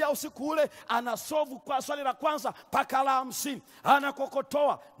 Akajifungia usiku ule, anasovu kwa swali la kwanza mpaka la 50,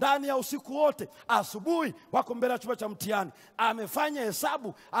 anakokotoa ndani ya usiku wote. Asubuhi wako mbele ya chumba cha mtihani, amefanya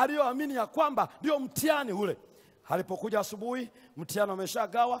hesabu aliyoamini ya kwamba ndio mtihani ule. Alipokuja asubuhi, mtihani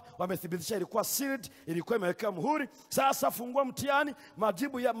wameshagawa, wamethibitisha ilikuwa sealed, ilikuwa imewekewa muhuri. Sasa fungua mtihani,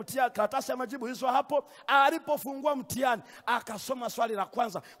 majibu ya mtihani, karatasi ya majibu hizo hapo. Alipofungua mtihani, akasoma swali la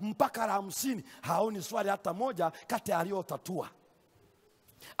kwanza mpaka la 50, haoni swali hata moja kati aliyotatua.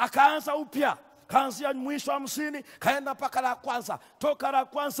 Akaanza upya, kaanzia mwisho wa 50, kaenda mpaka la kwanza, toka la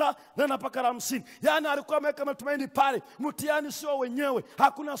kwanza nenda mpaka la 50. Yaani alikuwa ameweka matumaini pale. Mtihani sio wenyewe,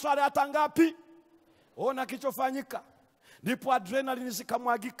 hakuna swali hata ngapi. Ona kilichofanyika. Ndipo adrenaline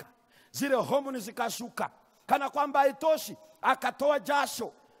zikamwagika, zile homoni zikashuka. Kana kwamba haitoshi, akatoa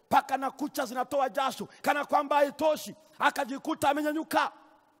jasho, paka na kucha zinatoa jasho. Kana kwamba haitoshi, akajikuta amenyanyuka,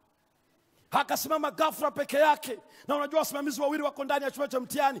 akasimama ghafla peke yake. Na unajua wasimamizi wawili wako ndani ya chumba cha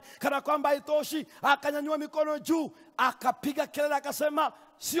mtihani. Kana kwamba haitoshi, akanyanyua mikono juu, akapiga kelele, akasema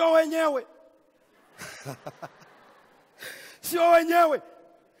sio wenyewe. Sio wenyewe,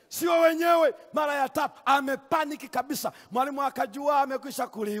 sio wenyewe. Mara ya 3 amepaniki kabisa. Mwalimu akajua amekwisha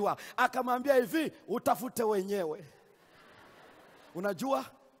kuliwa, akamwambia hivi, utafute wenyewe. Unajua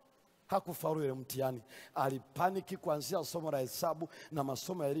hakufaulu ile mtihani. Alipaniki kuanzia somo la hesabu na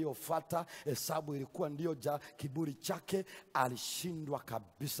masomo yaliyofuata. Hesabu ilikuwa ndio kiburi chake, alishindwa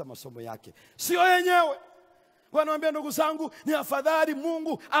kabisa masomo yake. Sio yenyewe. Wanaambia ndugu zangu, ni afadhali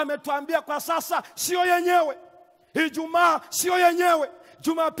Mungu ametuambia kwa sasa sio yenyewe. Ijumaa sio yenyewe,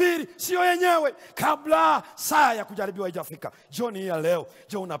 Jumapili sio yenyewe, kabla saa ya kujaribiwa haijafika. Jioni ya leo,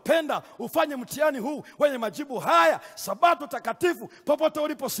 je, unapenda ufanye mtihani huu wenye majibu haya, sabato takatifu, popote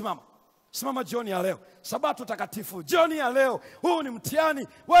uliposimama? Simama jioni ya leo, Sabato takatifu. Jioni ya leo, huu ni mtihani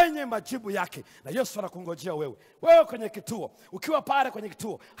wenye majibu yake, na Yesu anakungojea wewe. Wewe kwenye kituo, ukiwa pale kwenye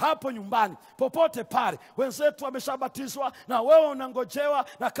kituo, hapo nyumbani, popote pale, wenzetu wameshabatizwa na wewe unangojewa,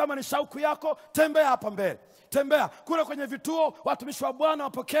 na kama ni shauku yako, tembea hapa mbele. Tembea kule kwenye vituo, watumishi wa Bwana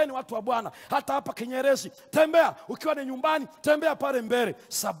wapokeni watu wa Bwana. Hata hapa Kinyerezi, tembea. Ukiwa ni nyumbani, tembea pale mbele.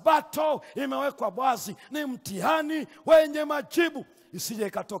 Sabato imewekwa wazi, ni mtihani wenye majibu. Isije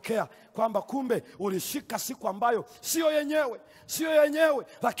ikatokea kwamba kumbe ulishika siku ambayo sio yenyewe,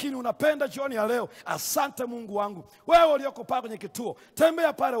 lakini unapenda jioni ya leo. Asante Mungu wangu. Wewe ulioko pale kwenye kituo,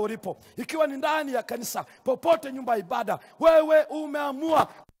 tembea pale ulipo. Ikiwa ni ndani ya kanisa, popote nyumba ibada, wewe umeamua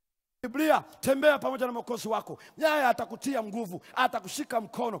Biblia, tembea pamoja na Mwokozi wako. Yeye atakutia nguvu, atakushika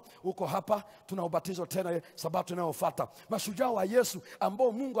mkono. Uko hapa, tuna ubatizo tena Sabato inayofuata. Mashujaa wa Yesu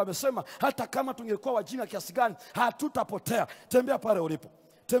ambao Mungu amesema hata kama tungekuwa wajinga kiasi gani hatutapotea. Tembea pale ulipo.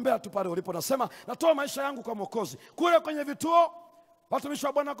 Tembea tu pale ulipo. Nasema natoa maisha yangu kwa Mwokozi. Kule kwenye vituo, watumishi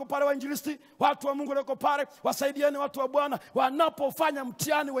wa Bwana wako pale, wainjilisti, watu wa Mungu wako pale, wasaidieni watu wa Bwana wanapofanya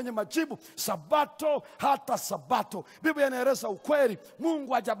mtihani wenye majibu. Sabato hata Sabato, Biblia inaeleza ukweli,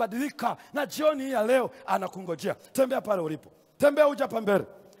 Mungu hajabadilika, na jioni hii ya leo anakungojea. Tembea pale ulipo. Tembea uja hapa mbele.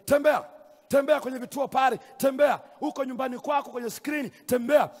 Tembea kwenye vituo pale, tembea uko nyumbani kwako kwenye screen,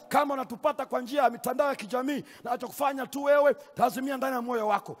 tembea. Kama unatupata kwa njia ya mitandao ya kijamii, na kufanya tu wewe, tazimia ndani ya moyo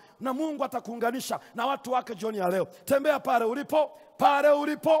wako, na Mungu atakuunganisha na watu wake jioni ya leo. Tembea pale ulipo.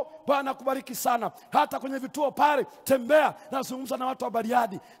 Bwana kubariki sana. Hata kwenye vituo pale, tembea. Nazungumza na watu wa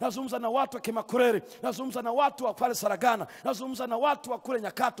Bariadi, nazungumza na watu wa Kimakureri, nazungumza na watu wa pale Saragana, nazungumza na watu wa kule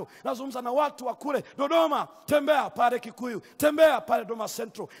Nyakato, nazungumza na watu wa kule Dodoma. Tembea pale Kikuyu, tembea pale Dodoma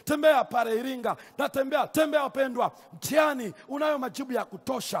Central, tembea pale Iringa, na tembea wapendwa. Mtihani unayo majibu ya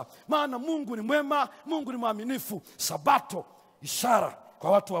kutosha, maana Mungu ni mwema, Mungu ni mwaminifu. Sabato ishara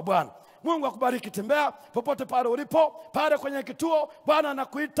kwa watu wa Bwana. Mungu akubariki. Tembea popote pale ulipo, pale kwenye kituo. Bwana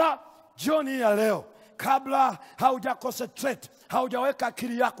anakuita jioni ya leo. Kabla hauja concentrate, haujaweka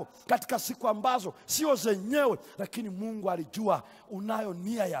akili yako katika siku ambazo sio zenyewe, lakini Mungu alijua unayo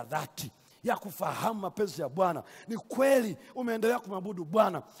nia ya dhati ya kufahamu mapenzi ya Bwana. Ni kweli umeendelea kumwabudu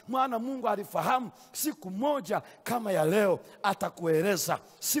Bwana, maana Mungu alifahamu siku moja kama ya leo atakueleza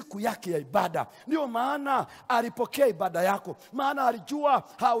siku yake ya ibada. Ndio maana alipokea ibada yako, maana alijua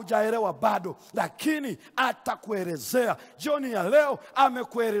haujaelewa bado, lakini atakuelezea. Jioni ya leo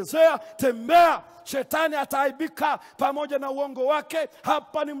amekuelezea. Tembea. Shetani ataaibika pamoja na uongo wake.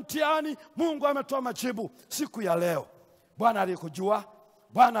 Hapa ni mtihani, Mungu ametoa majibu siku ya leo. Bwana alikujua,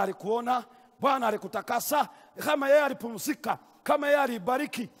 Bwana alikuona, Bwana alikutakasa. Kama yeye alipumzika, kama yeye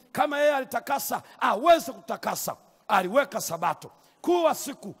alibariki, kama yeye alitakasa, aweze kutakasa. Aliweka Sabato kuwa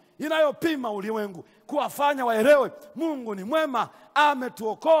siku inayopima ulimwengu, kuwafanya waelewe Mungu ni mwema,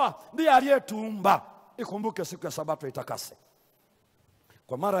 ametuokoa, ndiye aliyetuumba. Ikumbuke siku ya Sabato itakase.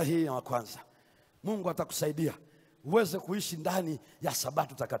 Kwa mara hii ya kwanza, Mungu atakusaidia uweze kuishi ndani ya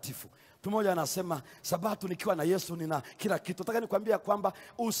Sabato takatifu. Mtu mmoja anasema, Sabato nikiwa na Yesu nina kila kitu. Nataka nikwambia kwamba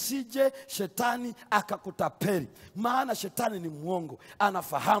usije shetani akakutapeli, maana shetani ni muongo,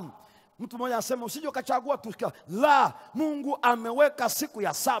 anafahamu. Mtu mmoja anasema usije ukachagua tu. La, Mungu ameweka siku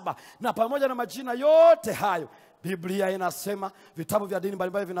ya saba, na pamoja na majina yote hayo, Biblia inasema, vitabu vya dini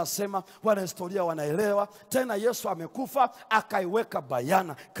mbalimbali vinasema, wana historia wanaelewa. Tena Yesu amekufa akaiweka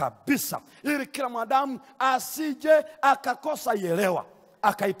bayana kabisa, ili kila mwanadamu asije akakosa ielewa.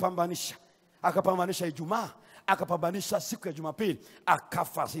 Akapambanisha Ijumaa, akapambanisha siku ya Jumapili,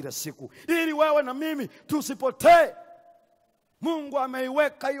 akafa zile siku ili wewe na mimi tusipotee. Mungu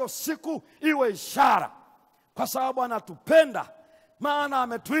ameiweka hiyo siku iwe ishara, kwa sababu anatupenda, maana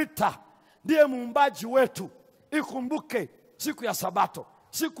ametuita, ndiye muumbaji wetu. Ikumbuke siku ya Sabato,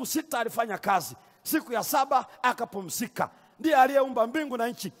 siku 6 alifanya kazi, siku ya 7 akapumzika. Ndiye aliyeumba mbingu na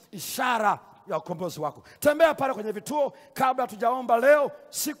nchi, ishara ya ukombozi wako. Tembea pale kwenye vituo. Kabla tujaomba leo,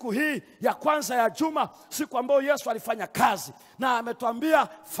 siku hii ya kwanza ya juma, siku ambayo Yesu alifanya kazi, na ametuambia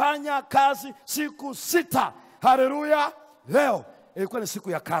fanya kazi siku 6. Haleluya! Leo ilikuwa ni siku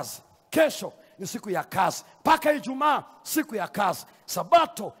ya kazi, kesho ni siku ya kazi, mpaka Ijumaa siku ya kazi.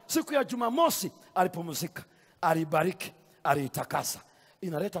 Sabato siku ya Jumamosi alipumzika, alibariki, alitakasa.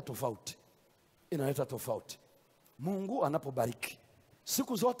 Inaleta tofauti. Mungu anapobariki,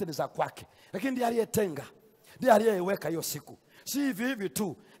 siku zote ni za kwake, lakini ndiye aliyetenga, ndiye aliyeweka hiyo siku. Si hivi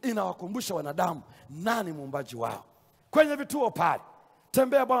tu, inawakumbusha wanadamu nani muumbaji wao. Kwenye vituo pale,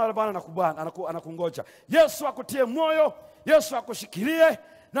 tembea. Bwana anakungoja. Yesu akutie moyo, Yesu akushikilie,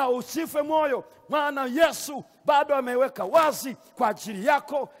 na usife moyo, maana Yesu bado ameweka wazi kwa ajili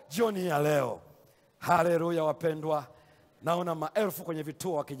yako jioni ya leo. Haleluya wapendwa. Naona maelfu kwenye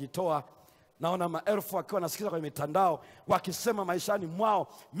vituo wakijitoa Naona maelfu wakiwa nasikiza kwenye mitandao wakisema maishani mwao,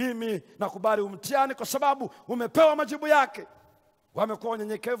 mimi nakubali umtihani kwa sababu umepewa majibu yake. Wamekuwa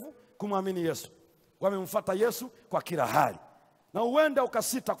wanyenyekevu kumwamini Yesu, wamemfuata Yesu kwa kila hali. Na uenda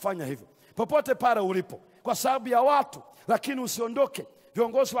ukasita kufanya hivyo popote pale ulipo kwa sababu ya watu, lakini usiondoke.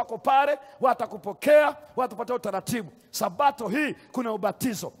 Viongozi wako pale watakupokea, watapatia utaratibu. Sabato hii kuna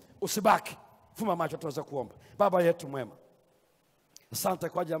ubatizo, usibaki. Fuma macho tuweze kuomba. Baba yetu mwema, asante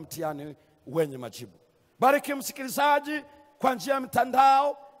kwa ajili ya mtihani wenye majibu. Bariki msikilizaji kwa njia ya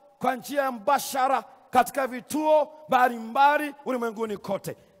mtandao, kwa njia ya mbashara katika vituo mbalimbali ulimwenguni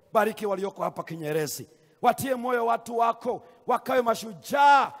kote. Bariki walioko hapa Kinyerezi. Watie moyo watu wako, wakawe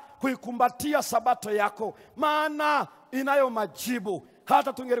mashujaa kuikumbatia sabato yako, maana inayo majibu.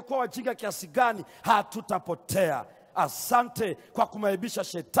 Hata tungelikuwa wajinga kiasi gani hatutapotea. Asante kwa kumaibisha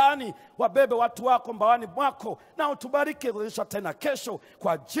shetani, wabebe watu wako mbawani mwako, na utubariki kulisha tena kesho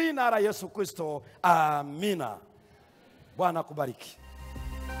kwa jina la Yesu Kristo. Amina. Bwana kubariki.